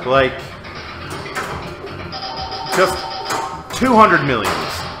 Like, just 200 millions.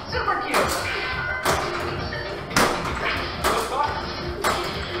 Super cute.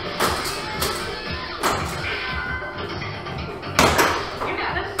 You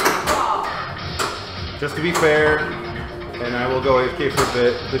got the 6 ball. Just to be fair, and I will go AFK for a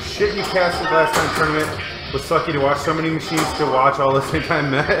bit, the shit you casted last time tournament was sucky to watch. So many machines to watch all at the same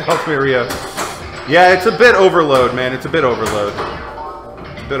time. Help me, Rio. Yeah, it's a bit overload, man. It's a bit overload.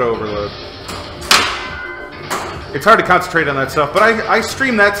 Overload. It's hard to concentrate on that stuff, but I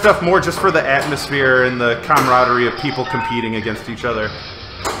stream that stuff more just for the atmosphere and the camaraderie of people competing against each other.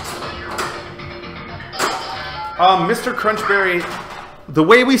 Mr. Crunchberry, the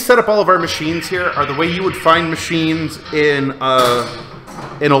way we set up all of our machines here are the way you would find machines in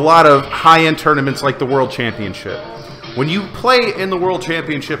a lot of high-end tournaments like the World Championship. When you play in the World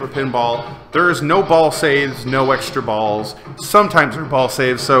Championship of Pinball, there is no ball saves, no extra balls. Sometimes there are ball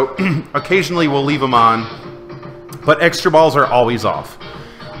saves, so occasionally we'll leave them on, but extra balls are always off.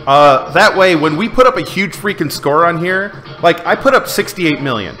 That way, when we put up a huge freaking score on here, like I put up 68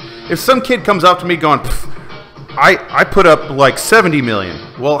 million. If some kid comes up to me going, I put up like 70 million.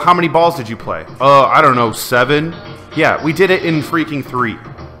 Well, how many balls did you play? I don't know, 7? Yeah, we did it in freaking 3.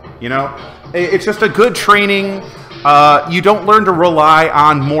 You know? It's just a good training. You don't learn to rely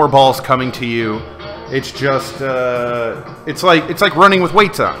on more balls coming to you. It's just, it's like running with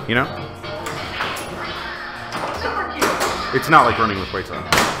weights on, you know? It's not like running with weights on.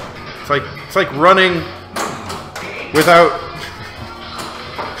 It's like running without.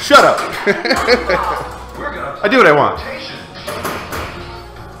 Shut up. I do what I want.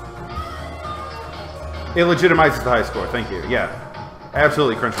 It legitimizes the high score. Thank you. Yeah,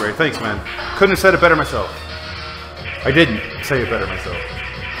 absolutely, Crunchberry. Thanks, man. Couldn't have said it better myself. I didn't say it better myself.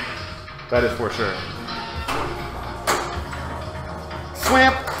 That is for sure.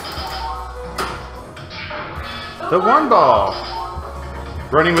 Swamp. The 1 ball.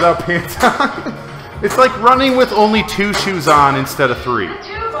 Running without pants on. It's like running with only 2 shoes on instead of 3.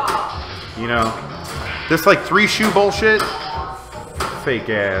 You know? This like 3 shoe bullshit. Fake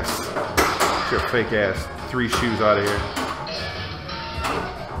ass. Get your fake ass 3 shoes out of here.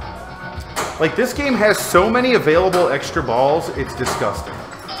 Like, this game has so many available extra balls, it's disgusting.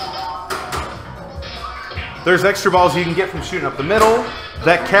 There's extra balls you can get from shooting up the middle.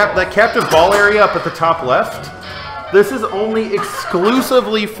 That captive ball area up at the top left, this is only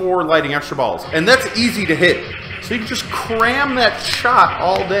exclusively for lighting extra balls. And that's easy to hit. So you can just cram that shot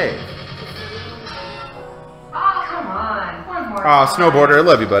all day. Oh, come on. One more. Aw, Snowboarder, I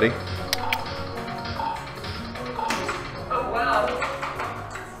love you, buddy.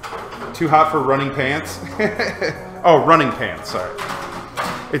 Too hot for running pants? Oh, running pants, sorry.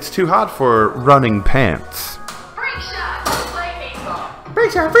 It's too hot for running pants. Breakshot. Play baseball.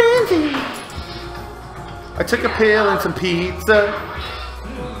 Breakshot frenzy! I took a pill and some pizza.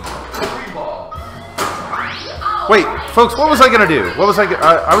 Wait, folks, what was I gonna do? What was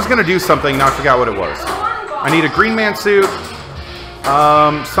I was gonna do something, now I forgot what it was. I need a green man suit.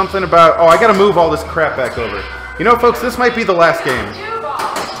 Something about, oh, I gotta move all this crap back over. You know, folks, this might be the last game.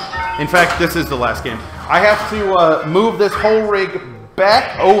 In fact, this is the last game. I have to move this whole rig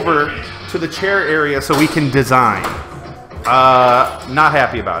back over to the chair area so we can design. Not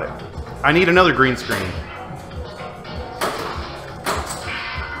happy about it. I need another green screen.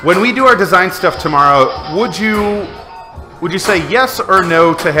 When we do our design stuff tomorrow, would you say yes or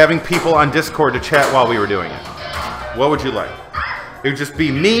no to having people on Discord to chat while we were doing it? What would you like? It would just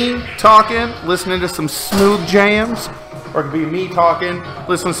be me talking, listening to some smooth jams. Or it could be me talking,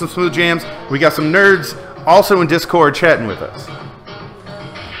 listening to some smooth jams. We got some nerds also in Discord chatting with us.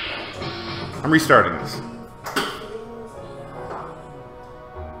 I'm restarting this.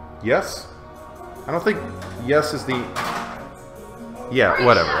 Yes? I don't think yes is the... Yeah,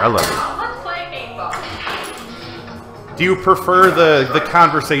 whatever. I love it. Let's play baseball. Do you prefer the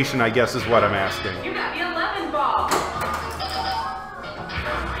conversation, I guess, is what I'm asking. You got the 11 ball.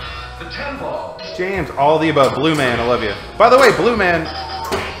 The 10 ball. Jams, all the above. Blue Man, I love you. By the way, Blue Man,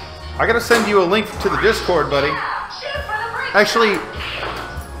 I gotta send you a link to the Discord, buddy. Yeah, shoot for the break. Actually,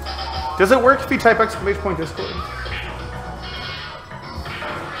 does it work if you type !Discord?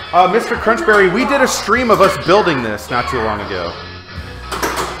 Mr. Crunchberry, we did a stream of us building this not too long ago.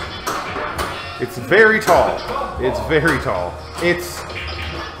 It's very tall. It's very tall. It's,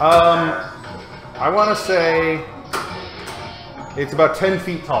 I want to say it's about 10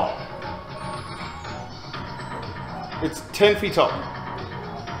 feet tall. It's 10 feet tall.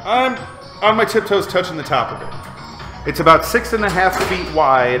 I'm on my tiptoes touching the top of it. It's about 6.5 feet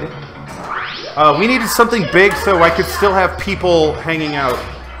wide. We needed something big so I could still have people hanging out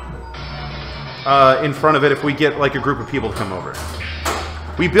in front of it if we get like a group of people to come over.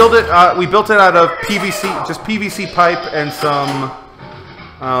 We built it out of PVC, just PVC pipe and some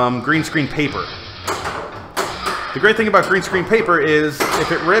green screen paper. The great thing about green screen paper is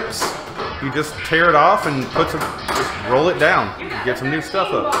if it rips, you just tear it off and just roll it down. You get some new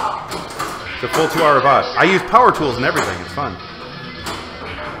stuff up. It's a full 2-hour VOD. I use power tools and everything. It's fun.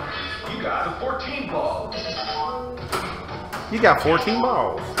 You got the 14 ball. You got 14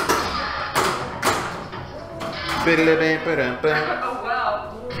 balls. Oh, well.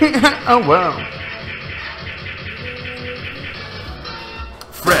 Oh, wow.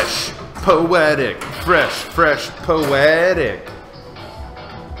 Fresh, poetic. Fresh, poetic.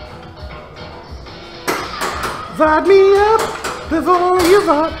 Vibe me up before you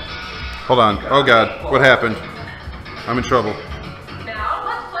vibe. Hold on. Oh, God. What happened? I'm in trouble. Now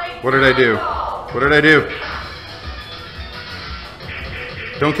let's play. What did I do? Pinball. What did I do?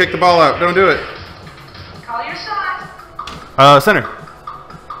 Don't kick the ball out. Don't do it. Call your shot. Center.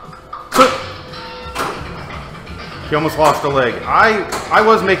 He almost lost a leg. I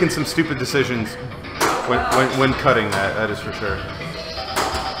was making some stupid decisions when cutting that. That is for sure.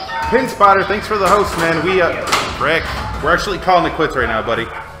 Pin Spotter, thanks for the host, man. Rick, we're actually calling it quits right now, buddy.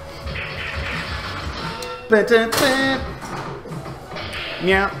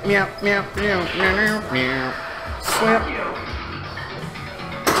 Meow, meow, meow, meow, meow, meow. Swap.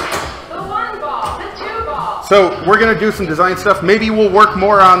 The 1 ball. The 2 ball. So we're gonna do some design stuff. Maybe we'll work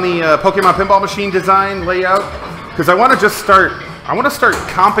more on the Pokemon Pinball Machine design layout, because I want to just start. I want to start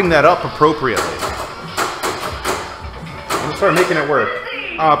comping that up appropriately. I want to start making it work.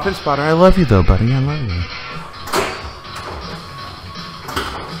 Pin Spotter, I love you though, buddy. I love you.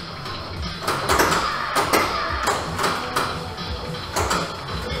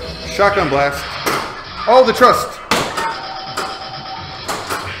 Shotgun blast. Oh, the trust.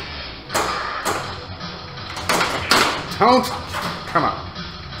 Don't. Come on.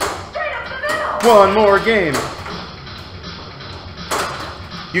 Straight up the middle. One more game.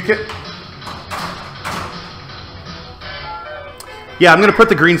 You can. Yeah, I'm gonna put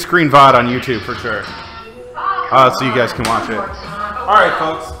the green screen VOD on YouTube for sure, so you guys can watch it. All right,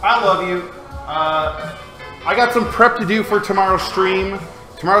 folks. I love you. I got some prep to do for tomorrow's stream.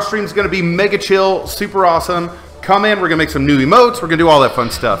 Tomorrow's stream is gonna be mega chill, super awesome. Come in. We're gonna make some new emotes. We're gonna do all that fun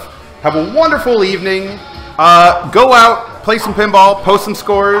stuff. Have a wonderful evening. Go out, play some pinball, post some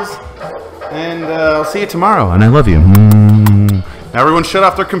scores, and I'll see you tomorrow. And I love you. Now everyone shut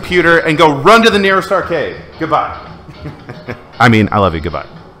off their computer and go run to the nearest arcade. Goodbye. I mean, I love you. Goodbye.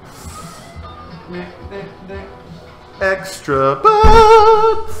 Extra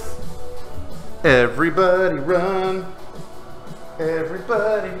bucks. Everybody run.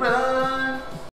 Everybody run.